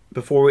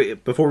 before we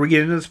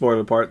get into the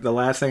spoiler part, the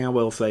last thing I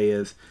will say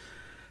is,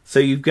 so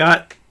you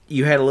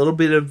had a little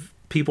bit of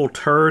people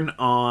turn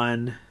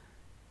on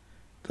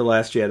The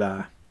Last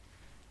Jedi.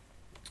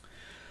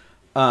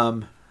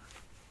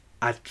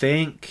 I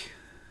think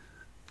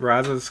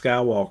Rise of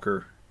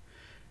Skywalker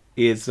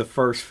is the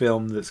first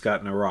film that's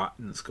gotten a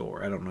rotten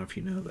score. I don't know if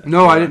you know that.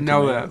 No, I didn't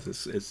know that.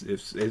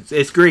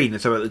 It's green.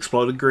 It's an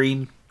exploded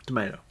green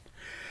tomato.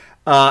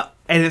 And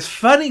it's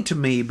funny to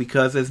me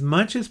because as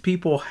much as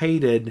people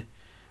hated,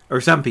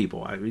 or some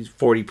people,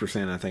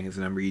 40% I think is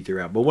the number you threw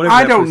out. But whatever.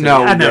 I don't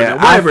know.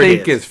 I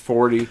think it's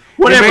 40.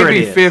 Whatever it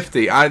may be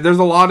 50. There's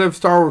a lot of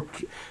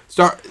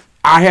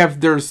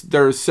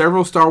there's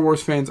several Star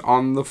Wars fans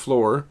on the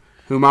floor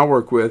whom I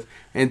work with,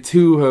 and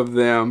two of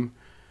them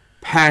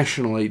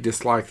passionately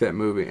dislike that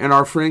movie. And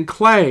our friend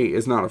Clay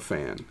is not a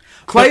fan.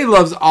 Clay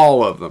loves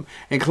all of them,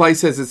 and Clay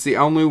says it's the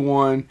only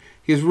one.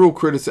 His real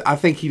criticism, I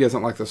think he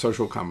doesn't like the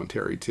social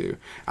commentary too.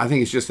 I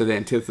think it's just an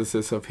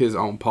antithesis of his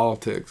own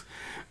politics.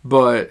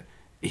 But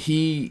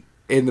he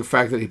and the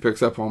fact that he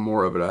picks up on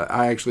more of it.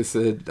 I actually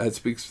said that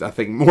speaks, I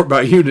think, more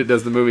about you than it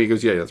does the movie. He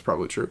goes, yeah, that's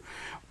probably true.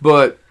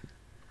 But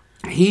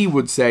he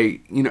would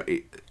say,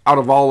 out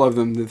of all of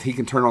them that he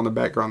can turn on the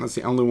background, that's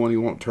the only one he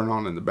won't turn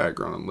on in the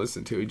background and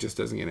listen to. He just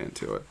doesn't get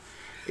into it.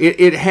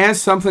 It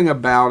has something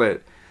about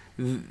it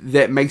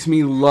that makes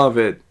me love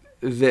it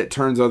that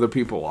turns other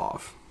people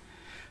off.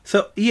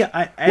 So,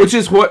 yeah. Which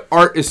is what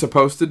art is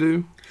supposed to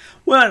do.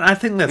 Well, I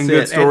think that's and it.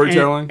 Good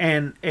storytelling.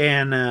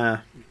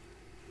 And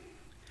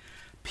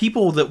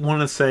people that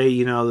want to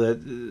say,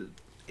 that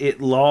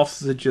it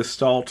lost the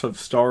gestalt of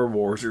Star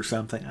Wars or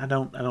something. I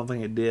don't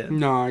think it did.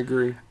 No, I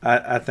agree.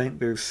 I think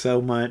there's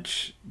so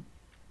much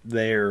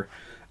there.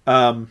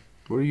 What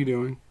are you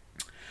doing?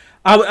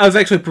 I was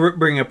actually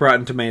bringing up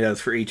Rotten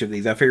Tomatoes for each of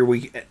these. I figure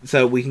we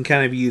can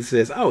kind of use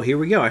this. Oh, here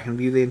we go. I can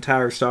view the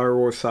entire Star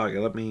Wars saga.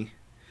 Let me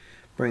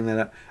bring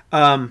that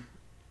up.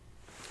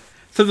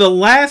 So The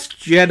Last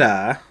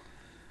Jedi,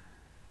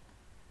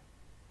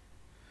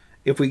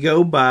 if we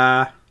go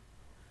by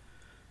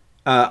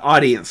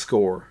audience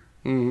score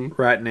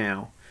right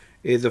now,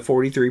 is a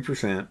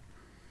 43%.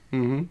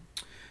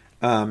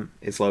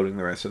 It's loading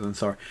the rest of them,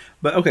 sorry.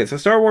 But okay, so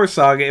Star Wars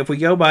Saga, if we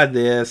go by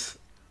this,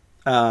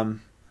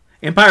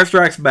 Empire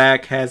Strikes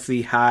Back has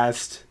the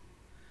highest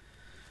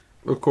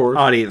of course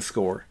audience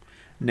score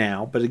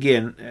now. But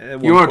again,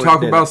 you want to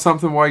talk about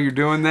something while you're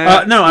doing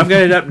that? No, I've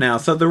got it up now.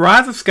 So The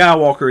Rise of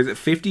Skywalker is at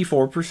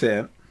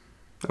 54%.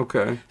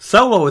 Okay.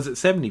 Solo is at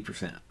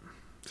 70%.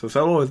 So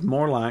Solo is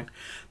more liked.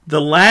 The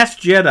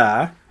Last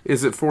Jedi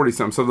is at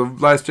 40-something. So The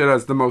Last Jedi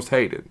is the most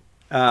hated,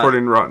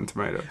 according to Rotten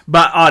Tomatoes.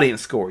 By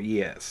audience score,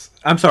 yes.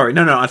 I'm sorry.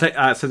 No, I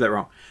said that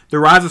wrong. The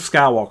Rise of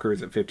Skywalker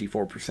is at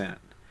 54%.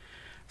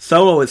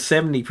 Solo is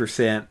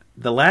 70%.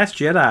 The Last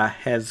Jedi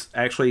has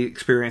actually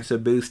experienced a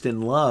boost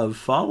in love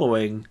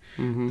following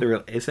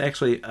it's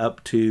actually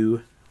up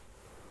to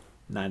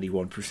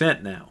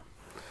 91% now.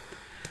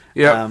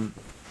 Yeah.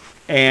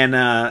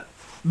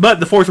 But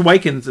The Force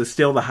Awakens is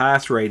still the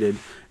highest rated,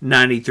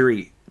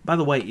 93. By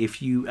the way,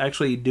 if you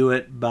actually do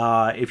it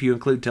if you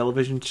include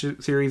television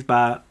series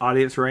by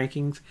audience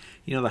rankings,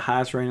 the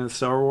highest rating of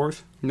Star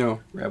Wars?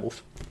 No.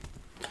 Rebels.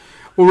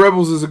 Well,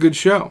 Rebels is a good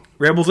show.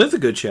 Rebels is a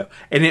good show.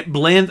 And it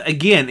blends,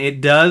 again,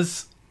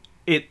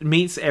 it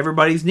meets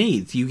everybody's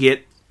needs. You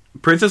get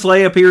Princess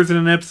Leia appears in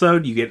an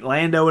episode, you get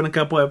Lando in a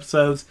couple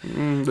episodes.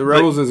 The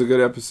Rebels is a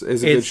good episode,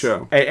 is a good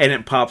show. And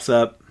it pops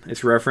up.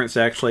 It's referenced,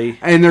 actually.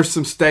 And there's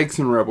some stakes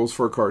in Rebels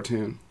for a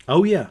cartoon.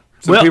 Oh, yeah.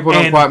 Some people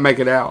don't quite make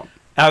it out.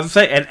 I was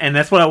going to say, and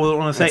that's what I would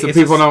want to say. Some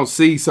people don't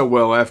see so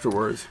well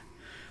afterwards.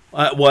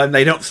 And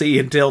they don't see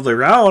until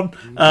they're on.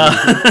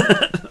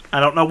 I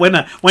don't know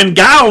when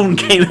Gone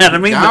came out. I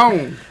mean,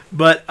 Gone.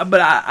 But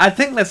I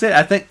think that's it.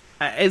 I think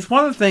it's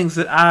one of the things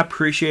that I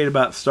appreciate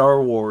about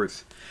Star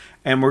Wars,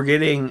 and we're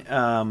getting.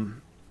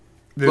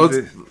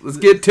 Let's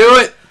get to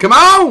it. Come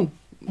on.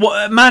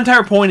 Well, my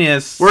entire point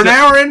is we're an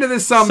hour into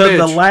this. So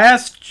The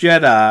Last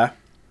Jedi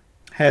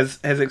has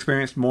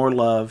experienced more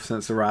love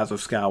since The Rise of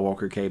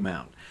Skywalker came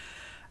out.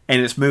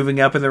 And it's moving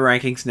up in the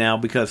rankings now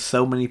because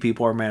so many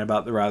people are mad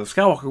about The Rise of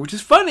Skywalker, which is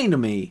funny to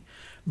me.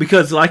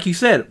 Because, like you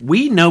said,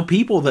 we know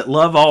people that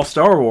love all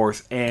Star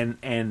Wars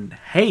and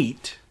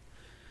hate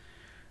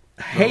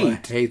The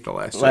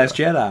Last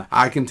Jedi.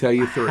 I can tell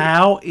you three.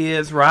 How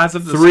is Rise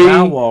of the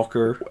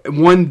Skywalker?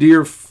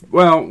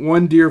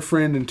 One dear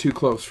friend and two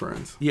close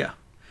friends. Yeah.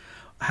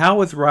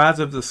 How is Rise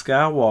of the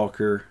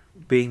Skywalker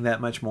being that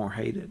much more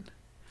hated?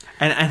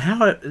 And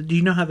how do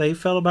you know how they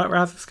felt about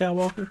Rise of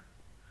Skywalker?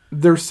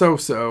 They're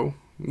so.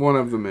 One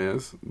of them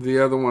is. The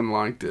other one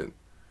liked it.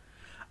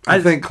 I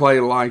think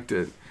Clay liked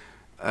it.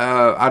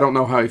 I don't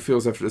know how he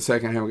feels after the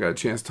second. I haven't got a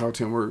chance to talk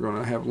to him. We're going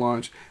to have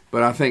lunch.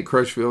 But I think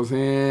Crush feels,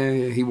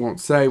 he won't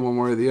say one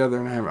way or the other.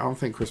 And I don't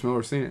think Chris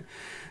Miller's seen it.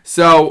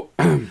 So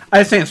I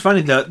just think it's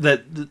funny, though,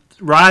 that the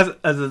Rise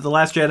of the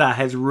Last Jedi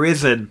has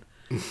risen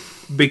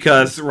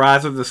because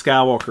Rise of the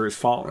Skywalker has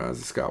fallen. Rise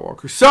of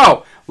Skywalker.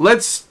 So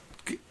let's...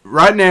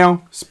 Right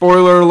now,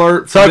 spoiler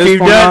alert. So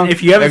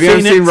if you haven't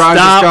seen it, Rise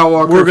stop. Of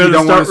Skywalker, we're going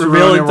to start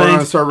revealing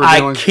things.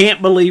 I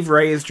can't believe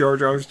Rey is Jar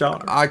Jar's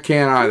daughter. I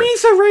can't either.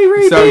 Misa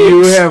Ray So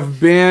you have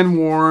been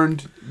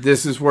warned.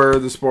 This is where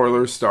the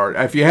spoilers start.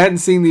 If you hadn't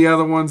seen the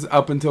other ones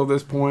up until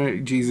this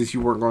point, Jesus,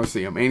 you weren't going to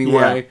see them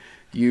anyway. Yeah.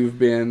 You've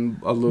been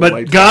a little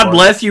late. But God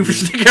bless you for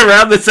sticking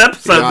around this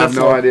episode. I have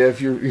no idea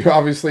if you're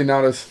obviously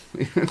not as.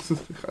 I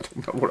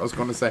don't know what I was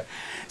going to say.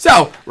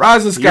 So,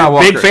 Rise of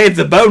Skywalker. You're big fans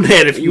of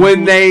Bonehead.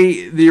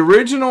 The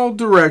original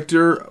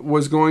director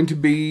was going to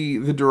be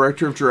the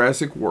director of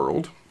Jurassic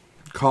World,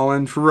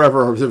 Colin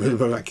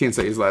Forever. I can't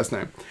say his last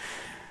name.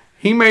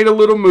 He made a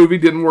little movie,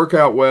 didn't work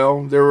out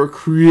well. There were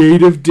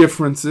creative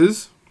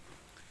differences.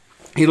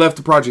 He left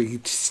the project.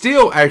 He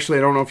still, actually,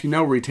 I don't know if you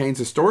know,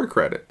 retains a story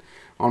credit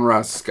on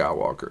Rise of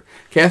Skywalker.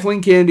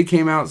 Kathleen Kennedy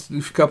came out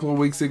a couple of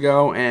weeks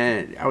ago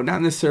and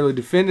not necessarily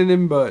defended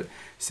him, but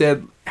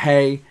said,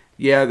 hey,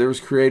 yeah, there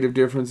was creative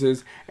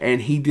differences,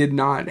 and he did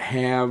not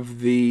have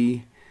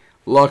the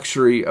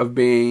luxury of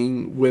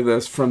being with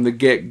us from the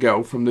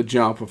get-go, from the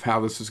jump of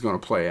how this is going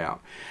to play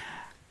out.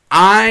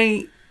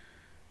 I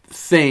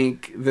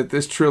think that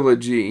this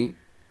trilogy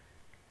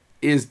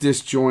is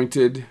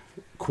disjointed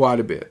quite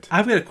a bit.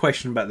 I've got a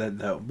question about that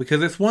though,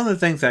 because it's one of the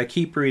things I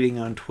keep reading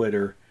on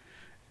Twitter,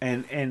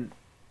 and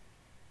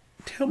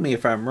tell me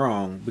if I'm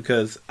wrong,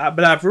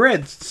 but I've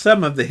read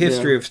some of the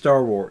history of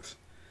Star Wars.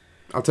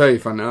 I'll tell you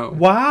if I know.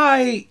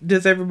 Why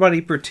does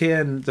everybody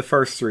pretend the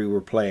first three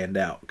were planned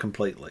out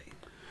completely?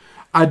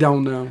 I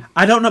don't know.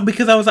 I don't know,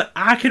 because I was like,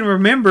 I can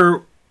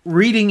remember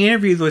reading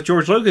interviews with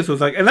George Lucas was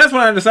like, and that's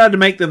when I decided to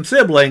make them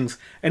siblings,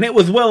 and it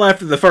was well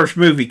after the first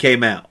movie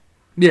came out.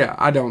 Yeah,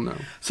 I don't know.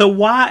 So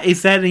why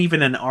is that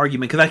even an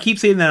argument? Because I keep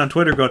seeing that on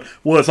Twitter going,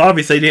 well, it's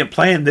obvious they didn't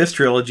plan this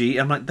trilogy.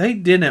 I'm like, they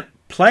didn't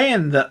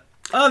plan the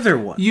other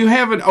one. You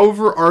have an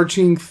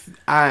overarching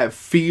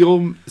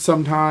feel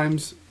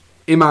sometimes,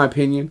 in my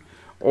opinion,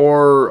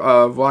 or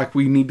of like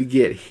we need to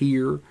get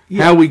here.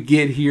 Yeah. How we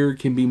get here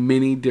can be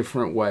many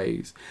different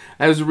ways.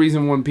 That was the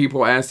reason when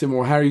people asked him,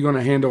 well, how are you going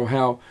to handle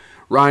how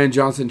Rian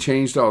Johnson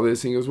changed all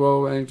this? And he goes,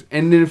 well, and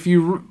then if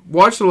you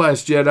watch The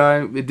Last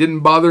Jedi, it didn't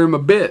bother him a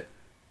bit.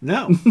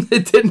 No.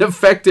 It didn't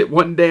affect it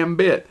one damn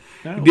bit.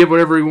 No. He did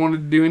whatever he wanted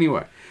to do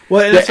anyway.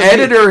 Well, the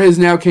editor has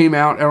now came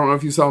out, I don't know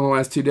if you saw in the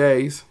last 2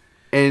 days,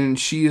 and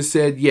she has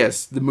said,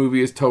 yes, the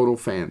movie is total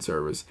fan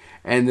service.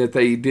 And that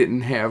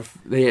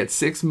they had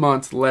 6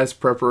 months less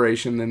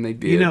preparation than they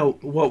did. You know,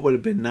 what would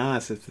have been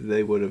nice if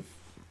they would have,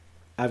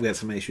 I've got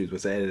some issues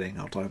with editing,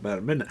 I'll talk about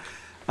it in a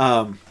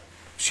minute.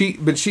 She's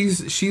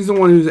the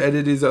one who's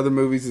edited his other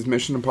movies, his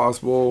Mission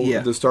Impossible,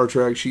 yeah. the Star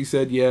Trek. She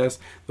said yes.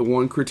 The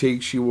one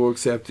critique she will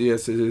accept,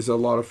 yes, it is a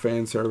lot of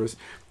fan service.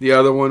 The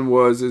other one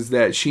is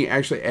that she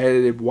actually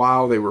edited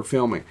while they were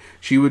filming.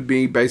 She would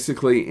be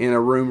basically in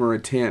a room or a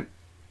tent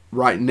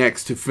right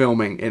next to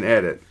filming and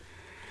edit.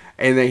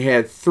 And they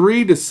had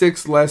 3 to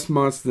 6 less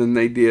months than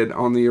they did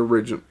on the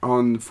original,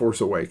 on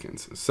Force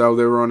Awakens. So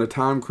they were on a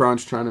time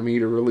crunch trying to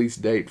meet a release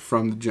date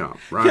from the jump.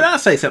 Right? Can I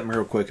say something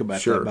real quick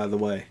about that, by the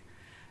way?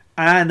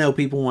 I know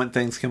people want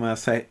things to come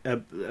out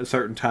a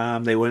certain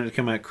time. They want it to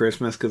come out at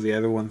Christmas because the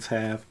other ones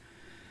have.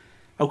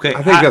 Okay,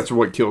 I think that's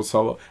what kills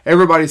Solo.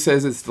 Everybody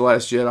says it's The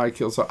Last Jedi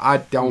kills Solo. I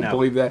don't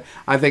believe that.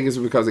 I think it's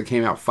because it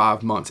came out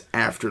 5 months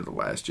after The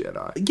Last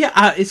Jedi.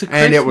 Yeah, it's a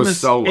Christmas, and it was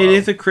Solo. It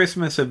is a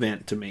Christmas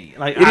event to me.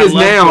 Like it is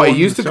now. It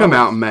used to come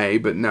out in May,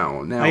 but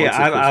no. Now yeah,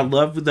 I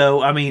love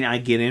though. I mean, I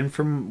get in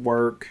from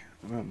work,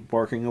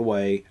 working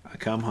away. I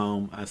come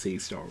home. I see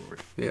Star Wars.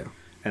 Yeah.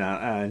 And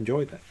I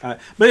enjoyed that.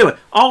 But anyway,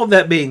 all of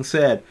that being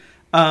said,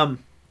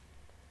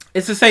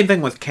 it's the same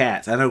thing with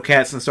Cats. I know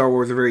Cats and Star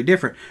Wars are very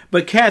different,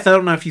 but Cats, I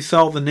don't know if you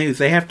saw the news.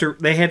 They had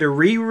to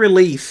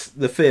re-release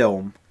the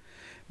film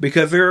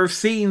because there are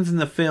scenes in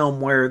the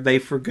film where they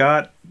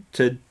forgot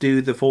to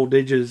do the full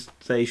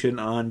digitization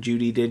on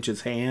Judi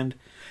Dench's hand,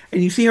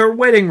 and you see her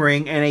wedding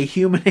ring and a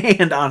human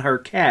hand on her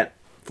cat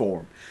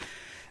form.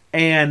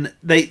 And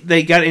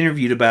they got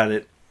interviewed about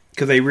it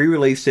because they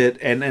re-released it,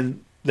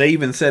 and they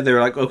even said they were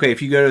like, okay,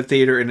 if you go to the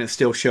theater and it's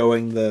still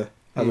showing the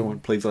other one,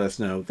 please let us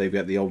know. They've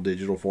got the old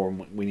digital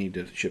form. We need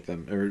to ship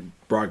them or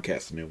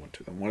broadcast a new one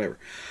to them, whatever.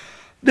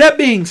 That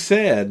being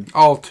said,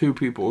 all 2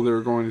 people that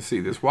are going to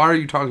see this, why are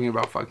you talking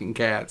about fucking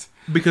Cats?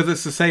 Because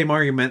it's the same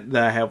argument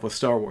that I have with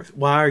Star Wars.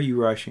 Why are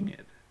you rushing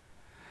it?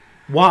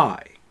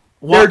 Why?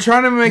 They're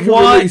trying to make a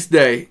release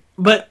day.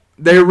 But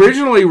they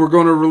originally were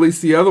going to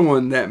release the other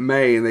one that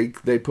May, and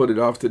they put it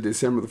off to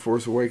December, The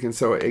Force Awakens,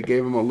 so it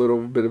gave them a little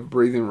bit of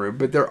breathing room.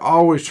 But they're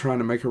always trying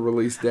to make a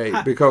release date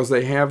because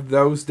they have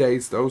those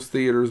dates, those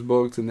theaters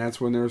booked, and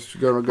that's when they're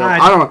going to go.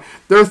 I don't know.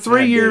 There are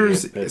 3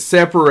 years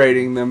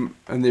separating them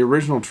in the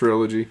original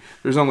trilogy.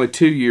 There's only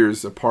 2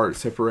 years apart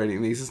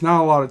separating these. It's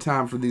not a lot of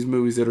time for these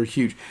movies that are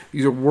huge.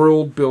 These are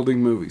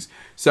world-building movies.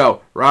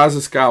 So, Rise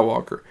of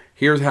Skywalker.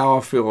 Here's how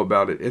I feel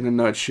about it in a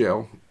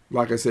nutshell.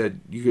 Like I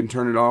said, you can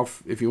turn it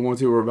off if you want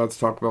to. We're about to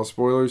talk about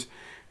spoilers.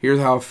 Here's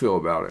how I feel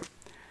about it.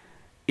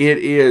 It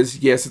is,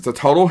 yes, it's a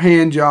total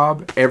hand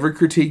job. Every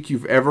critique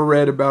you've ever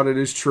read about it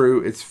is true.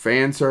 It's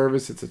fan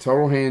service. It's a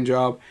total hand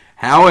job.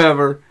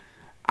 However,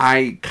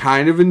 I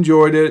kind of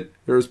enjoyed it.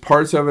 There's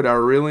parts of it I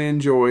really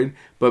enjoyed.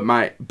 But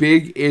my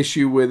big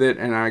issue with it,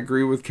 and I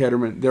agree with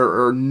Ketterman,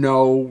 there are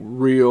no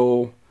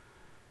real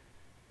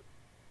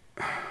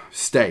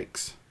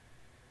stakes.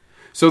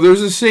 So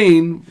there's a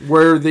scene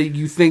where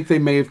you think they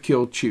may have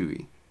killed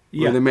Chewie.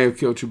 Yeah. Or they may have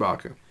killed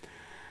Chewbacca.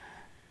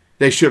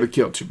 They should have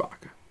killed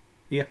Chewbacca.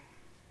 Yeah.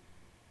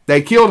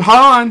 They killed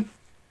Han.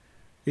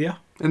 Yeah.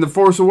 In The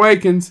Force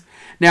Awakens.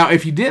 Now,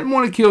 if you didn't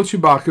want to kill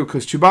Chewbacca,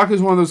 because Chewbacca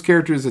is one of those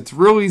characters that's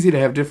real easy to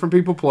have different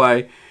people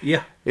play.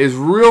 Yeah. Is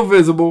real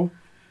visible.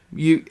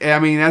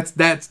 That's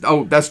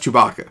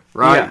Chewbacca,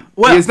 right? Yeah.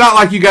 Well, it's not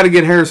like you got to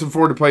get Harrison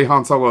Ford to play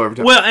Han Solo every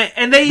time. Well,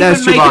 and they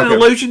even make an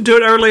allusion to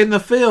it early in the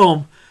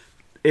film.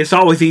 It's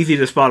always easy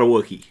to spot a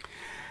Wookiee.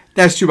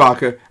 That's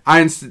Chewbacca. I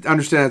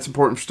understand that's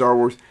important for Star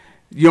Wars.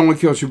 You don't want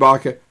to kill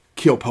Chewbacca,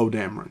 kill Poe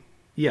Dameron.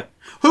 Yeah.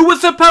 Who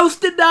was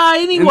supposed to die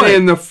anyway? And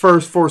then the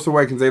first Force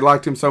Awakens, they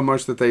liked him so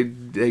much that they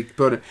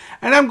put it.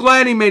 And I'm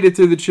glad he made it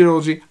through the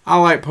trilogy. I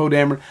like Poe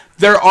Dameron.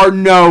 There are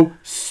no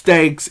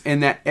stakes in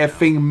that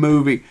effing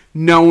movie.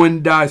 No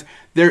one dies.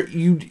 At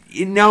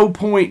no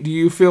point do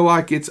you feel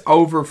like it's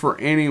over for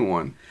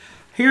anyone.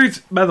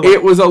 By the way,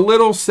 it was a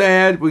little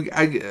sad.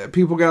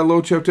 People got a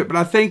little choked up, but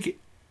I think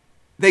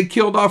they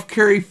killed off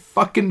Carrie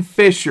fucking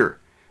Fisher.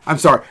 I'm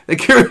sorry, they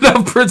killed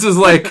off Princess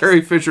Leia.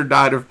 Carrie Fisher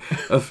died of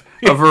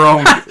her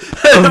own.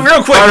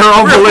 Real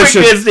quick,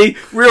 Disney.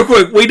 Real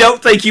quick, we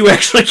don't think you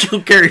actually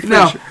killed Carrie Fisher.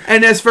 No,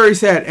 and that's very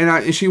sad.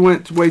 And she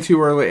went way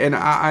too early. And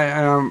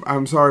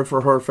I'm sorry for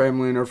her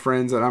family and her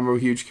friends. And I'm a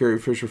huge Carrie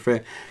Fisher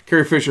fan.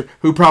 Carrie Fisher,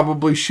 who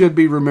probably should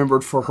be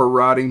remembered for her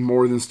writing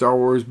more than Star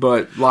Wars,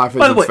 but life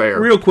isn't fair.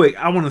 Real quick,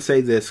 I want to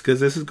say this because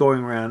this is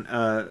going around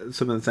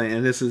some of the things,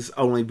 and this is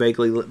only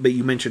vaguely. But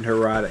you mentioned her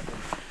writing.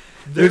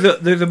 There's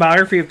a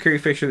biography of Carrie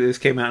Fisher that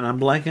just came out, and I'm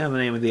blanking on the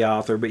name of the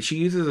author, but she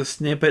uses a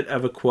snippet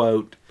of a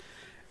quote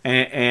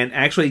and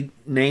actually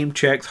name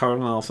checks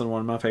Harlan Ellison,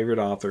 one of my favorite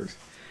authors,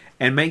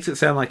 and makes it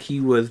sound like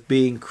he was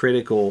being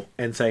critical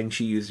and saying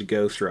she used a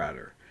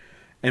ghostwriter.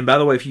 And by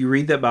the way, if you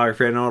read that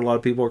biography, I know a lot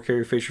of people are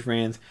Carrie Fisher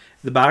fans,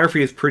 the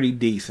biography is pretty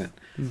decent.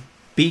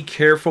 Be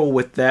careful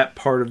with that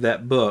part of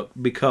that book,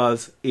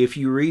 because if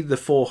you read the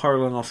full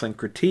Harlan Ellison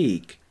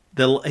critique,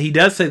 he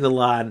does say the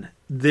line,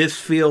 "This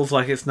feels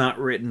like it's not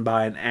written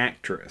by an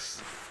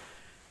actress."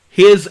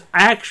 His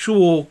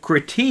actual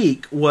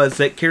critique was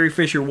that Carrie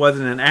Fisher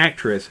wasn't an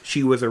actress.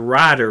 She was a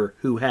writer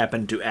who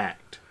happened to act.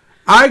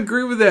 I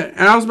agree with that.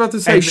 And I was about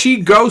to say,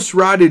 she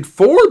ghostwrited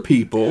for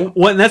people.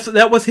 Well, and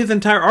that was his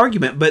entire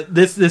argument. But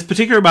this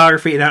particular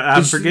biography, and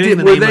I'm forgetting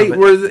the name of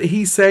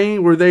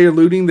it. Were they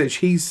alluding that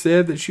she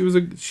said that she was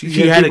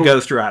she had a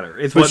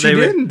ghostwriter? But she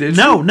didn't, did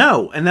she?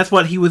 No. And that's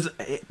what he was.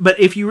 But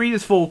if you read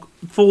his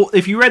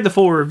if you read the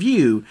full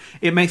review,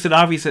 it makes it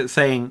obvious that it's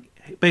saying,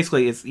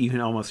 basically, you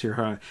can almost hear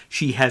her.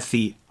 She has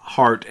the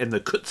heart and the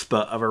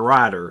chutzpah of a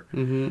writer.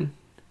 Mm-hmm.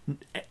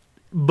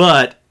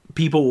 But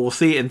people will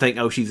see it and think,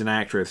 oh, she's an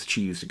actress, she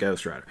used a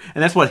ghostwriter.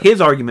 And that's what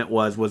his argument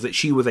was that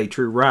she was a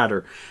true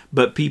writer,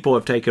 but people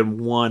have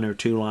taken one or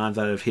two lines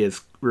out of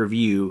his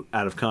review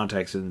out of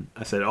context, and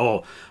I said,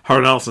 oh,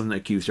 Harlan Ellison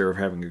accused her of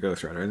having a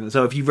ghostwriter. And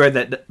so if you've read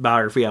that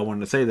biography, I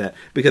wanted to say that,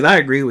 because I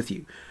agree with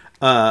you.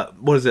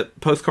 What is it?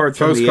 Postcards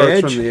from the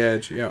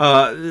Edge,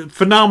 yeah.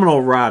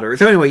 Phenomenal writer.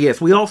 So anyway, yes,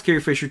 we lost Carrie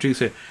Fisher too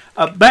soon.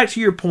 Back to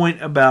your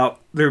point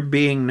about there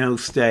being no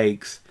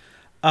stakes.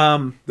 There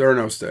are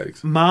no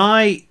stakes.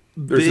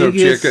 There's no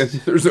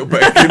chicken. There's no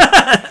bacon.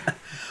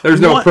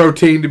 There's no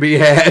protein to be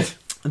had.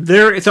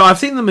 So I've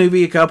seen the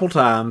movie a couple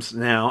times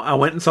now. I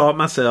went and saw it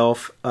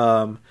myself,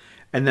 and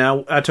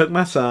then I took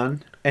my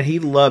son, and he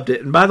loved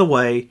it. And by the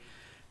way,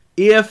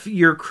 if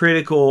you're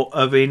critical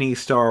of any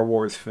Star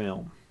Wars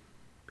film,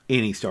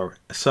 any Star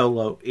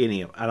Solo,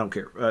 any of, I don't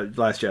care,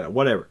 Last Jedi,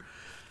 whatever,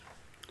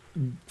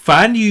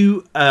 find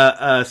you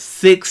a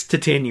 6 to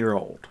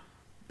 10-year-old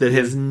that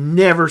has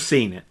never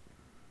seen it.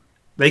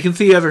 They can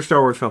see other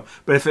Star Wars films,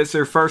 but if it's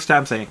their first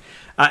time seeing,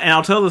 and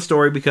I'll tell the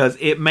story because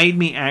it made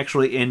me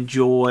actually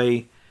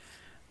enjoy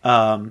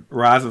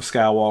Rise of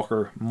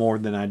Skywalker more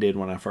than I did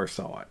when I first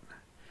saw it.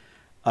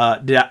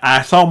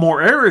 I saw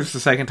more errors the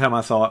second time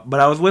I saw it,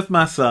 but I was with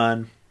my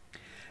son,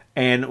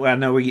 and I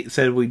know we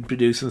said we'd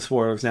do some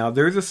spoilers now.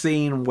 There's a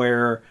scene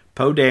where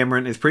Poe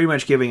Dameron is pretty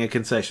much giving a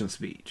concession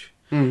speech.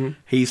 Mm-hmm.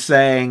 He's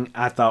saying,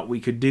 I thought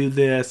we could do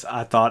this.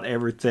 I thought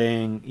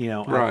everything,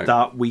 I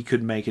thought we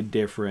could make a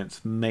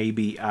difference.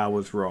 Maybe I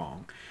was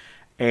wrong.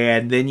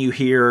 And then you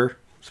hear,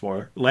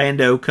 spoiler,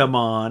 Lando come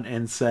on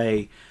and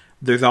say,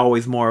 there's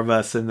always more of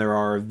us than there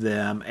are of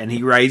them. And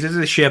he raises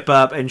the ship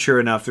up, and sure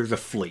enough, there's a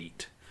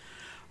fleet.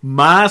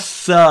 My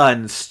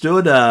son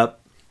stood up.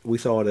 We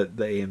saw it at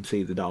the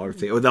AMC, the Dollar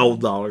Theater, or the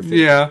old Dollar Theater.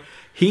 Yeah.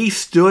 He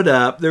stood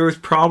up. There was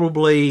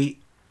probably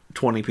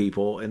 20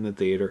 people in the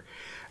theater.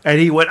 And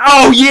he went,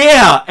 oh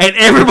yeah! And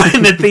everybody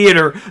in the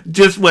theater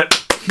just went,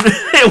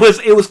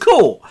 it was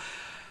cool.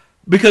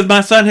 Because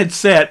my son had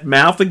set,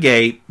 mouth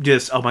agape,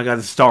 just, oh my God,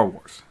 it's Star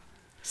Wars.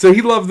 So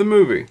he loved the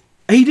movie.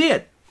 He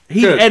did.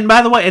 And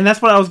by the way, and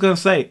that's what I was going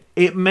to say,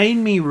 it made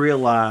me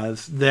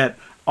realize that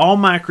all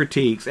my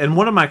critiques, and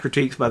one of my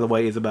critiques, by the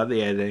way, is about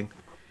the editing.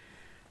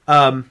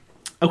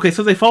 Okay,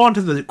 so they fall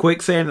into the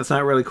quicksand. It's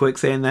not really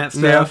quicksand, that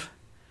stuff.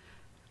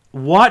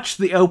 Yeah. Watch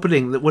the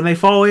opening. When they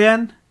fall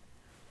in,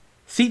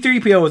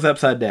 C-3PO is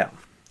upside down.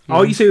 Mm-hmm.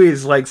 All you see is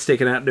his legs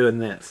sticking out doing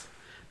this.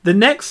 The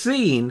next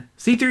scene,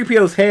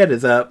 C-3PO's head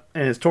is up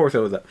and his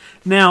torso is up.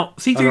 Now,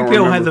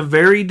 C-3PO has a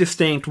very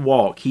distinct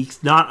walk.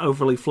 He's not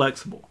overly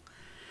flexible.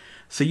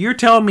 So you're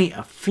telling me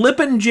a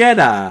flippin'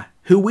 Jedi,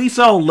 who we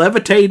saw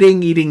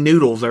levitating, eating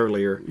noodles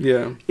earlier,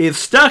 is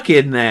stuck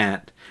in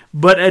that,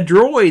 but a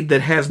droid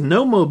that has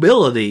no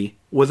mobility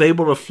was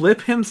able to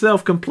flip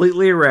himself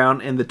completely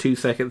around in the 2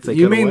 seconds they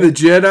You mean away. The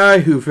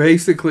Jedi who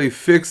basically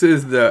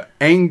fixes the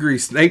angry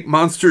snake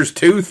monster's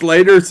tooth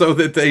later so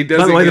that they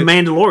doesn't By the way, the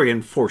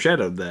Mandalorian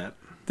foreshadowed that.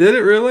 Did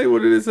it really?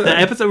 What did it say? The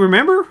episode,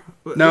 remember?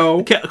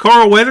 No.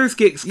 Carl Weathers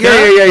gets cut.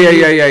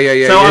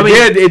 Yeah. So, I mean,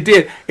 It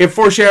did. It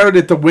foreshadowed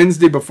it the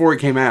Wednesday before it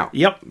came out.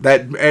 Yep.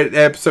 That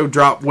episode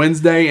dropped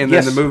Wednesday, and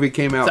Yes. then the movie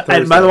came out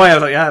Thursday. And by the way, I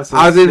was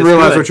like, I didn't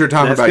realize what you were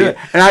talking about yet.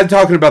 yet. And I'm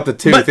talking about the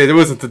tooth. It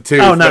wasn't the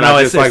tooth. Oh, no, but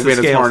I it's just like the being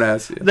a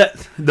scales. smart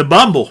ass. The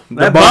Bumble.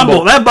 That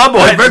Bumble. Bumble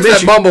had Fix that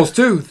issue. Bumble's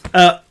tooth.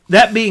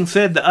 That being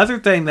said, the other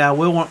thing that I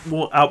will want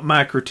out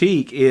my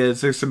critique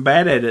is there's some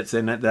bad edits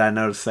in it that I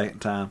noticed second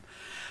time.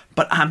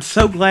 But I'm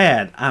so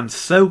glad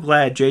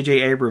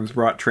J.J. Abrams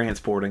brought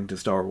transporting to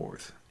Star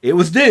Wars. It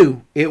was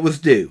due.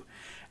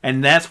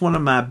 And that's one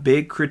of my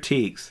big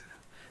critiques.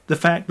 The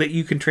fact that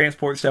you can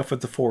transport stuff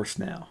with the Force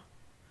now.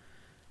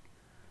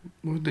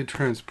 What did they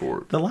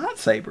transport? The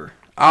lightsaber.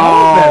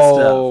 All of that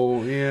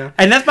stuff. Yeah.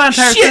 And that's my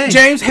entire Shit, thing.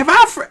 James,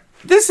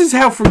 this is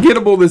how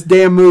forgettable this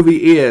damn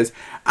movie is.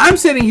 I'm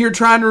sitting here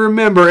trying to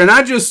remember, and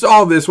I just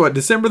saw this,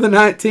 December the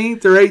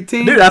 19th or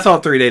 18th? Dude, I saw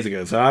it 3 days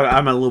ago, so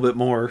I'm a little bit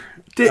more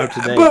up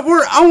to date. But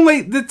we're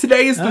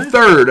today is the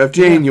 3rd of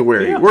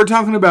January. Yeah. We're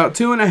talking about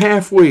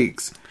 2.5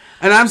 weeks.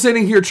 And I'm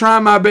sitting here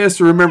trying my best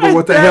to remember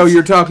what the hell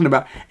you're talking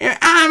about. And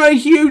I'm a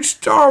huge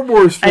Star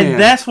Wars fan. And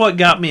that's what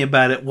got me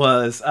about it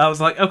was, I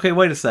was like, okay,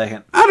 wait a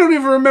second. I don't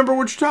even remember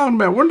what you're talking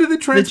about. When did they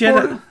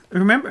transport it?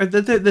 Remember,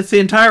 that's the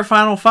entire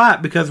final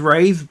fight because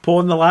Rey's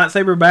pulling the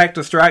lightsaber back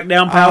to strike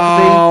down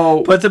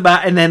Palpatine, puts it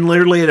back, and then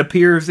literally it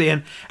appears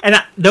in.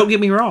 And don't get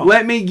me wrong.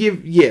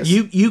 Yes.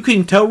 You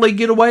can totally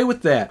get away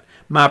with that.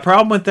 My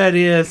problem with that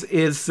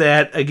is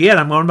that, again,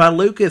 I'm going by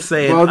Lucas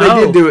saying, well,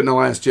 they did do it in The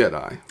Last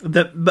Jedi.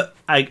 But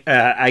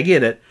I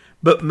get it.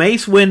 But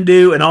Mace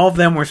Windu and all of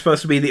them were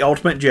supposed to be the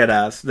ultimate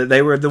Jedis. That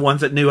they were the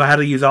ones that knew how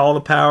to use all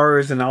the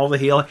powers and all the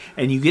healing.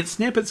 And you get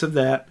snippets of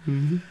that.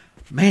 Mm-hmm.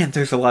 Man,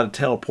 there's a lot of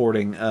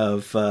teleporting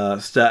of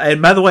stuff.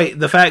 And by the way,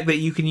 the fact that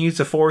you can use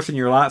the Force and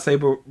your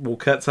lightsaber will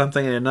cut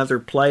something in another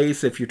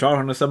place if you're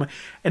talking to someone.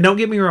 And don't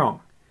get me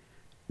wrong.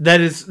 That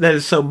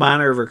is so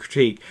minor of a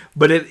critique,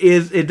 but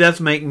it does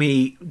make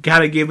me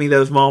kind of give me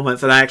those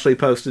moments. And I actually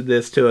posted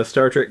this to a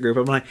Star Trek group.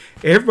 I'm like,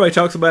 everybody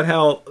talks about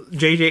how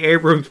J.J.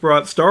 Abrams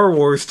brought Star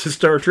Wars to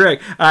Star Trek.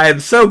 I am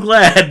so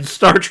glad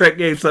Star Trek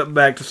gave something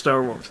back to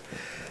Star Wars.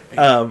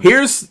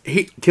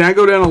 Can I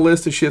go down a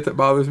list of shit that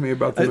bothers me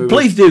about the movie?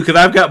 Please do, because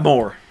I've got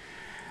more.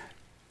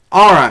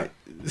 All right.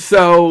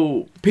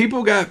 So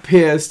people got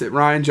pissed at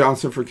Rian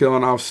Johnson for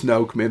killing off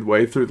Snoke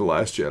midway through The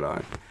Last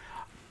Jedi.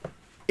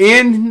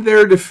 In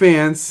their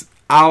defense,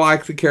 I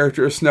like the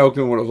character of Snoke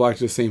and would have liked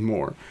to see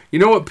more. You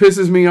know what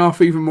pisses me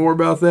off even more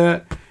about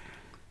that?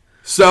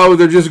 So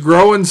they're just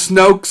growing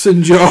Snokes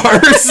in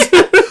jars.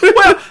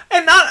 Well,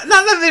 and not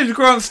that they're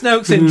growing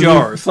Snokes in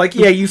jars. Like,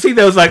 yeah, you see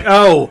those like,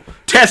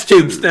 test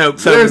tube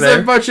Snokes over There's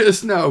there. a bunch of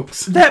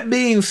Snokes. That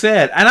being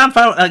said, and I'm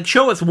fine. Like,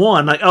 show us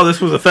one. Like,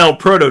 this was a failed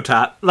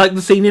prototype. Like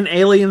the scene in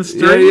Aliens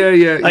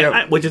 3.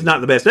 Yeah. Which is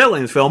not the best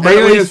Aliens film, but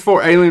Aliens at least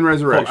 4, Alien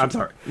Resurrection. I'm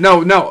sorry.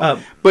 No.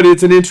 But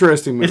it's an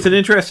interesting movie. It's an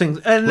interesting,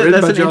 and Written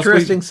that's by an Joss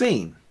interesting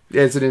scene.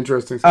 Yeah, it's an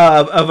interesting scene.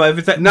 Of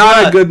everything.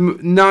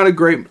 Not a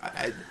great.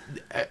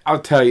 I'll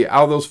tell you,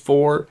 out of those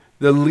 4,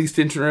 the least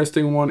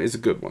interesting one is a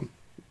good one.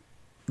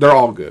 They're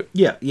all good.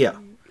 Yeah.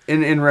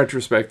 In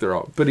retrospect, they're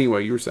all. But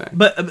anyway, you were saying.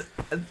 But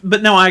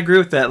no, I agree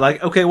with that.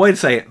 Like, okay, wait a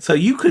second. So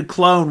you could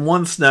clone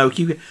one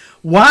Snoke.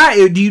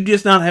 Why do you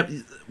just not have?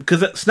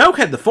 Because Snoke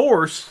had the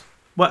Force.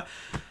 What?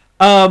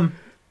 That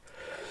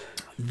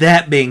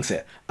being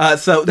said,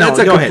 that's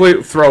a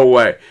complete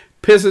throwaway.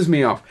 Pisses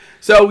me off.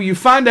 So you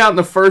find out in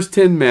the first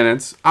 10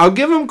 minutes. I'll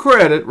give him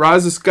credit.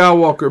 Rise of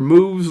Skywalker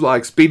moves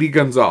like Speedy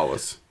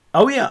Gonzales.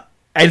 Oh yeah.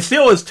 And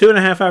still is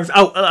 2.5 hours.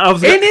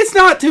 And it's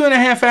not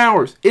 2.5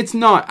 hours. It's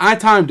not. I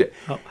timed it.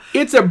 Oh.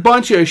 It's a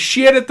bunch of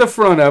shit at the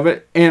front of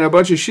it and a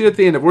bunch of shit at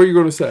the end of it. What are you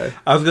going to say?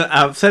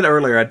 I said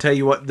earlier, I'd tell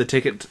you what the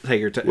ticket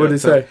taker... What did he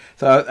say?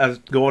 So I was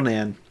going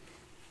in,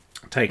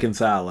 taking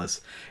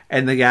Silas,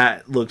 and the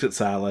guy looked at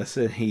Silas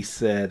and he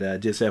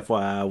said, just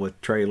FYI, with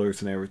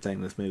trailers and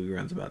everything, this movie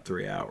runs about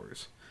 3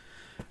 hours.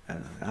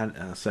 And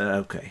I said,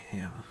 okay,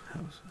 yeah.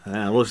 And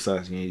I looked at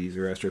Silas and you need to use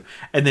the restroom.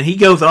 And then he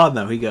goes on,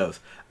 though. He goes...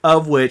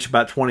 Of which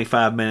about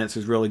 25 minutes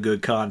is really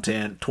good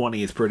content,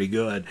 20 is pretty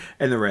good,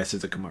 and the rest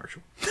is a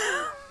commercial.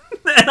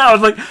 And I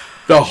was like,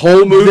 the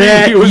whole movie?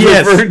 He was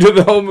referring to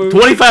the whole movie?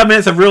 25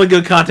 minutes of really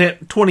good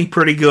content, 20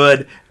 pretty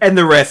good, and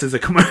the rest is a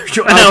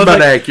commercial. And I was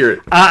about like,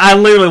 accurate. I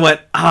literally went,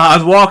 I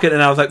was walking,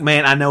 and I was like,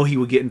 man, I know he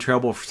would get in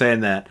trouble for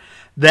saying that.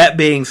 That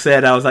being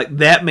said, I was like,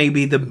 that may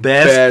be the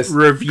best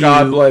review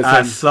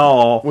I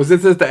saw. Was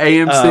this at the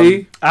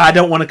AMC? I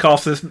don't want to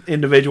cost this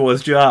individual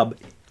his job.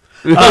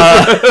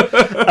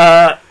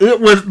 It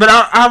was, but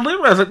I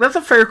literally was like, that's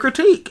a fair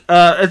critique.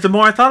 As the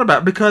more I thought about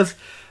it, because,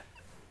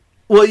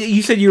 well,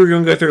 you said you were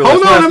going to go through.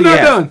 Hold on, I'm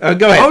not done.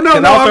 Go ahead. Oh no,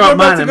 I'm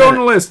about to go on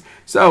the list.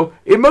 So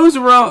it moves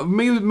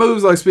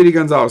like Speedy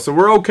Gonzales. So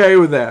we're okay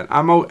with that.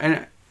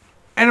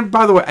 And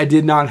by the way, I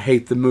did not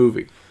hate the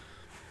movie.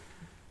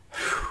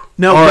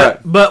 No,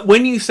 but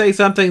when you say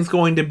something's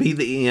going to be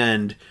the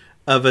end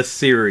of a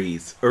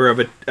series or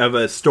of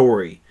a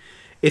story.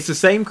 It's the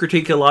same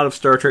critique a lot of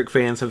Star Trek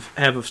fans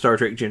have of Star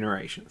Trek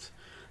Generations.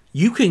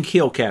 You can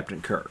kill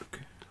Captain Kirk.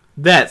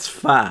 That's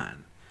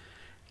fine.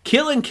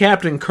 Killing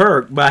Captain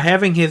Kirk by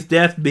having his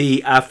death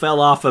be, I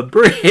fell off a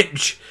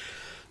bridge,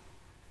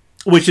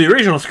 which the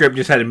original script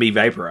just had him be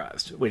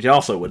vaporized, which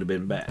also would have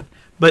been bad.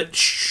 But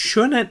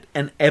shouldn't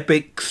an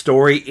epic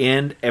story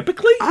end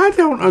epically? I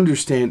don't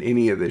understand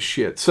any of this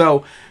shit.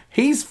 So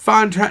he's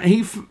fine.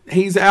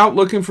 He's out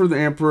looking for the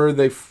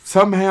Emperor.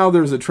 Somehow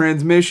there's a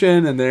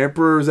transmission, and the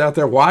Emperor's out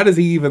there. Why does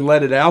he even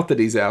let it out that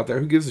he's out there?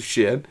 Who gives a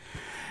shit?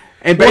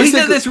 And well, he's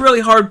in this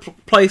really hard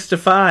place to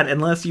find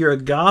unless you're a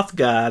goth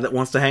guy that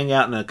wants to hang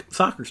out in a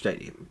soccer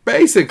stadium.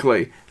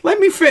 Basically, let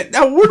me fit.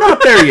 No, we're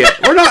not there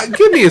yet. We're not.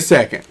 Give me a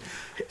second.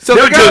 So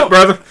Don't do it,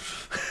 brother.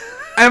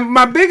 And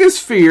my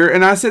biggest fear,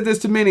 and I said this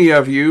to many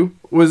of you,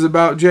 was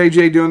about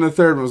JJ doing the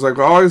third one. I was like,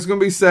 oh, it's going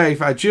to be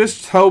safe. I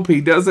just hope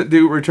he doesn't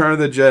do Return of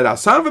the Jedi.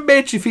 Son of a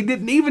bitch, if he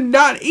didn't even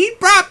die, he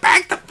brought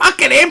back the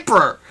fucking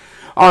Emperor.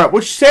 All right,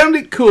 which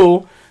sounded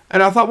cool.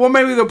 And I thought, well,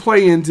 maybe they'll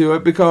play into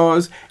it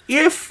because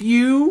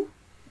JJ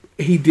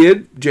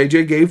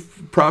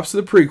gave props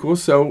to the prequel.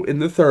 So in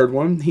the third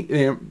one,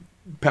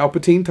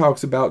 Palpatine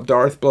talks about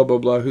Darth blah, blah,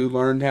 blah, who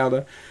learned how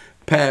to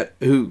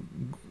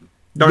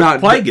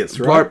Darth Plagueis,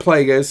 right? Darth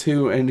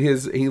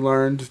Plagueis, he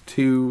learned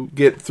to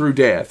get through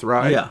death,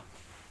 right? Yeah.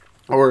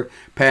 Or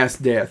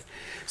past death.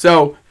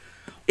 So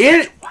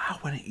why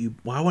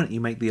wouldn't you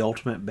make the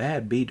ultimate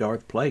bad be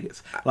Darth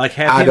Plagueis? Like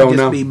have him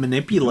just be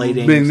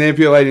manipulating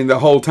the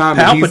whole time.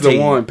 Palpatine. He's the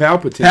one,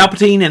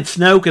 Palpatine and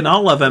Snoke and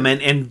all of them,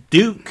 and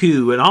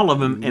Dooku and all of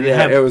them. And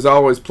it was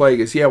always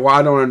Plagueis. Yeah, well,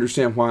 I don't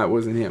understand why it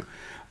wasn't him.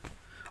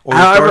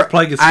 However,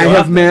 I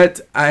have met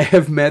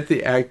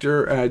the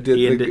actor. I did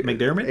Ian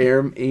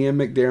McDiarmid. Ian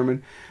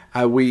McDiarmid.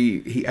 I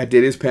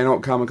did his panel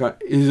at Comic-Con.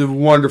 He's a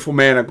wonderful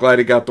man. I'm glad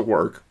he got to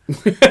work.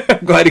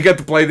 I'm glad he got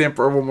to play the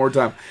Emperor one more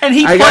time. And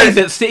he plays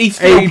it. He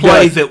still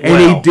plays it well.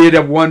 And he did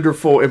a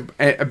wonderful.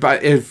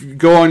 If you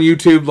go on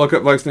YouTube, look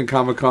up Lexington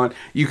Comic-Con,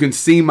 you can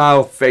see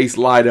my face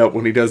light up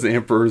when he does the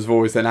Emperor's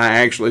voice, and I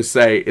actually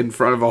say in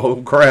front of a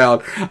whole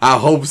crowd, "I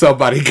hope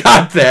somebody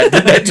got that.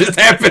 That just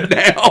happened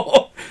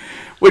now."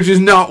 Which is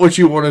not what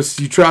you want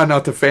to. You try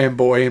not to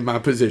fanboy in my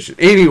position.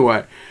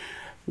 Anyway,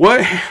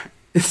 what?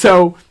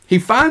 So he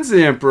finds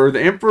the Emperor. The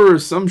Emperor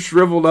is some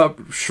shriveled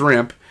up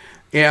shrimp.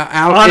 Yeah,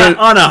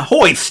 on a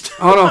hoist.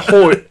 On a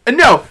hoist.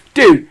 No,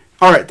 dude.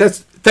 All right,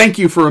 thank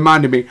you for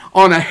reminding me.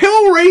 On a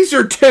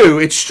Hellraiser 2,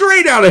 it's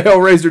straight out of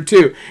Hellraiser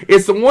 2.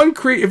 It's the one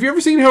have you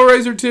ever seen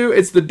Hellraiser 2?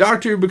 It's the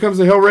doctor who becomes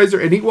a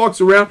Hellraiser and he walks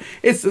around.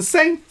 It's the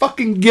same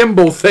fucking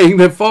gimbal thing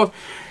that falls.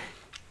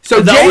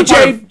 So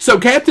so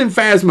Captain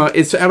Phasma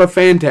is out of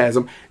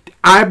Phantasm.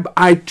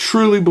 I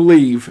truly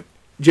believe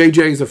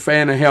JJ's a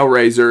fan of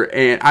Hellraiser,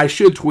 and I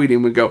should tweet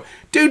him and go,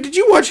 dude, did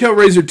you watch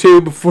Hellraiser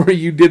 2 before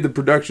you did the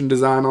production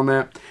design on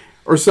that?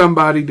 Or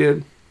somebody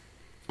did?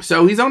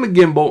 So he's on a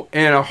gimbal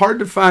and a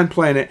hard-to-find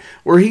planet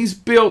where he's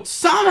built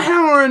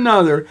somehow or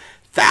another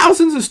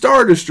thousands of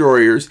Star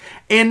Destroyers,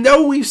 and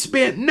though we've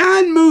spent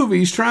 9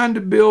 movies trying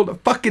to build a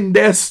fucking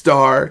Death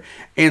Star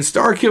and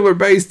Starkiller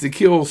Base to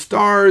kill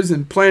stars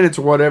and planets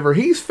or whatever,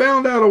 he's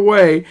found out a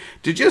way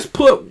to just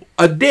put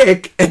a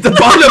dick at the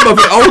bottom of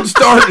an old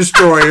Star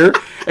Destroyer.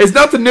 It's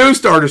not the new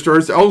Star Destroyer,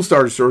 it's the old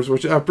Star Destroyers,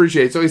 which I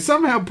appreciate. So he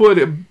somehow put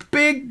a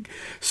big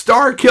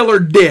Star Killer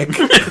dick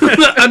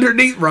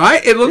underneath,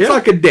 right? It looks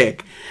like a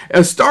dick.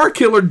 A Star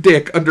Killer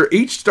dick under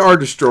each Star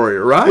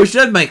Destroyer, right? Which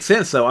does make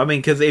sense, though. I mean,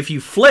 because if you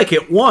flick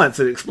it once,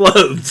 it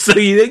explodes. So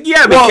you think,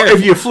 yeah, well,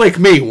 if you flick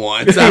me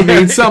once, I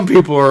mean, some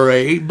people are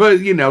but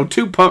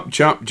 2 pump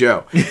chump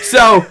Joe.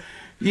 So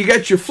you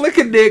got your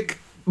flicking dick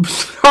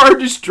Star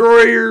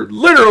Destroyer,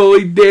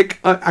 literally dick.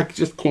 I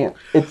just can't.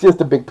 It's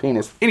just a big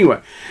penis. Anyway,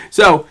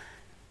 so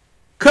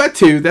cut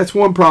to, that's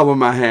one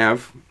problem I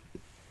have.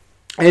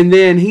 And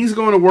then he's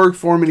going to work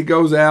for him, and he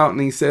goes out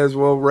and he says,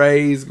 well,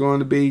 Rey's going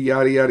to be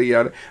yada, yada,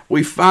 yada.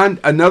 We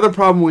find another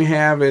problem we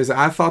have is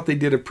I thought they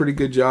did a pretty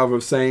good job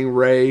of saying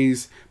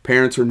Rey's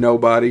parents are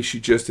nobody. She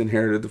just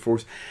inherited the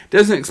Force.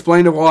 Doesn't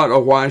explain a lot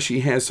of why she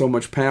has so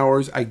much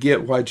powers. I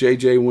get why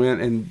JJ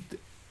went, and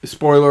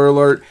spoiler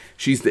alert,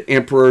 she's the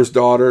Emperor's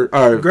daughter,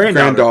 or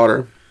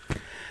granddaughter.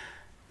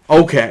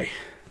 Okay,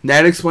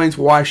 that explains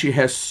why she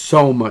has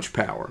so much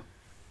power.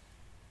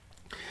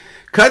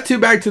 Cut to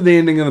back to the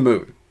ending of the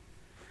movie.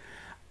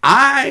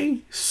 I,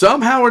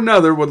 somehow or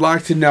another, would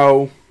like to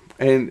know,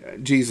 and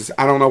Jesus,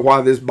 I don't know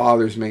why this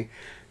bothers me.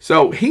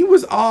 So, he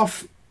was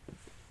off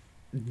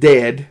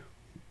dead,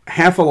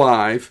 half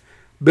alive,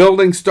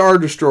 building Star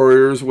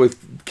Destroyers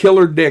with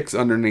killer dicks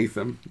underneath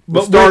them.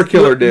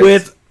 Killer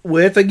dicks.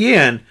 With,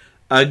 again,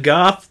 a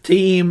goth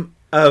team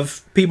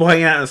of people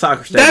hanging out in a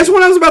soccer stadium. That's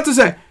what I was about to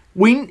say.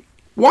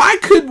 Why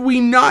could we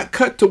not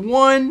cut to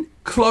one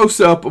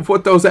close-up of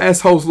what those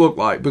assholes look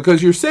like?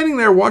 Because you're sitting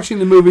there watching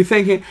the movie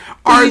thinking,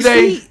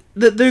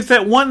 there's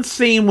that one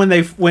scene when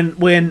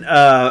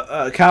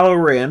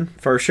Kylo Ren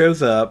first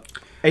shows up,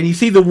 and you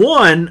see the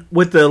one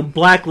with the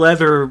black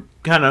leather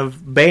kind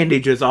of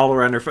bandages all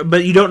around her face.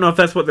 But you don't know if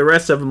that's what the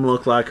rest of them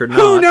look like or not.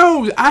 Who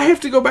knows? I have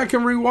to go back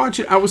and rewatch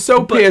it. I was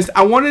so pissed.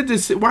 I wanted to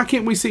see, why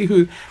can't we see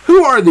who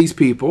are these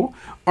people?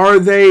 Are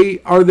they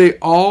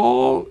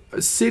all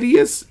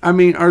Sidious? I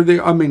mean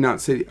not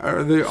Sidious.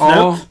 Are they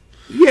all Snopes?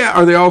 Yeah,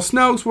 are they all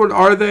Snopes? What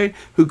are they?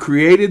 Who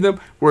created them?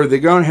 Where are they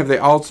going? Have they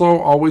also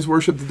always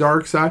worshipped the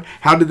dark side?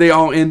 How did they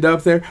all end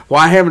up there?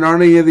 Why haven't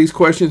any of these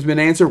questions been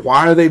answered?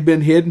 Why are they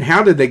been hidden?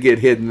 How did they get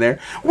hidden there?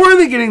 Where are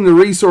they getting the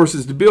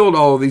resources to build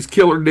all of these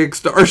killer dick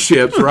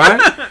starships, right?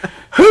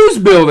 Who's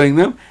building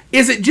them?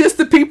 Is it just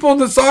the people in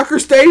the soccer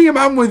stadium?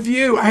 I'm with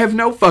you. I have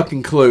no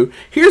fucking clue.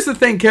 Here's the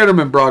thing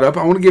Ketterman brought up.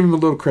 I want to give him a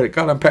little credit.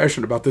 God, I'm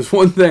passionate about this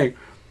one thing.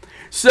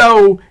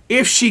 So,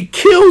 if she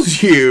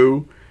kills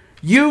you,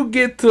 you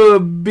get to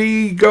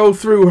go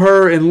through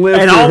her and live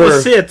And through all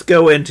her. the Siths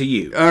go into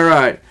you. All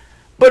right.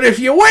 But if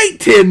you wait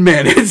 10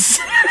 minutes,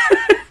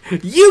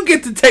 you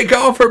get to take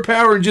off her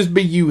power and just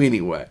be you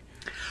anyway.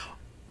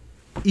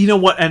 You know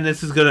what? And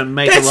this is going to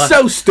make That's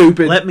so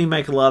stupid. Let me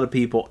make a lot of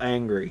people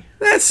angry.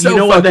 That's so you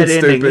know fucking what that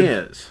stupid. ending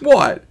is?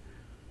 What?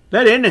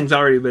 That ending's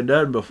already been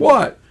done before.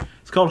 What?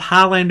 It's called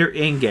Highlander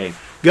Endgame.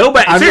 Go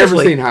back. I've Seriously.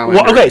 never seen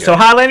Highlander Okay, Endgame. so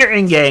Highlander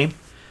Endgame.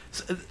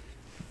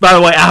 By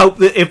the way, I hope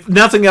that if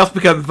nothing else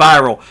becomes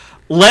viral,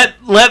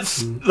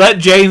 let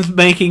James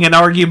making an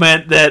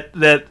argument that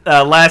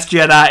Last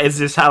Jedi is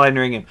this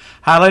Highlander Endgame.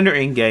 Highlander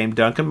Endgame.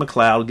 Duncan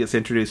MacLeod gets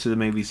introduced to the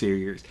movie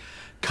series.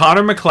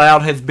 Connor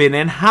MacLeod has been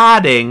in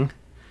hiding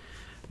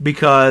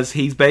because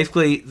he's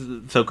basically,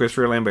 so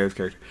Christopher Lambert's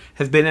character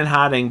has been in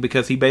hiding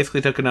because he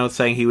basically took an oath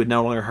saying he would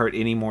no longer hurt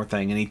any more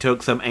thing, and he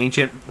took some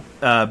ancient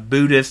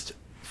Buddhist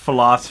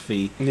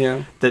philosophy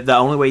that the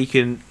only way you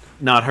can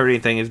not hurt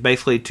anything is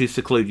basically to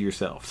seclude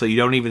yourself, so you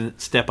don't even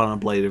step on a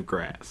blade of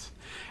grass.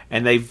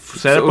 And they've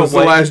set up a way. The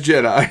Last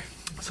Jedi.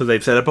 So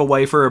they've set up a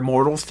way for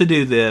immortals to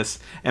do this,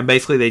 and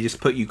basically they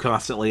just put you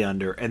constantly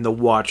under, and the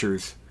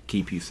Watchers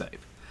keep you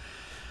safe.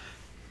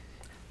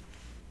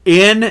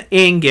 In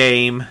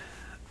Endgame,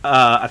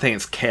 I think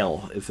it's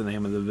Kel is the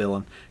name of the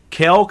villain.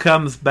 Kel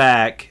comes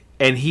back,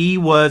 and he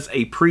was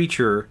a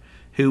preacher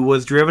who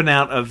was driven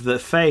out of the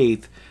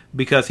faith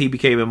because he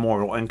became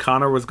immortal, and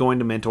Connor was going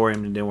to mentor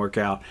him and it didn't work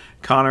out.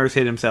 Connor's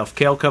hit himself.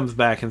 Kel comes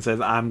back and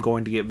says, I'm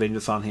going to get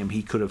vengeance on him.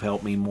 He could have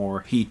helped me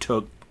more. He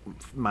took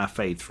my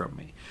faith from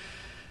me.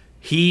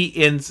 He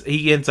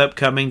ends up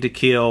coming to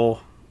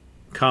kill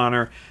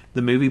Connor.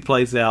 The movie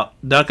plays out.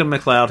 Duncan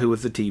MacLeod, who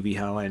was the TV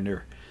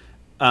Highlander,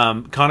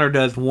 Connor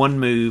does one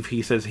move.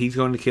 He says he's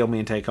going to kill me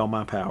and take all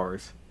my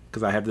powers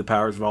because I have the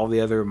powers of all the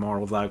other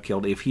immortals I've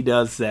killed. If he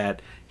does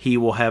that, he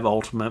will have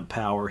ultimate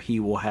power. He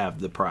will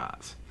have the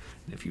prize.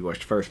 If you watch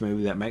the first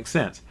movie, that makes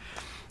sense.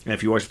 And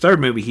if you watch the third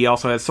movie, he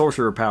also has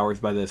sorcerer powers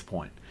by this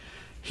point.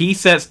 He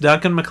sets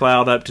Duncan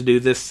MacLeod up to do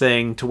this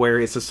thing to where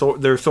it's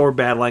they're sword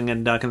battling,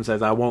 and Duncan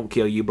says, I won't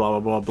kill you, blah, blah,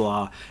 blah,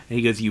 blah. And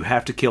he goes, you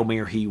have to kill me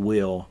or he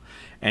will.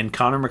 And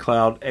Connor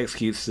MacLeod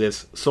executes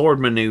this sword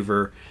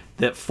maneuver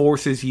that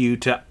forces you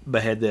to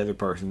behead the other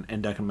person,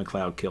 and Duncan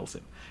MacLeod kills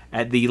him.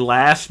 At the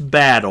last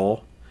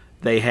battle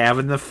they have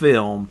in the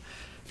film,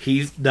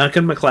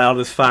 Duncan MacLeod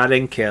is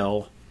fighting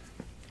Kel.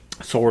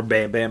 Sword,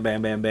 bam, bam,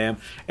 bam, bam, bam.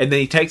 And then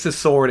he takes his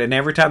sword, and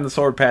every time the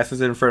sword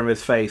passes in front of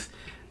his face,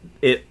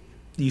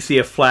 you see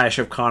a flash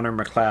of Connor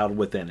MacLeod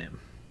within him.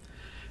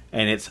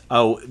 And it's,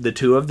 the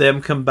two of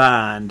them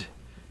combined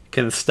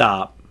can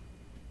stop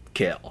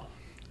Kel.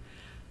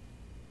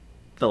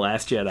 The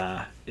Last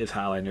Jedi is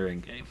Highlander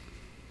Endgame.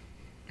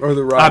 Or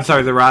the Rise. I'm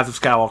sorry, The Rise of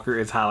Skywalker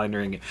is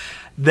Highlander Endgame.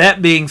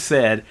 That being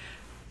said,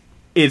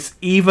 it's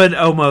even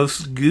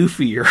almost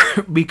goofier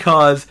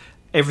because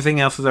everything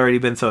else has already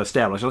been so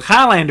established. Like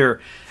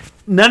Highlander,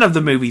 none of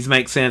the movies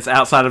make sense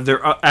outside of that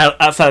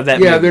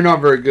movie. Yeah, they're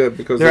not very good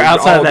because they're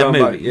outside all of that done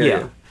movie. By,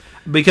 yeah.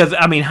 Because,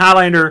 I mean,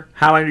 Highlander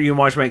you can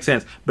watch makes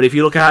sense. But if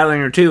you look at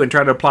Highlander 2 and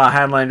try to apply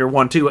Highlander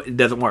 1, 2, it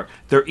doesn't work.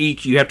 They're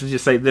each, you have to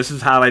just say, this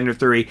is Highlander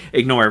 3,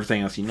 ignore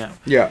everything else you know.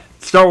 Yeah.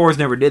 Star Wars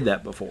never did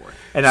that before.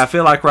 And I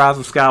feel like Rise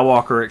of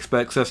Skywalker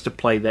expects us to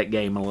play that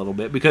game a little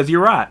bit. Because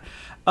you're right.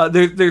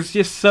 There's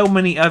just so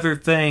many other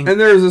things. And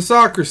there's a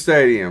soccer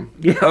stadium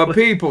of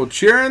people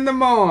cheering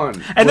them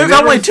on. And there's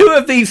only two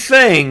of these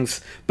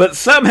things, but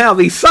somehow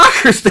these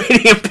soccer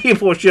stadium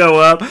people show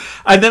up.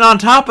 And then on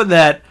top of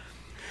that,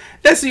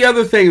 that's the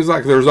other thing, is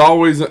like there's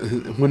always,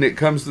 when it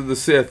comes to the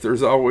Sith,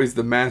 there's always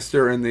the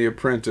master and the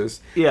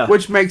apprentice. Yeah.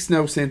 Which makes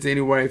no sense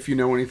anyway if you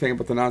know anything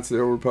about the Knights of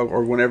the Old Republic,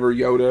 or whenever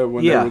Yoda,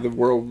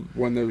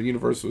 when the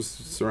universe was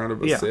surrounded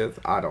by Sith.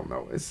 I don't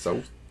know. It's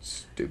so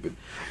stupid.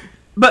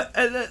 But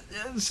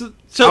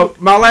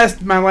my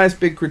last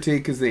big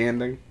critique is the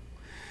ending.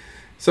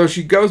 So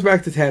she goes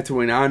back to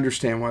Tatooine. I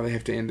understand why they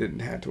have to end it in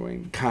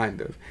Tatooine, kind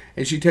of.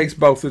 And she takes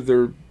both of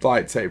their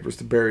lightsabers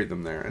to bury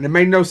them there. And it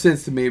made no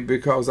sense to me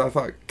because I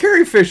thought,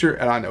 Carrie Fisher,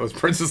 and I know it's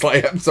Princess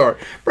Leia, I'm sorry.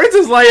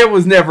 Princess Leia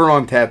was never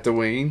on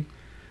Tatooine.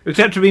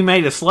 Except to be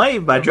made a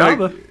slave by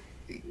Jabba.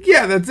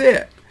 Yeah, that's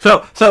it.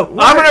 So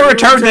I'm going to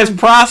return this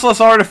priceless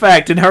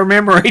artifact in her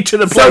memory to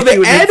the place. So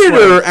the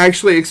editor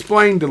actually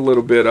explained a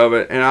little bit of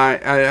it, and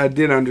I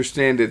did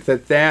understand it,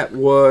 that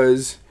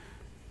was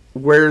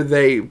where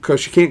because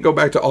she can't go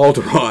back to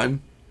Alderaan,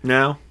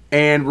 No.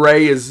 and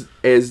Rey is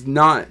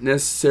not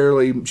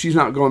necessarily, she's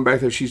not going back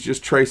there. She's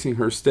just tracing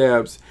her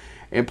steps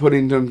and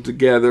putting them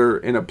together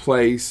in a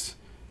place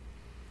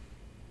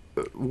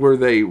where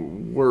they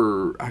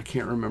were. I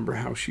can't remember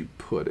how she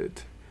put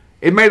it.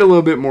 It made a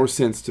little bit more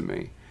sense to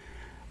me.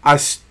 I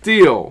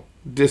still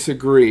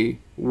disagree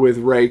with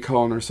Rey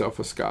calling herself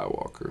a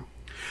Skywalker.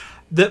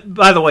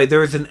 By the way, there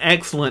was an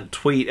excellent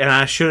tweet, and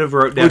I should have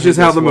wrote down which is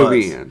how the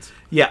movie ends.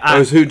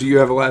 Yeah, who do you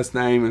have a last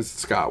name? Is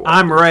Skywalker.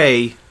 I'm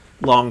Rey.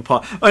 Long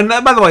pause. And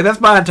by the way, that's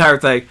my entire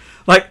thing.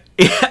 Like,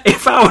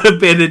 if I would have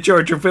been in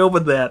charge of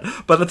filming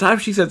that, by the time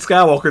she said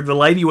Skywalker, the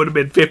lady would have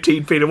been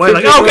 15 feet away.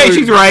 Like, okay,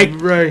 she's Rey.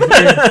 Rey.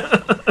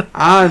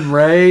 I'm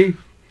Rey. Did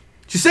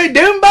you say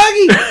Doom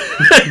Buggy?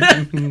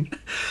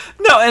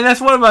 No, and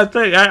that's one of my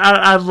things.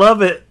 I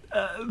love it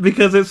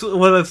because it's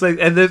one of those things.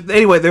 And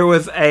anyway, there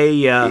was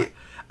a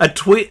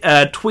tweet,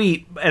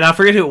 and I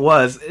forget who it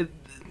was.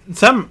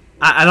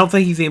 I don't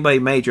think he's anybody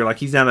major. Like,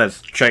 he's not a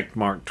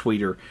checkmark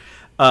tweeter,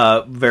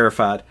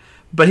 verified.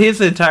 But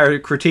his entire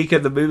critique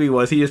of the movie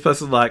was he just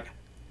posted like,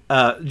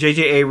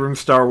 J.J. Abrams'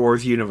 Star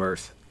Wars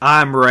universe.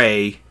 I'm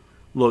Rey,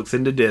 looks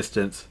into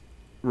distance.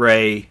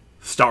 Rey,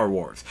 Star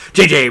Wars.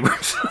 J.J.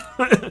 Abrams.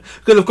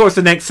 Because, of course,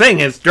 the next thing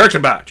is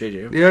directed by J.J.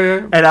 Abrams.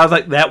 Yeah. And I was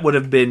like, that would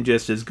have been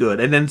just as good.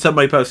 And then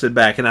somebody posted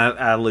back, and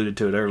I alluded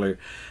to it earlier.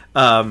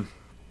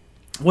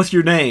 What's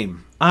your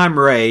name? I'm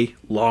Rey.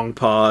 Long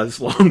pause.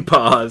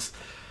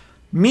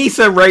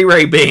 Misa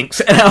Ray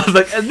Binks. And I was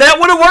like, that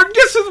would have worked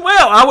just as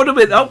well. I would have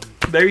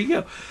been, there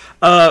you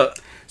go.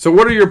 So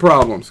what are your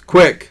problems?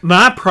 Quick.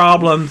 My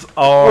problems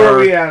are... Where are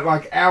we at?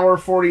 Like hour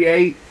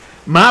 48?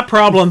 My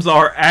problems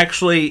are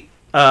actually,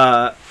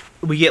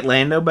 we get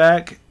Lando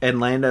back,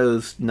 and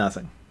Lando's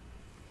nothing.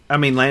 I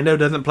mean, Lando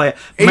doesn't play...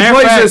 He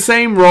plays the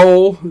same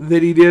role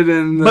that he did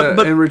in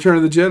in Return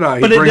of the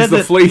Jedi. He brings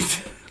the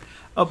fleet...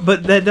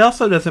 but that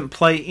also doesn't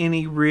play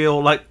any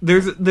real, like,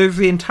 there's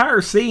the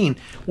entire scene,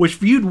 which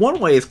viewed one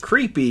way is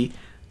creepy.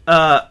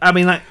 I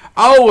mean, like,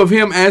 of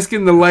him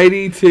asking the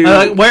lady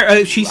to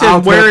where she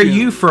says, "Where are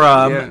you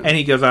from?" Yeah. And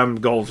he goes, "I'm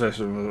Gold."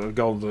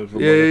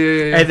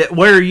 Yeah. And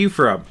where are you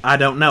from? I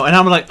don't know. And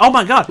I'm like, "Oh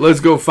my god,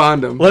 let's go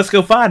find him."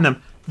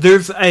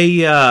 There's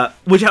a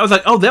which I was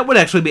like, "Oh, that would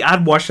actually be."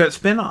 I'd watch that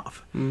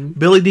spinoff. Mm-hmm.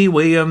 Billy D.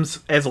 Williams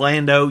as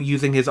Lando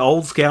using his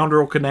old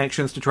scoundrel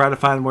connections to try to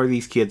find where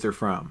these kids are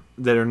from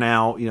that are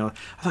now, I was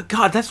like,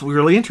 God, that's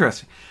really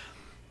interesting.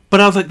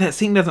 But I was like, that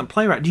scene doesn't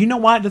play right. Do you know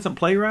why it doesn't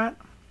play right?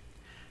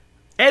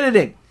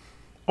 Editing,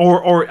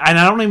 or and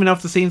I don't even know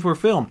if the scenes were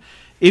filmed.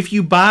 If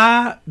you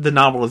buy the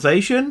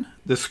novelization,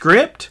 the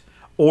script,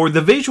 or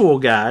the visual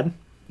guide.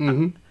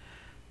 Mm-hmm.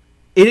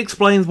 It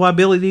explains why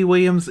Billy D.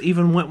 Williams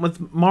even went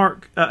with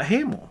Mark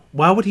Hamill.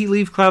 Why would he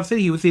leave Cloud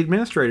City? He was the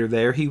administrator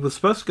there. He was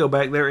supposed to go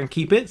back there and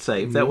keep it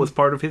safe. Mm-hmm. That was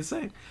part of his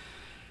thing.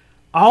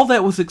 All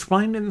that was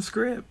explained in the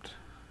script.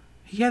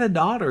 He had a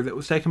daughter that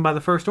was taken by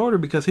the First Order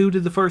because who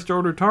did the First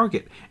Order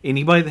target?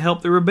 Anybody that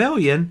helped the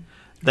rebellion.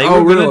 They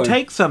were going to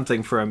take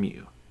something from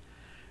you.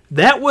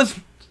 That was...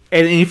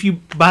 And if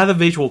you buy the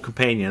visual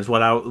companion is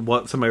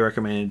what somebody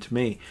recommended to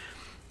me.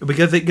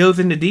 Because it goes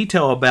into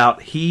detail about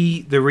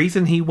the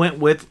reason he went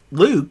with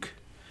Luke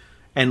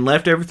and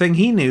left everything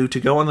he knew to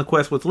go on the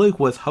quest with Luke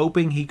was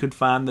hoping he could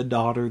find the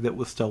daughter that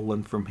was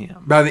stolen from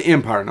him. By the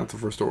Empire, not the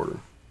First Order.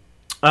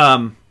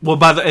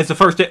 It's the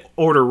First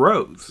Order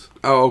rose.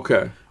 Oh,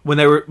 okay. When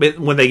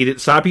they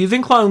stopped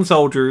using clone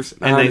soldiers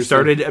and they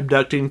started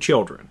abducting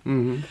children.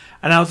 Mm-hmm.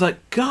 And I was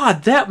like,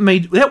 God, that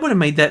would have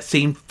made that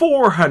scene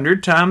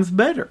 400 times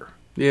better.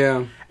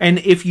 Yeah. And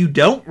if you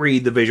don't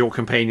read the visual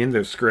companion,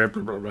 the script,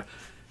 blah, blah, blah,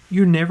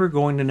 you're never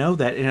going to know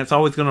that, and it's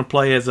always going to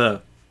play as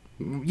a...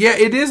 Yeah,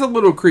 it is a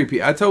little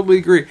creepy. I totally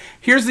agree.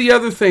 Here's the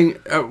other thing.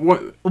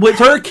 With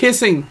her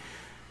kissing...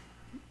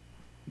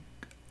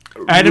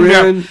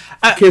 Ren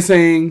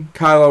kissing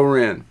Kylo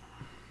Ren.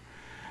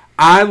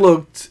 I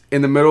looked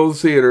in the middle of the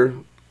theater.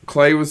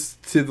 Clay was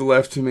to the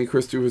left of me.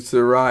 Christy was to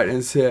the right.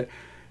 And said,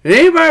 did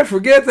anybody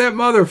forget that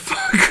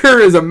motherfucker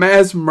is a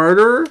mass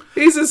murderer?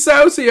 He's a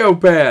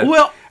sociopath.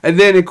 Well... And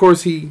then, of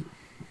course, he...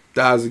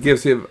 dies. It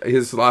gives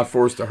his life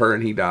force to her,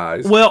 and he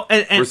dies. Well,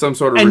 for some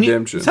sort of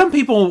redemption. Some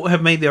people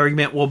have made the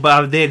argument, well,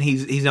 by then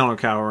he's on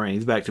Kylo Ren.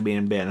 He's back to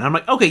being Ben. And I'm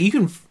like, okay, you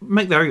can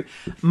make the argument.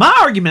 My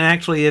argument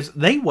actually is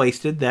they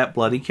wasted that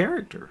bloody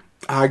character.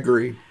 I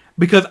agree.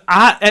 Because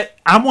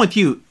I'm with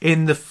you.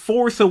 In The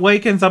Force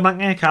Awakens, I'm like,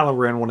 Kylo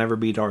Ren will never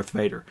be Darth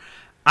Vader.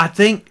 I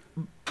think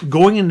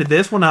going into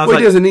this one, I was like...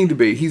 he doesn't need to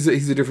be. He's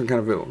a different kind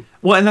of villain.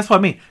 Well, and that's what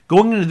I mean.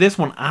 Going into this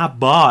one, I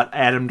bought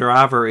Adam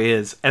Driver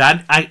is...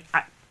 And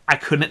I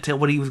couldn't tell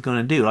what he was going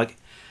to do. Like,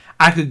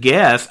 I could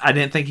guess. I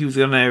didn't think he was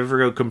going to ever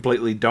go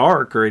completely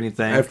dark or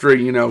anything. After,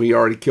 he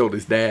already killed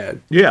his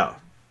dad. Yeah.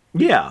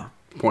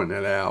 Pointing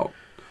that out.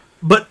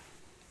 But,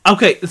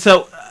 okay,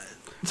 so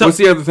what's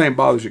the other thing that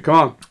bothers you?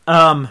 Come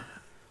on.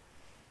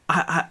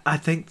 I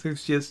think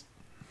there's just...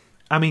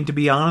 I mean, to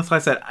be honest,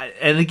 like I said,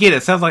 and again,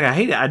 it sounds like I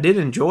hate it. I did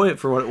enjoy it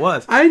for what it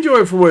was. I enjoy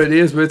it for what it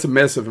is, but it's a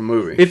mess of a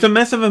movie. It's a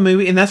mess of a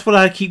movie, and that's what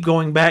I keep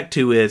going back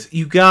to is,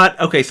 you got,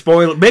 okay,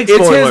 spoiler, big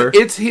spoiler.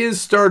 It's his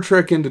Star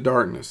Trek Into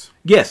Darkness.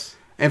 Yes.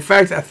 In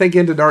fact, I think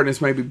Into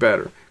Darkness may be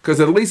better. Because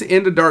at least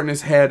Into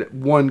Darkness had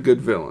one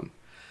good villain.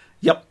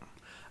 Yep.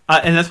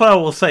 And that's what I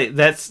will say.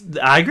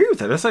 I agree with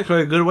that. That's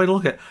actually a good way to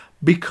look at it.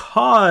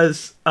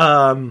 Because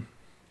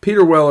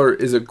Peter Weller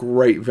is a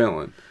great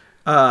villain.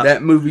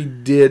 That movie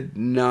did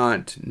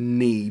not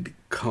need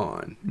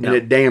Khan. No. And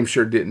it damn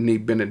sure didn't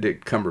need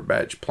Benedict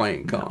Cumberbatch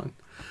playing Khan.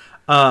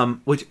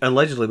 Which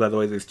allegedly, by the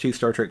way, there's 2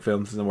 Star Trek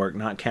films in the work,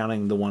 not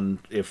counting the one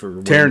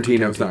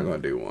Tarantino's not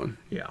going to do one.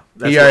 Yeah.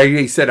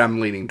 He said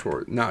I'm leaning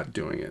toward not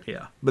doing it.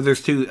 Yeah. But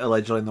there's 2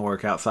 allegedly in the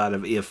work outside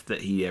of if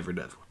that he ever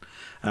does one.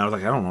 And I was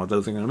like, I don't know what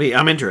those are going to be.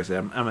 I'm interested.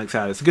 I'm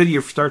excited. It's a good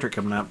year for Star Trek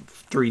coming out.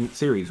 3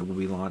 series will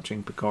be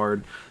launching.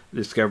 Picard,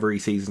 Discovery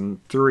Season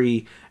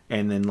 3,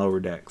 and then Lower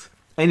Decks.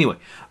 Anyway,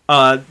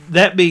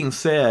 that being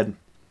said,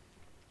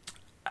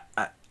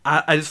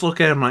 I just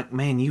look at him like,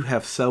 man, you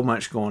have so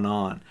much going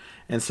on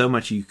and so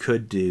much you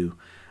could do.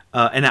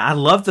 And I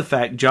love the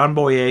fact John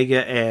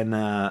Boyega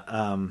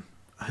and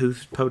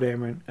who's Poe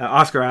Dameron?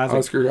 Oscar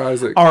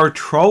Isaac are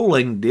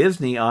trolling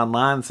Disney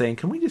online saying,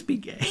 can we just be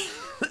gay?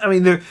 I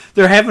mean,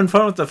 they're having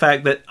fun with the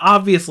fact that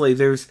obviously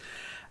there's...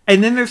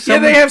 And then there's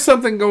they have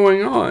something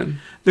going on.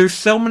 There's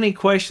so many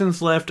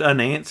questions left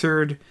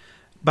unanswered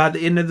by the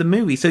end of the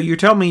movie. So you're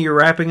telling me you're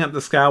wrapping up the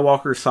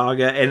Skywalker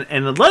saga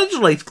and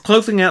allegedly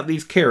closing out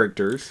these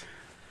characters.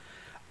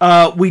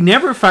 We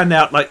never find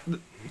out, like,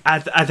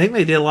 I think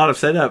they did a lot of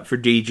setup for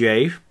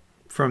DJ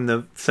from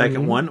the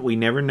second one. We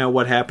never know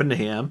what happened to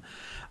him.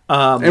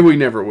 And we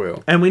never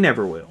will.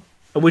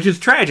 Which is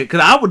tragic, because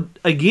I would,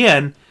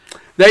 again...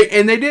 They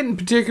didn't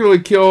particularly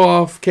kill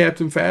off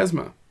Captain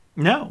Phasma.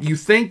 No. You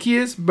think he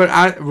is, but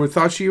I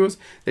thought she was.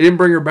 They didn't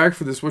bring her back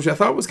for this, which I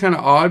thought was kind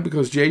of odd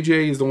because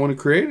JJ is the one who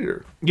created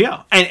her.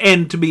 Yeah,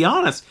 and to be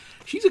honest,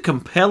 she's a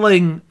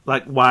compelling,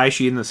 like, why is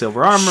she in the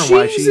silver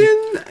armor?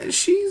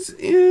 She's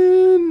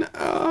in,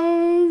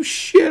 oh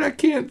shit, I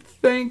can't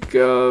think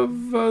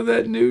of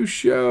that new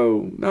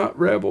show. Not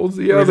Rebels,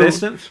 the other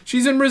Resistance?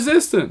 She's in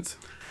Resistance.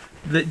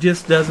 That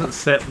just doesn't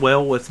set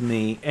well with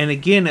me. And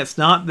again, it's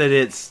not that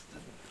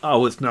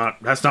that's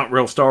not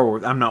real Star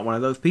Wars. I'm not one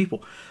of those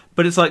people.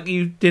 But it's like,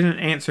 you didn't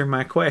answer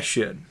my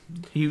question.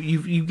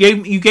 You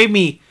gave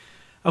me,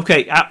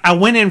 okay, I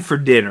went in for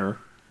dinner,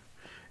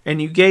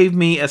 and you gave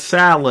me a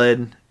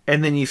salad,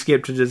 and then you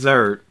skipped to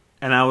dessert.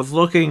 And I was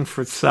looking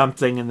for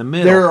something in the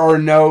middle. There are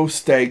no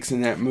steaks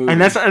in that movie.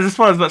 And that's what I was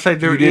about to say.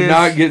 You did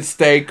not get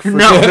steak for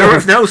No, dinner. there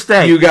was no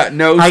steak. You got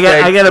no steak.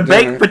 I got a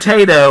baked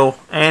potato,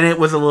 and it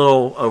was a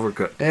little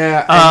overcooked.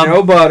 Yeah, and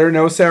no butter,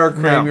 no sour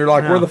cream. You're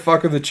like, where the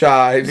fuck are the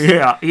chives?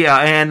 Yeah,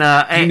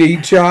 and you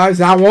need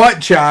chives? I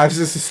want chives.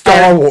 This is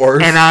Star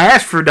Wars. And I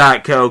asked for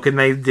Diet Coke, and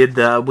they did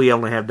we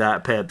only have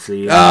Diet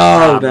Pepsi.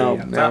 Oh, no.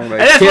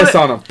 Piss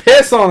on them.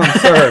 Piss on them,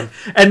 sir.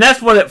 And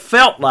that's what it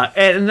felt like.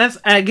 And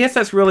I guess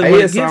that's really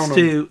what it gets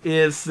to,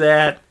 is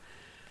that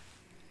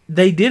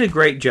they did a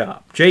great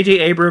job. J.J.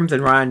 Abrams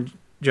and Rian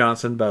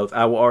Johnson both,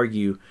 I will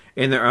argue,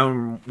 in their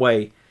own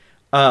way,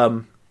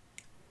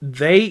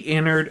 they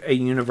entered a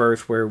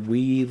universe where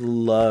we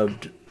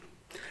loved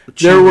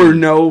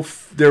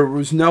Chewie. There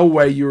was no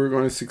way you were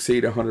going to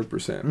succeed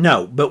 100%.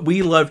 No, but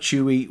we loved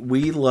Chewie.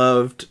 We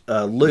loved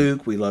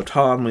Luke. We loved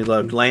Han. We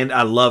loved Lando.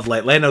 I love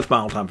Lando. Lando's my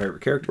all-time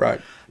favorite character.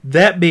 Right.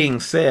 That being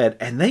said,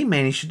 and they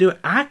managed to do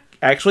it. Poe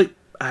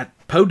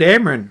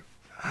Dameron.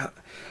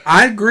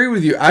 I agree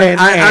with you.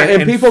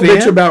 And people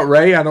bitch about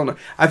Rey. I don't know.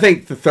 I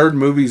think the third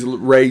movie's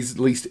Rey's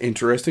least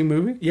interesting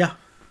movie. Yeah.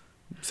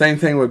 Same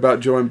thing about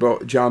John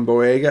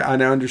Boyega. I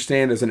now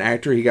understand as an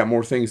actor he got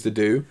more things to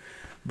do.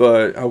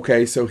 But,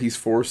 okay, so he's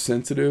force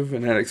sensitive,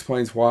 and that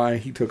explains why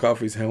he took off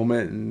his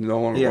helmet and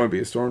no longer want to be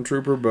a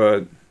stormtrooper,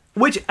 but...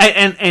 Which,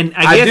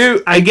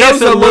 I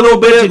guess a little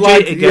bit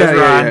like...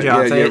 Ryan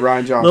Johnson. Yeah,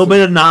 Ryan Johnson. A little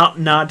bit of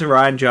nod to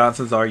Ryan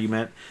Johnson's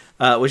argument.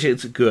 Which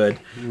is good.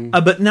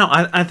 But no,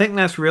 I think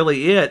that's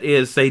really it,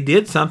 is they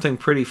did something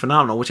pretty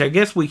phenomenal, which I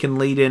guess we can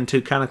lead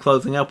into kind of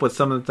closing up with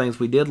some of the things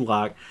we did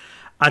like.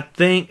 I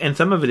think, and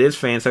some of it is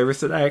fan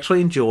service that I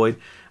actually enjoyed,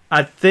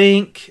 I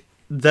think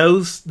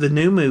the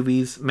new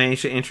movies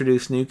managed to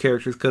introduce new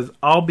characters, because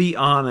I'll be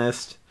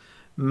honest,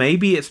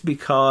 maybe it's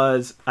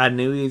because I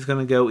knew he was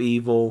going to go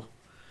evil,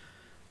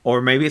 or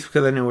maybe it's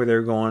because I knew where they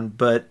were going,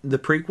 but the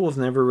prequels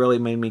never really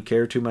made me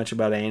care too much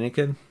about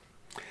Anakin.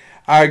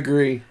 I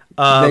agree.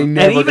 And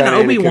even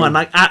Obi-Wan,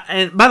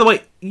 and by the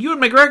way, Ewan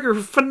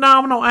McGregor,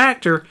 phenomenal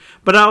actor,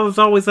 but I was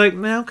always like,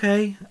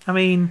 okay. I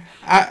mean,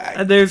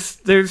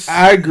 there's.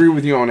 I agree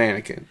with you on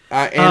Anakin.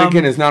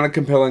 Anakin is not a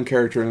compelling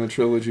character in the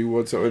trilogy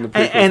whatsoever.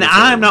 And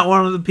I'm not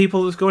one of the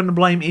people that's going to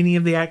blame any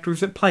of the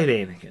actors that played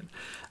Anakin.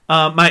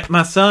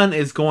 My son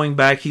is going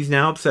back. He's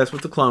now obsessed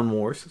with the Clone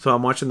Wars, so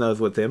I'm watching those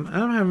with him.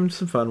 I'm having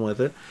some fun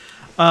with it.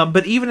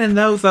 But even in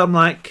those, I'm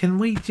like, can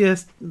we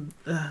just...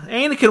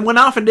 Anakin went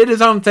off and did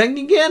his own thing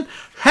again?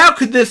 How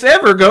could this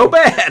ever go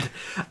bad?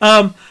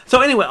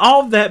 So anyway,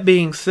 all of that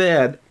being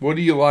said, What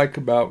do you like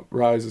about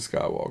Rise of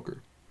Skywalker?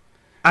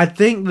 I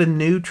think the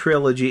new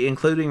trilogy,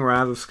 including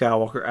Rise of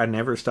Skywalker, I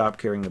never stopped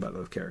caring about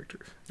those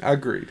characters. I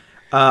agreed.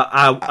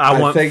 I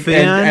want think,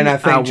 Finn, and I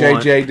think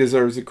JJ want,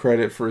 deserves the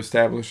credit for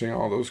establishing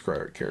all those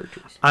characters.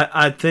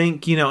 I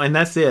think, and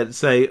that's it.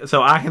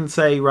 So I can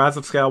say Rise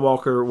of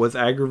Skywalker was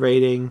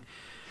aggravating,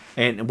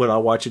 and would I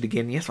watch it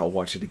again? Yes, I'll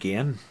watch it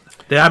again.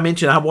 Did I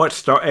mention I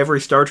watched every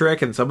Star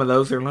Trek, and some of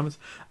those are limits?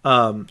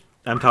 I'm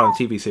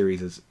talking TV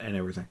series and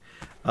everything.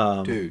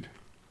 Dude,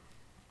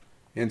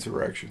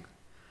 Insurrection.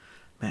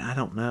 Man, I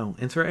don't know.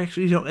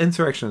 Insurrection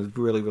is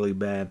really, really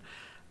bad.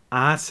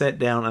 I sat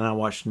down and I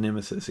watched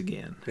Nemesis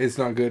again. It's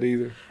not good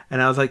either.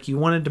 And I was like, you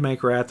wanted to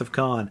make Wrath of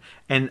Khan.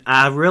 And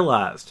I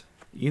realized,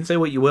 you can say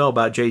what you will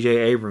about J.J.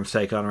 Abrams'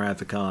 take on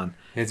Wrath of Khan.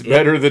 It's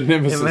better than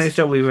Nemesis. It may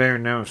still be better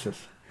than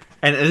Nemesis.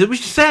 And it was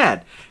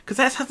sad, because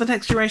that's how the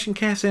Next Generation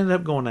cast ended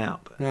up going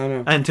out. I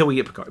know. Until we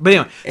get Picard. But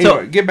anyway,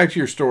 so get back to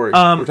your story.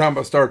 We're talking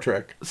about Star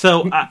Trek.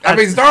 So I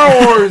mean,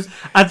 Star Wars.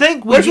 I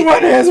think which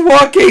one has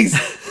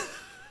Wookiees?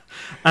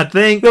 I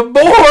think the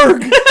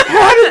Borg.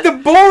 How did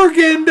the Borg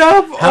end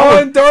up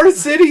on Darth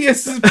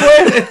Sidious's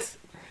planet?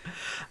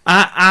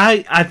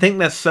 I think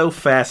that's so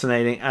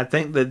fascinating. I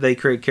think that they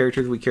create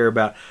characters we care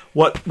about.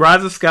 What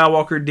Rise of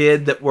Skywalker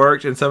did that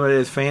worked, and some of it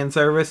is fan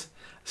service.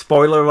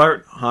 Spoiler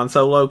alert: Han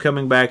Solo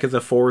coming back as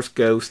a Force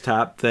ghost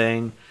type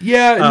thing.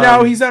 Yeah,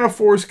 no, he's not a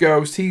Force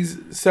ghost.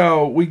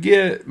 We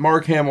get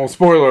Mark Hamill.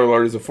 Spoiler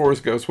alert: is a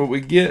Force ghost. What we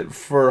get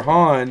for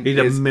Han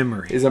is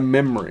a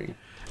memory.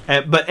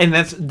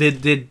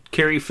 Did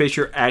Carrie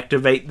Fisher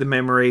activate the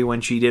memory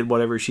when she did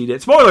whatever she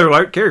did? Spoiler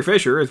alert: Carrie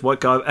Fisher is what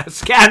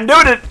caused. I'm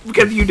doing it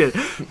because you did.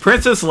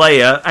 Princess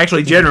Leia,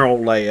 actually General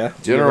Leia.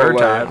 General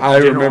Leia. I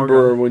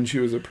remember her when she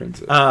was a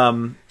princess.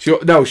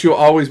 She'll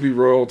always be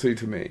royalty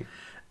to me.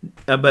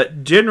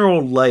 But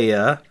General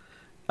Leia,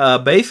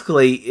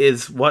 basically,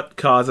 is what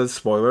causes.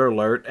 Spoiler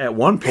alert: at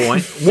one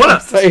point, one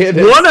of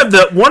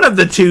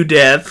the two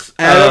deaths,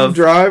 Adam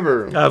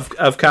Driver of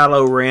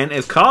Kylo Ren,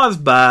 is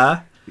caused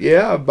by.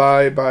 Yeah,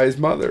 by his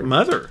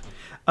mother.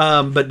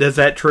 But does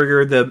that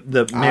trigger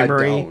the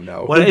memory? I don't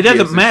know. Well, it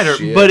doesn't matter.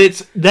 But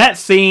it's that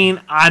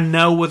scene I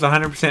know was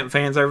 100%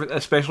 fan service,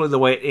 especially the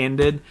way it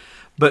ended.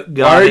 But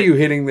God, why are you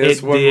hitting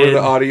this when the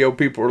audio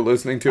people are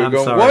listening to it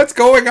going, what's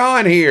going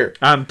on here?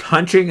 I'm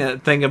punching a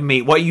thing of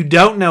meat. What you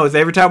don't know is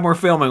every time we're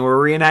filming, we're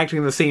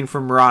reenacting the scene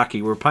from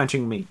Rocky. We're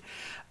punching meat.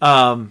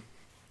 But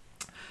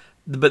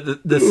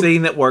the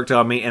scene that worked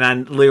on me, and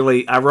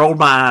I rolled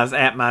my eyes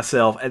at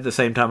myself at the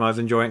same time I was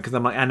enjoying it, because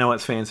I'm like, I know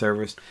it's fan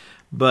service.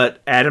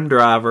 But Adam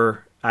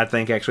Driver, I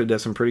think, actually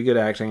does some pretty good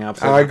acting.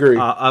 I agree.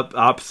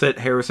 Opposite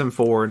Harrison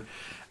Ford.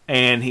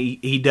 And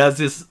he does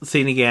this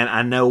scene again.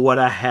 I know what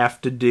I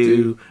have to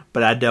do,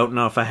 but I don't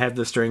know if I have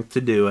the strength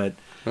to do it.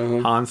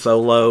 Han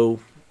Solo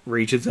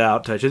reaches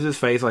out, touches his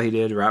face like he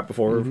did right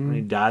before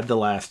he died the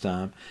last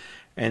time,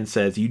 and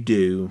says, "You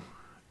do."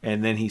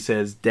 And then he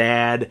says,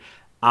 "Dad,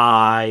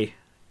 and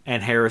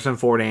Harrison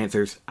Ford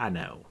answers, "I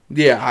know."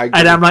 Yeah, I agree.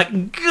 And I'm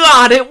like,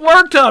 God, it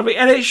worked on me,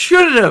 and it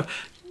should have.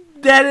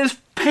 That is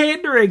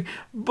pandering,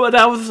 but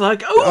I was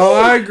like,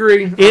 oh, I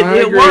agree.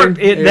 It worked.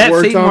 That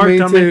worked scene on worked me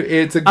on too. me.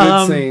 It's a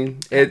good scene.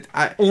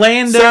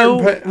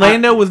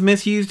 Lando was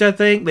misused. I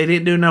think they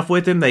didn't do enough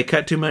with him. They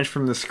cut too much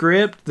from the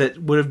script that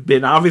would have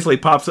been obviously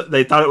pops.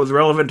 They thought it was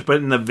relevant to put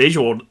in the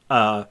visual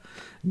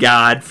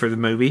guide for the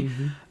movie.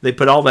 They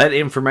put all that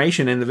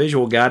information in the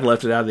visual guide,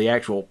 left it out of the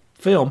actual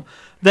film.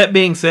 That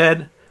being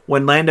said,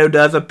 when Lando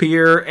does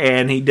appear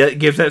and he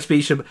gives that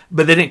speech,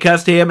 but then it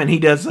cuts to him and he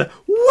does the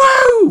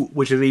 "whoa,"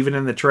 which is even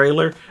in the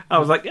trailer. I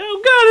was like,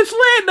 "Oh God, it's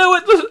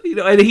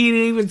Lando!" And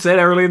he even said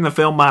earlier in the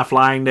film, "My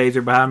flying days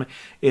are behind me."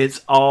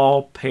 It's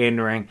all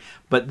pandering,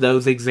 but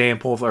those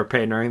examples are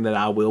pandering. That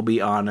I will be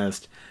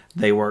honest,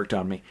 they worked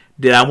on me.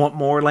 Did I want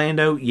more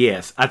Lando?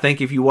 Yes. I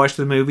think if you watch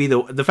the movie,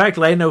 the fact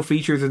Lando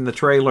features in the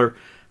trailer,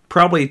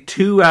 probably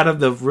 2 out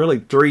of the really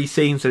 3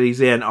 scenes that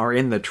he's in are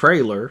in the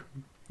trailer.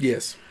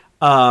 Yes.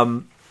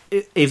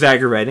 Is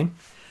aggravating.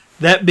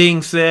 That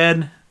being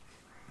said,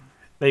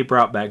 they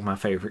brought back my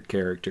favorite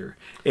character.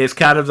 It's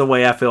kind of the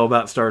way I feel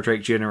about Star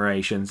Trek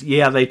Generations.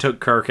 Yeah, they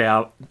took Kirk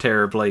out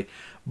terribly,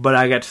 but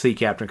I got to see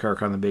Captain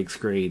Kirk on the big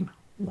screen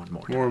one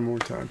more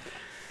time.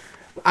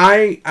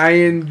 I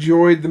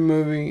enjoyed the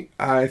movie.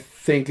 I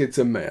think it's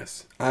a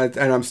mess. And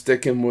I'm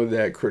sticking with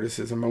that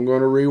criticism. I'm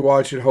going to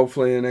rewatch it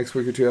hopefully in the next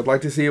week or 2. I'd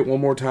like to see it one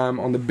more time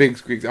on the big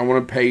screen. I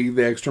want to pay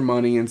the extra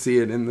money and see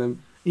it in the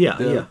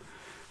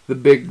the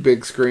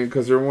big screen,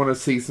 because I want to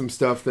see some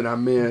stuff that I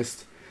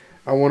missed.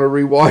 I want to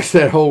rewatch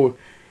that whole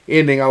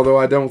ending, although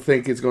I don't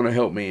think it's going to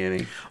help me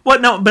any. Well,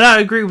 no, but I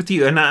agree with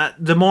you. And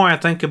the more I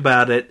think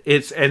about it,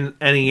 it's and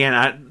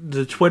again,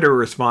 the Twitter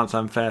response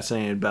I'm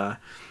fascinated by,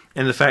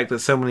 and the fact that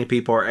so many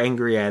people are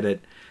angry at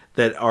it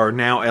that are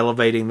now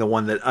elevating the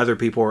one that other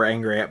people were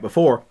angry at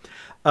before.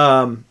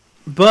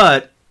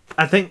 But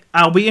I think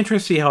I'll be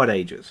interested to see how it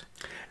ages.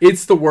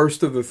 It's the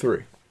worst of the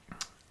 3.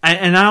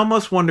 And I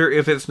almost wonder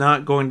if it's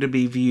not going to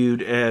be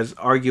viewed as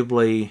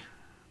arguably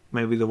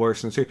maybe the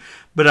worst in the series.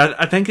 But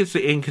I think it's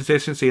the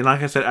inconsistency. And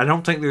like I said, I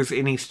don't think there's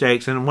any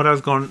stakes. And what I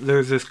was going,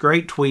 there's this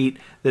great tweet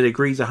that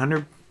agrees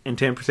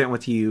 110%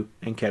 with you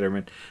and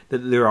Ketterman that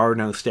there are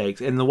no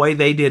stakes. And the way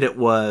they did it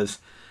was,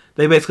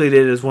 they basically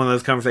did it as one of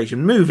those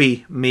conversations.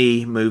 Movie,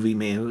 me.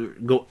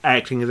 Go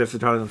acting as if they're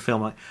talking in the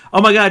film. Like,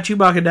 oh my God,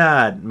 Chewbacca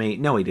died. Me.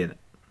 No, he didn't.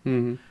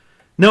 Mm-hmm.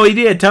 No, he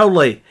did,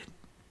 totally.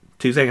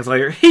 2 seconds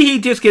later,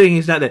 just kidding,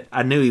 he's not dead.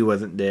 I knew he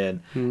wasn't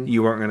dead. Mm-hmm.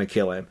 You weren't going to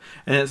kill him.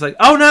 And it's like,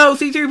 oh no,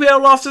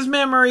 C-3PO lost his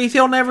memories.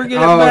 He'll never get it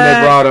back. Oh, and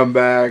they brought him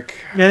back.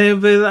 And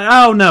it'd be like,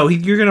 oh no,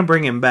 you're going to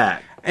bring him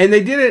back. And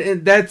they did it,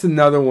 and that's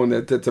another one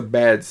that's a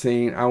bad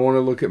scene. I want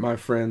to look at my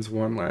friends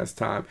one last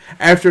time.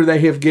 After they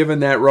have given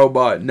that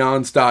robot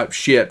nonstop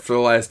shit for the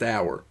last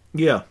hour.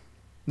 Yeah.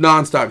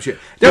 Nonstop shit.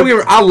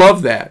 I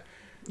love that.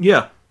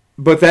 Yeah.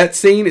 But that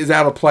scene is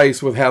out of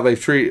place with how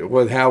they've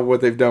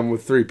what they've done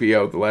with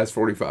 3PO the last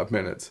 45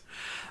 minutes.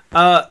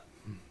 One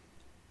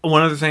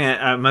other thing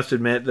I must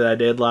admit that I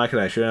did like,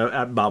 and I should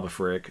have, Baba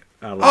Frick.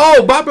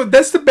 Baba,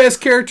 that's the best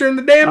character in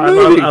the damn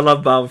movie. I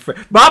love Baba Frick.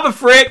 Baba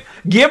Frick,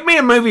 give me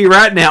a movie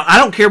right now. I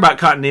don't care about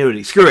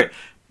continuity. Screw it.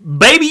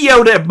 Baby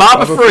Yoda and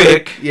Baba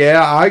Frick.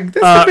 Yeah, that's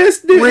the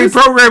best news.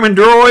 Reprogramming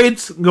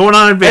droids, going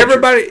on adventures.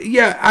 Everybody,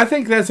 I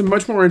think that's a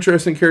much more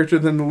interesting character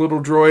than the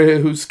little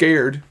droid who's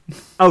scared.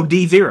 Oh,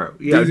 D0.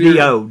 Yeah,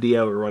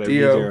 D-O or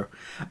whatever.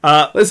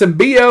 D0. Listen,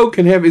 B.O.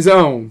 can have his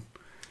own.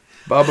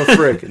 Baba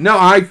Frick. No,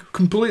 I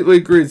completely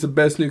agree. It's the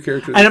best new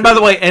character. And by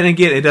the way, and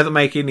again, it doesn't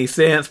make any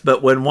sense,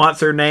 but when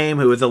What's Her Name,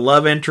 who is a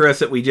love interest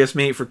that we just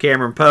meet for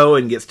Cameron Poe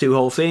and gets 2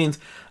 whole scenes,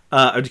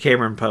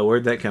 Cameron Poe,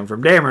 where'd that come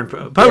from? Poe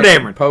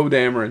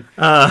Dameron.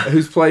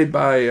 Who's played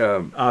by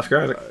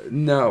Oscar Isaac.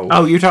 No.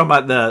 Oh, you're talking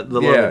about the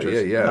love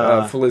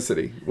interest.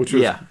 Felicity, which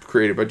was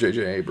created by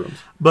J.J. Abrams.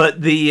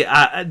 But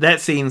that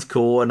scene's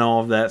cool and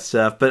all of that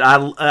stuff, but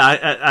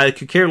I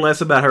could care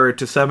less about her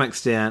to some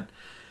extent.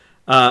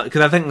 Because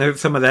I think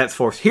some of that's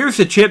forced. Here's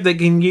the chip that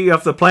can get you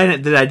off the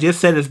planet that I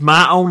just said is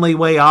my only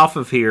way off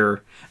of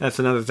here. That's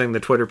another thing the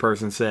Twitter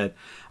person said.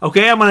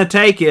 Okay, I'm going to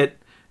take it.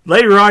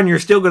 Later on, you're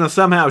still going to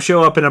somehow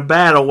show up in a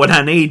battle when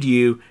I need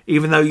you,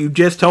 even though you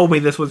just told me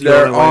this was your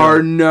only way. There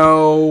are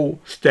no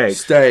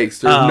stakes.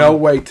 There's no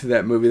weight to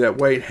that movie. That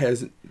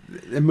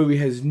movie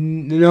has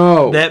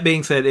no. That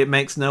being said, it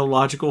makes no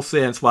logical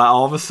sense why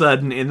all of a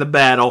sudden in the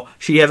battle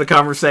she has a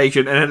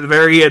conversation, and at the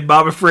very end,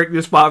 Baba Frick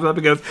just pops up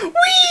and goes, "Wee!"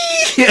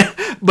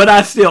 But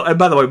I still, and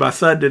by the way, my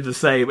son did the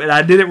same, and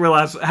I didn't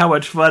realize how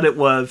much fun it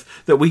was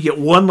that we get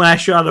one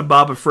last shot of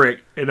Baba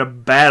Frick in a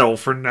battle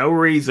for no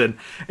reason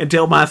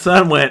until my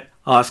son went,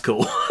 "Oh, that's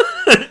cool."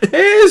 It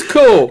is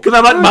cool because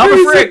I'm like Baba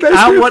Frick.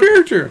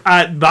 Character.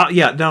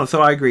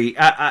 So I agree.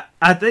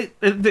 I think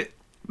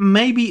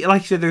maybe,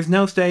 like you said, there's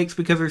no stakes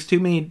because there's too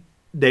many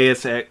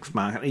Deus Ex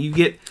Machina.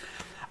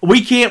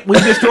 We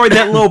destroyed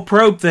that little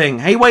probe thing.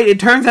 Hey, wait,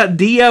 it turns out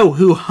Dio,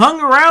 who hung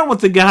around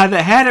with the guy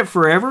that had it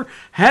forever,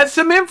 had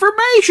some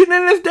information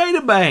in his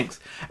databanks.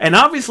 And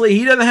obviously,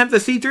 he doesn't have the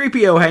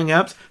C-3PO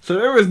hang-ups, so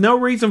there was no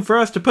reason for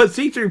us to put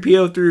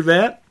C-3PO through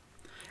that.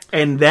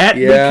 And that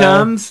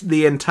becomes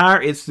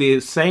it's the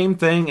same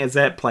thing as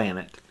that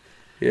planet.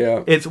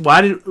 Yeah. It's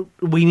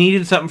we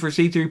needed something for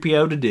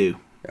C-3PO to do.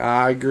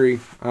 I agree.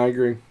 All right,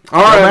 go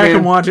back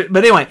and watch it.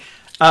 But anyway,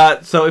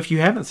 so if you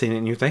haven't seen it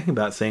and you're thinking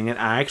about seeing it,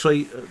 I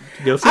actually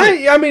go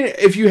see it. I mean,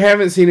 if you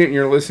haven't seen it and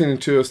you're listening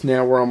to us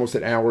now, we're almost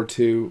at hour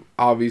 2.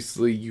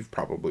 Obviously, you've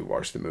probably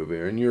watched the movie,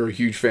 and you're a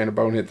huge fan of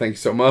Bonehead. Thank you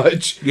so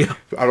much. Yeah.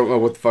 I don't know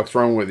what the fuck's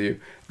wrong with you.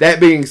 That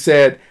being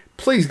said,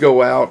 please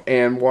go out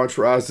and watch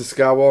Rise of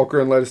Skywalker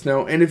and let us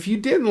know. And if you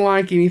didn't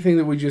like anything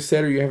that we just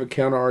said, or you have a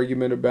counter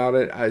argument about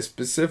it,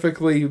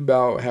 specifically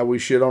about how we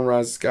shit on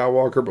Rise of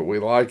Skywalker, but we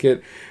like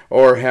it,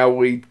 or how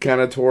we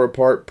kind of tore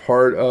apart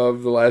part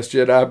of The Last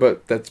Jedi,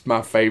 but that's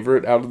my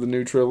favorite out of the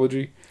new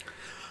trilogy.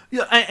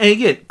 Yeah, and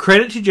again,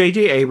 credit to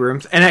J.J.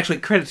 Abrams, and actually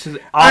credit to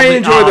all I the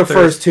enjoy authors. The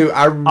first two.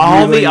 I really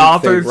all the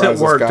authors think Rise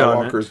that worked of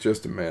on Skywalker is it.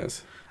 just a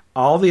mess.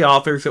 All the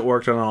authors that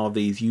worked on all of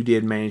these, you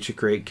did manage to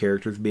create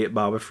characters, be it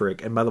Baba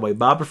Frick. And by the way,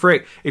 Baba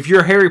Frick, if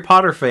you're a Harry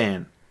Potter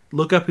fan,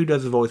 look up who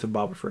does the voice of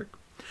Baba Frick.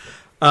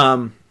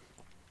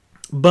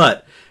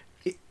 But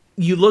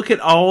you look at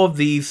all of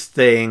these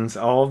things,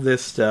 all of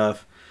this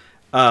stuff,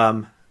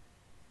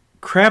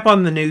 crap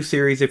on the new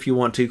series if you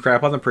want to,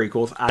 crap on the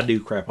prequels. I do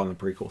crap on the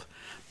prequels.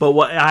 But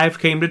what I've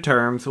came to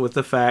terms with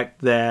the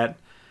fact that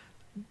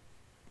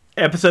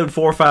Episode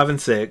 4, 5,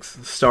 and 6,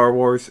 Star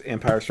Wars,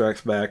 Empire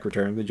Strikes Back,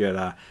 Return of the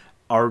Jedi,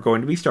 are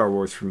going to be Star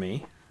Wars for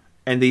me.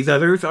 And these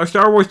others are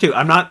Star Wars too.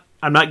 I'm not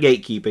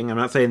gatekeeping. I'm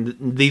not saying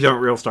these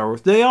aren't real Star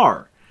Wars. They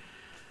are.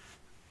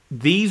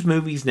 These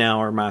movies now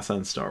are my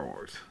son's Star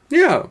Wars.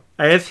 Yeah.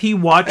 As he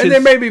watches... And they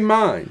may be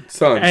mine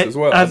sons as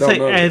well. I don't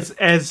know.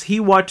 As he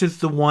watches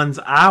the ones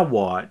I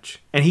watch,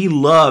 and he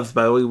loves,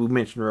 by the way, we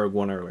mentioned Rogue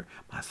One earlier.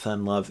 My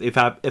son loves... If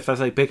I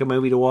say pick a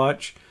movie to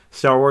watch,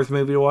 Star Wars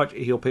movie to watch,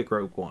 he'll pick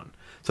Rogue One.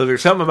 So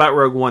there's something about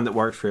Rogue One that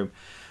works for him.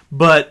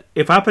 But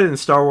if I put it in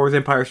Star Wars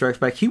Empire Strikes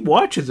Back, he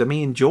watches them.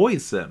 He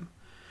enjoys them.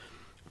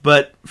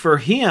 But for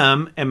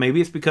him, and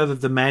maybe it's because of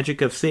the magic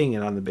of seeing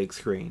it on the big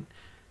screen,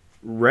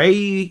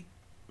 Rey,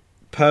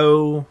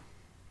 Poe,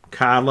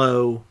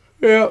 Kylo,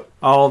 Yeah.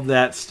 all of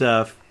that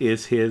stuff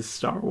is his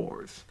Star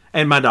Wars.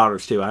 And my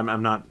daughter's too.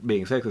 I'm not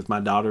being sexist. My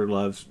daughter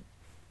loves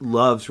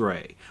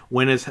Rey.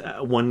 Went as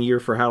 1 year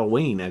for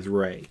Halloween as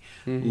Rey.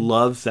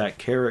 Loves that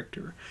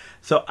character.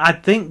 So I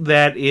think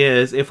that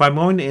is, if I'm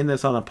going to end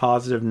this on a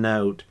positive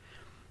note,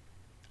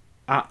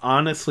 I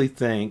honestly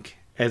think,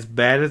 as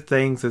bad as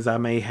things as I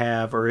may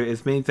have, or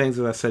as many things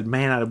as I said,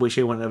 man, I wish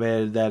they wouldn't have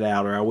added that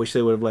out, or I wish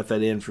they would have left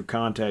that in for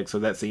context so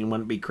that scene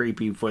wouldn't be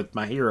creepy with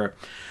my hero.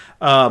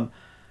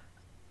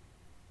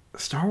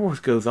 Star Wars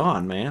goes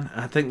on, man.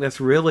 I think that's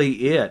really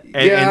it. And,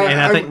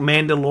 and I think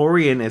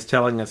Mandalorian is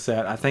telling us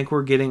that. I think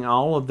we're getting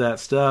all of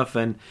that stuff.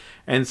 And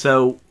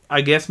so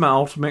I guess my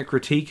ultimate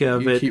critique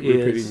of it is... You keep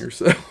repeating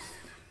yourself.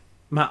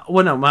 My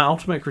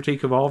ultimate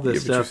critique of all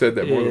this stuff you said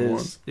that more than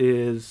once.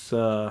 is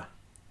say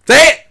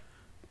it!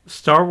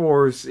 Star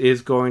Wars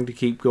is going to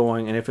keep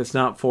going, and if it's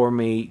not for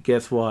me,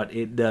 guess what?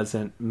 It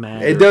doesn't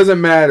matter. It doesn't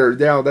matter.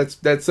 Now,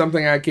 that's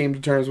something I came to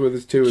terms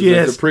with too. Is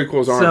that the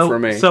prequels aren't for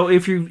me. So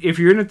if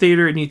you're in a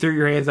theater and you threw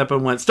your hands up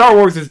and went, "Star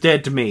Wars is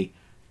dead to me,"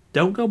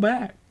 don't go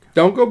back.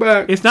 Don't go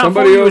back. It's not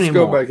Somebody for you else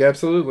anymore. Go back.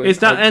 Absolutely.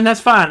 It's not, and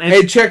that's fine.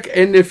 Hey, check,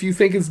 and if you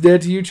think it's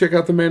dead to you, check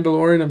out The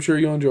Mandalorian. I'm sure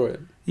you'll enjoy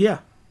it. Yeah,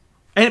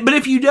 but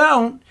if you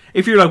don't,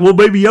 if you're like, well,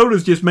 Baby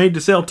Yoda's just made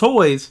to sell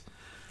toys.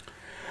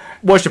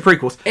 Watch the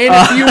prequels. And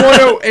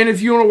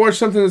if you want to watch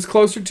something that's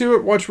closer to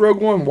it, watch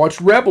Rogue One. Watch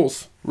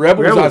Rebels.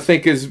 Rebels. I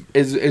think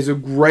is a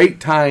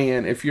great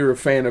tie-in if you're a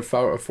fan of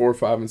 4,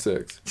 5, and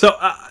 6. So,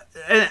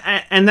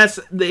 and that's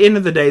the end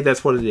of the day.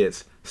 That's what it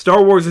is.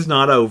 Star Wars is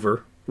not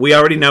over. We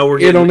already know we're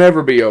getting. It'll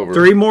never be over.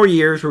 3 more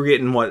years. We're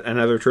getting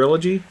another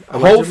trilogy.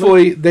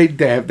 Hopefully they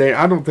have.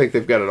 I don't think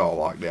they've got it all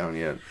locked down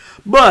yet.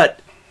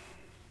 But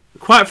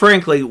quite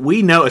frankly,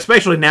 we know,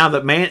 especially now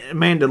that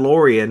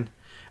Mandalorian.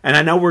 And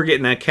I know we're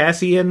getting a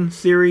Cassian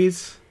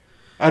series.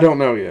 I don't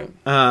know yet.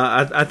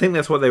 I think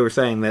that's what they were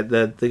saying, that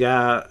the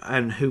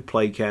guy who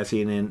played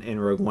Cassian in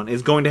Rogue One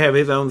is going to have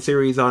his own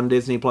series on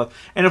Disney Plus.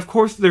 And of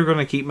course they're going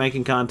to keep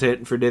making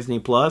content for Disney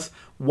Plus.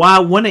 Why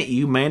wouldn't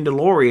you?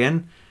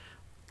 Mandalorian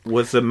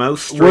was the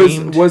most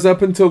streamed. Was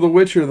up until The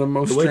Witcher the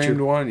most streamed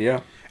one,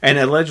 yeah. And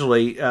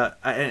allegedly,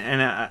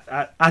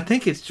 I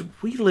think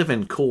we live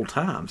in cool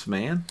times,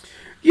 man.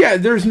 Yeah,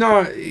 there's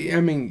not,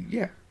 I mean,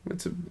 yeah.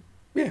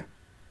 Yeah.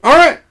 All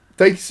right.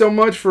 Thank you so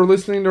much for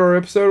listening to our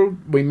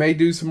episode. We may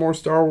do some more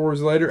Star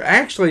Wars later.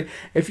 Actually,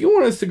 if you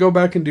want us to go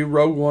back and do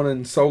Rogue One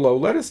and Solo,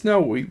 let us know.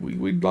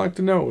 We'd like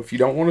to know. If you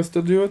don't want us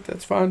to do it,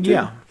 that's fine too.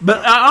 Yeah.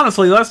 But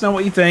honestly, let us know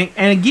what you think.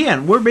 And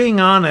again, we're being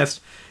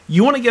honest.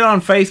 You want to get on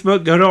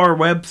Facebook, go to our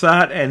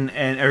website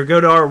or go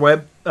to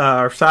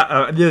our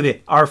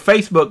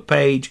Facebook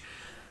page.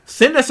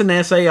 Send us an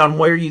essay on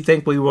where you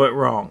think we went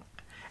wrong.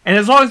 And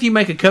as long as you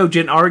make a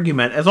cogent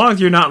argument, as long as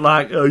you're not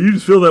like, oh, you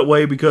just feel that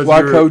way because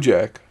like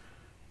Kojak.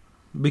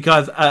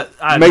 Because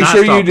make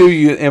sure you do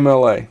your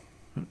MLA.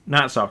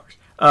 Night Stalkers.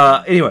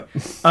 Anyway,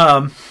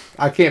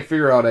 I can't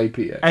figure out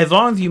APA. As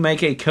long as you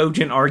make a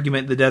cogent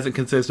argument that doesn't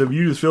consist of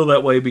you just feel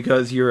that way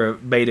because you're a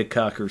beta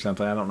cuck or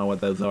something. I don't know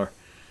what those are.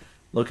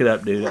 Look it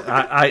up, dude.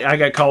 I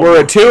got called.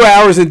 We're at 2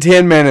 hours and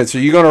 10 minutes. Are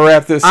you going to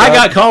wrap this up? I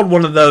got called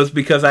one of those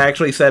because I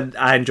actually said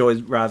I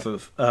enjoyed that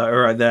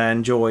I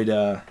enjoyed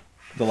The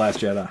Last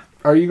Jedi.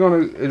 Are you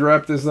going to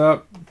wrap this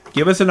up?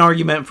 Give us an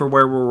argument for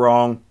where we're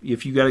wrong.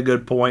 If you got a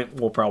good point,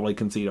 we'll probably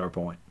concede our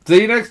point.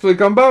 See you next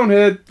week on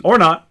Bonehead. Or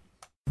not.